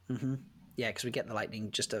 Mm-hmm. Yeah, because we get the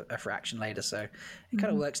lightning just a fraction later, so it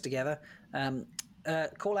kind of works together.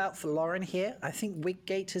 Call out for Lauren here. I think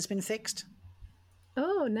Wiggate has been fixed.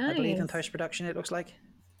 Oh, nice. I believe in post-production it looks like.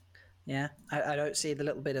 Yeah, I don't see the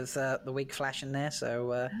little bit of the wig flash in there,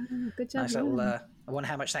 so good job. nice little. I wonder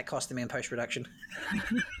how much that cost him in post-production.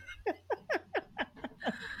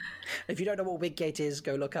 If you don't know what Wiggate is,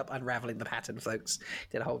 go look up Unraveling the Pattern, folks.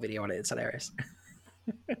 Did a whole video on it. It's hilarious.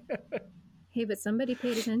 Hey, but somebody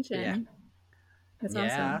paid attention. Yeah. That's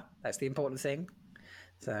awesome. That's the important thing.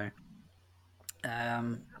 So,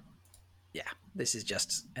 this is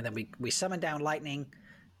just... And then we summon down lightning.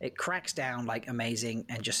 It cracks down like amazing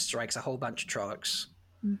and just strikes a whole bunch of Trollocs.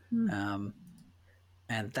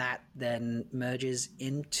 And that then merges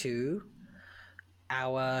into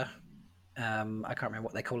our... I can't remember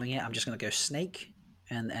what they're calling it. I'm just going to go snake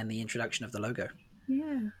and the introduction of the logo.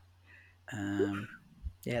 Yeah.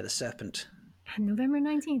 The serpent. And November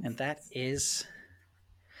 19th. And that is...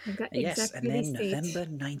 I've got yes, and then November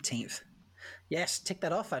 19th. Yes, tick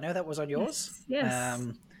that off. I know that was on yours. Yes.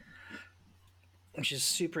 Which is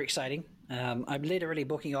super exciting. I'm literally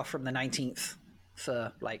booking off from the 19th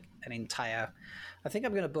for like an entire... I think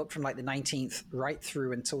I'm going to book from like the 19th right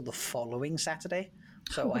through until the following Saturday.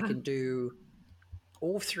 So I can do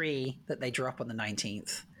all three that they drop on the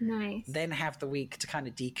 19th. Nice. Then have the week to kind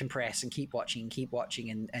of decompress and keep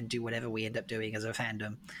watching and do whatever we end up doing as a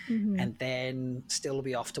fandom. And then still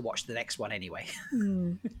be off to watch the next one anyway.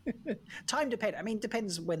 Time depends. I mean,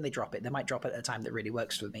 depends when they drop it. They might drop it at a time that really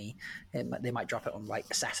works for me. They might drop it on like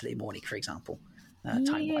a Saturday morning, for example,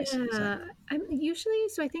 time-wise. Yeah.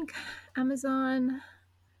 So I think Amazon,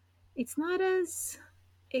 it's not as...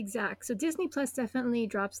 exact. So Disney Plus definitely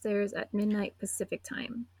drops theirs at midnight Pacific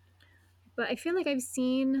time. But I feel like I've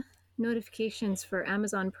seen notifications for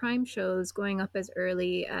Amazon Prime shows going up as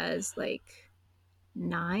early as like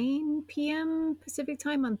 9 p.m. Pacific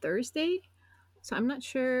time on Thursday. So I'm not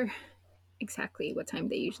sure exactly what time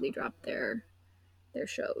they usually drop their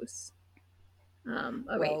shows.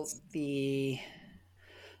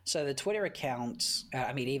 So the Twitter account,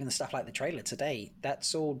 even the stuff like the trailer today,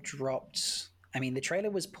 that's all dropped. I mean, the trailer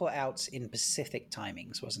was put out in Pacific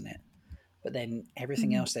timings, wasn't it? but then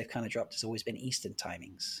everything else they've kind of dropped has always been Eastern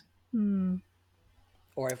timings. Mm.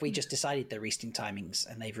 Or have we just decided they're Eastern timings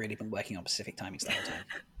and they've really been working on Pacific timings the whole time?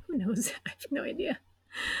 Who knows? I have no idea.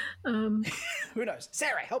 Who knows?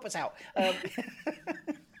 Sarah, help us out.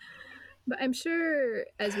 But I'm sure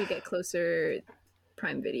as we get closer,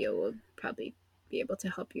 Prime Video will probably be able to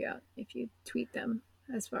help you out if you tweet them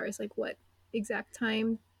as far as like what exact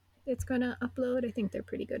time it's going to upload. I think they're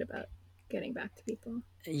pretty good about getting back to people.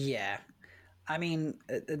 Yeah. I mean,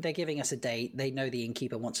 they're giving us a date. They know the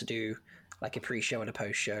Innkeeper wants to do like a pre-show and a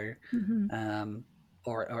post-show,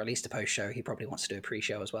 or at least a post-show. He probably wants to do a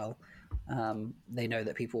pre-show as well. They know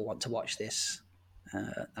that people want to watch this.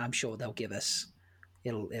 I'm sure they'll give us.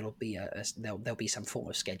 It'll be there'll be some form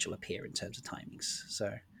of schedule appear in terms of timings.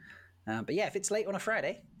 So, but yeah, if it's late on a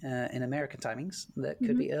Friday in American timings, that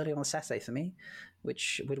could be early on a Saturday for me,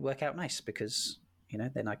 which would work out nice because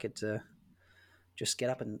then I could just get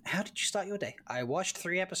up and. How did you start your day? I watched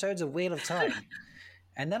 3 episodes of Wheel of Time,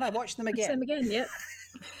 and then I watched them again. Yep.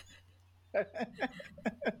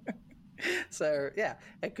 So yeah,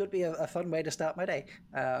 it could be a fun way to start my day.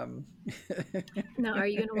 Now, are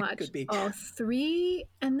you going to watch all 3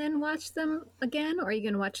 and then watch them again, or are you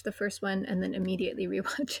going to watch the first one and then immediately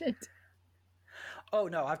rewatch it? Oh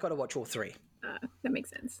no, I've got to watch all 3. That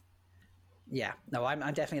makes sense. Yeah, no, I'm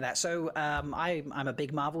definitely that. So I'm a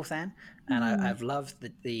big Marvel fan, and I've loved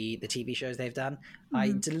the TV shows they've done.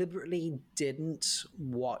 I deliberately didn't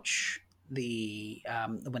watch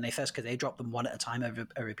when they first, because they dropped them one at a time over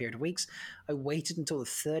a period of weeks. I waited until the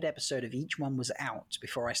 3rd episode of each one was out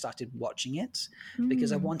before I started watching it,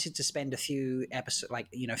 because I wanted to spend a few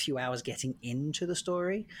hours getting into the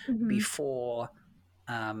story before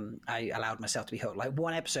I allowed myself to be hooked. Like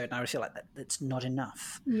one episode, and I would feel like that's not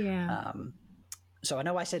enough. Yeah. So I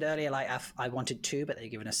know I said earlier, like I wanted 2, but they're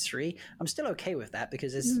giving us 3. I'm still okay with that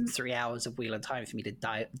because there's 3 hours of Wheel of Time for me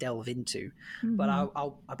to delve into. But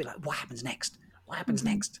I'll be like, what happens next? What happens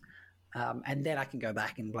next? And then I can go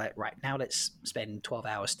back and like, right now let's spend 12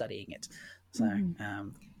 hours studying it. So,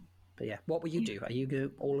 but yeah, what will you do? Are you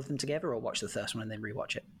go all of them together or watch the first one and then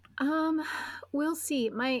rewatch it? We'll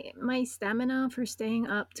see. My stamina for staying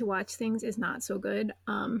up to watch things is not so good.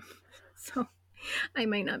 So I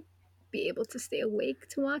might not be able to stay awake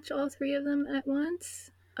to watch all 3 of them at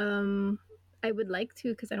once. I would like to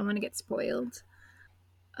because I don't want to get spoiled.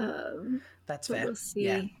 That's fair. We'll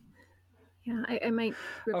see. Yeah, I might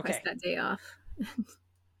request that day off.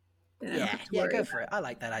 Yeah, go for it. I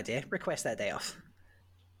like that idea. Request that day off.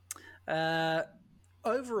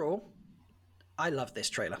 Overall, I love this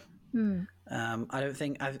trailer. I don't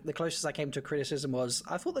think the closest I came to a criticism was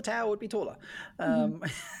I thought the tower would be taller.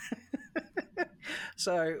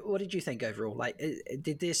 So what did you think overall? Like,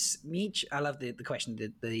 did this meet, I love the question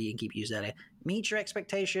that the Innkeeper used earlier, meet your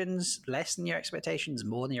expectations, less than your expectations,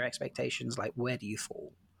 more than your expectations? Like, where do you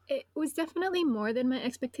fall? It was definitely more than my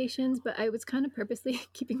expectations, but I was kind of purposely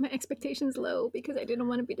keeping my expectations low because I didn't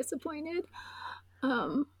want to be disappointed.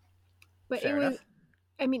 But Fair enough.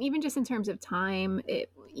 I mean, even just in terms of time,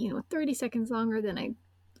 30 seconds longer than I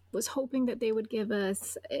was hoping that they would give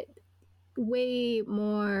us. Way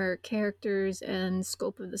more characters and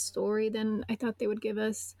scope of the story than I thought they would give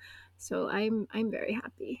us. So I'm very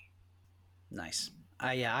happy. Nice.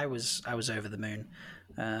 I was over the moon.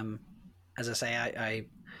 As I say,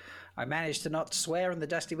 I managed to not swear on the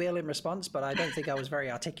Dusty Wheel in response, but I don't think I was very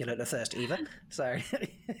articulate at first either. So,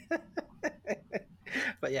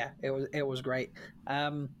 but yeah, it was great.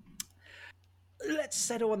 Let's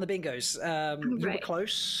settle on the bingos. You were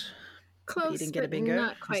close. Close, you didn't get a but bingo?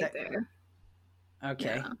 not quite there.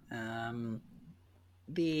 Okay. Yeah.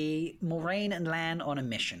 The Moraine and Lan on a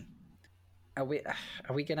mission. Are we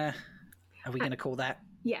gonna call that?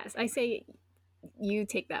 Yes, I say you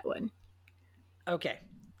take that one. Okay,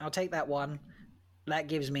 I'll take that one. That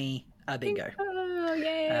gives me a bingo. Oh,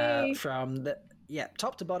 yay! From the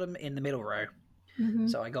top to bottom in the middle row.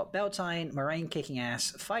 So I got Beltane, Moraine kicking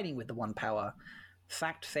ass, fighting with the One Power.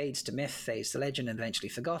 Fact fades to myth, fades to legend, and eventually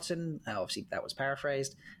forgotten. Obviously, that was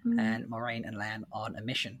paraphrased. And Moraine and Lan on a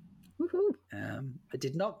mission. I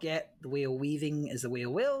did not get the wheel weaving as the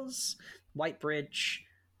wheel wills. White Bridge,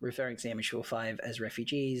 referring to the Immature 5 as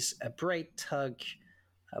refugees. A braid tug.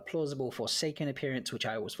 A plausible Forsaken appearance, which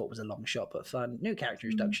I always thought was a long shot but fun. New character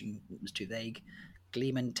introduction was too vague.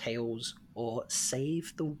 Gleeman Tales or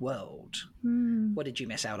Save the World. What did you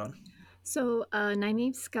miss out on? So,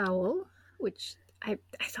 Nynaeve Scowl, which I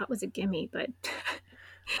thought was a gimme, but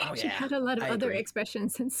she had a lot of other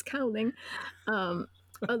expressions than scowling. A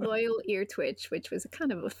loyal ear twitch, which was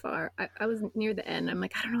kind of a far. I was near the end. I'm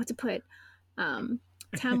like, I don't know what to put.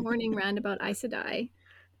 Tam Warning Roundabout Aes Sedai.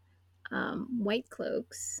 White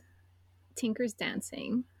Cloaks, Tinker's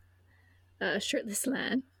Dancing, Shirtless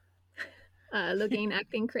Lan, Logain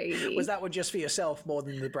Acting Crazy. Was that one just for yourself more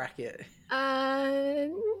than the bracket? Not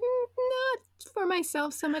for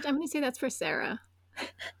myself so much. I'm going to say that's for Sarah.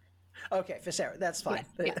 Okay, for Sarah, that's fine.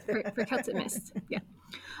 Yeah, for Celtic Mist. Yeah.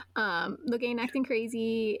 Logain Acting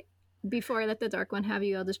Crazy, Before I Let the Dark One Have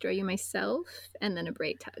You, I'll Destroy You Myself, and then a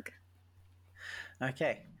Braid Tug.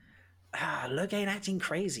 Okay. Logain Acting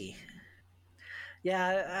Crazy.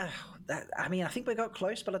 Yeah, I mean, I think we got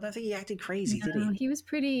close, but I don't think he acted crazy, did he? He was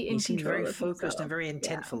pretty in He seemed control very of focused himself. and very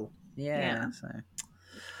intentful. Yeah. So.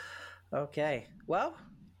 Okay. Well,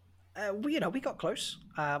 we got close.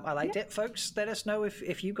 I liked it. Folks, let us know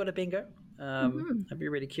if you got a bingo. I'd be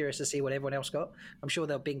really curious to see what everyone else got. I'm sure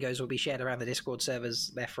their bingos will be shared around the Discord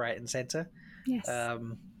servers left, right, and center. Yes.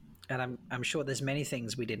 And I'm sure there's many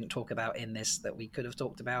things we didn't talk about in this that we could have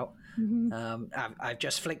talked about. I've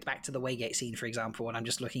just flicked back to the Waygate scene, for example, and I'm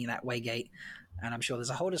just looking at Waygate, and I'm sure there's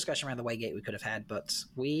a whole discussion around the Waygate we could have had, but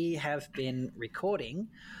we have been recording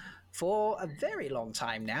for a very long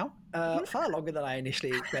time now, far longer than I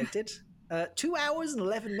initially expected. 2 hours and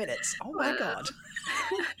 11 minutes. Oh my God.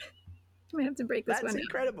 I might have to break this one. That's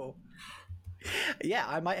incredible. Yeah,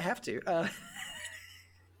 I might have to.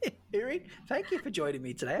 Iri, thank you for joining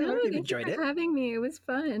me today. I hope you've enjoyed it. Thank you for having me. It was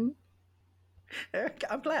fun.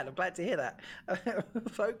 I'm glad to hear that,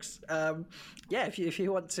 folks. If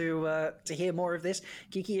you want to hear more of this,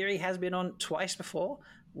 Geeky Iri has been on twice before.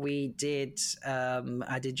 We did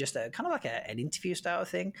I did just a kind of like an interview style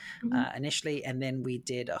thing initially, and then we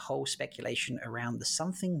did a whole speculation around the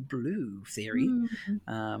something blue theory.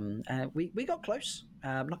 We got close,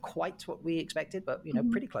 not quite what we expected, but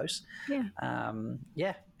pretty close.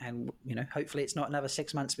 And hopefully it's not another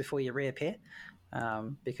 6 months before you reappear,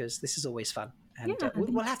 because this is always fun. And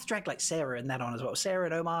we'll have to drag like Sarah and that on as well. Sarah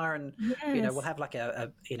and Omar, and we'll have like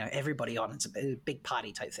a everybody on. It's a big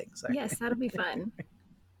party type thing. So yes, that'll be fun.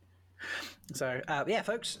 So,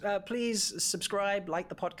 folks, please subscribe, like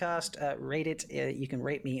the podcast, rate it. You can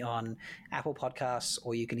rate me on Apple Podcasts,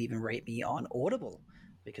 or you can even rate me on Audible,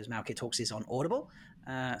 because Malkid Talks is on Audible.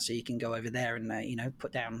 So you can go over there and,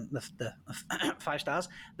 put down the 5 stars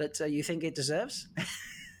that you think it deserves.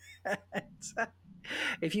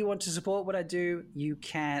 If you want to support what I do, you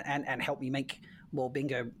can, and help me make more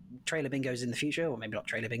trailer bingos in the future, or maybe not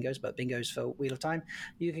trailer bingos, but bingos for Wheel of Time,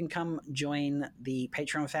 you can come join the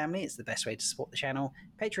Patreon family. It's the best way to support the channel.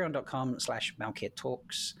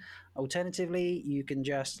 Patreon.com/MalkidTalks. Alternatively, you can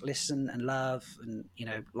just listen and love and,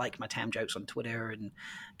 like my Tam jokes on Twitter and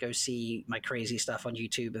go see my crazy stuff on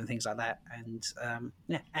YouTube and things like that. And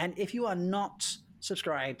and if you are not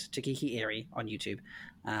subscribed to Geeky Iri on YouTube,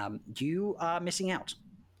 you are missing out,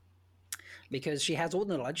 because she has all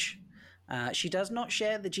the knowledge. She does not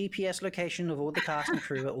share the GPS location of all the cast and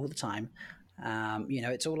crew all the time.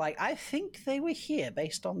 It's all like, I think they were here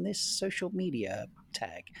based on this social media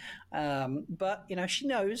tag. But, she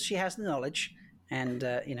knows, she has the knowledge, and,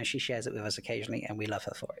 she shares it with us occasionally, and we love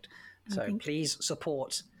her for it. So please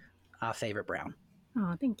support our favorite Brown.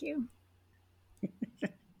 Oh, thank you.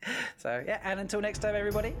 So, and until next time,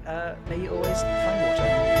 everybody, may you always find water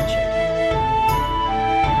and shade.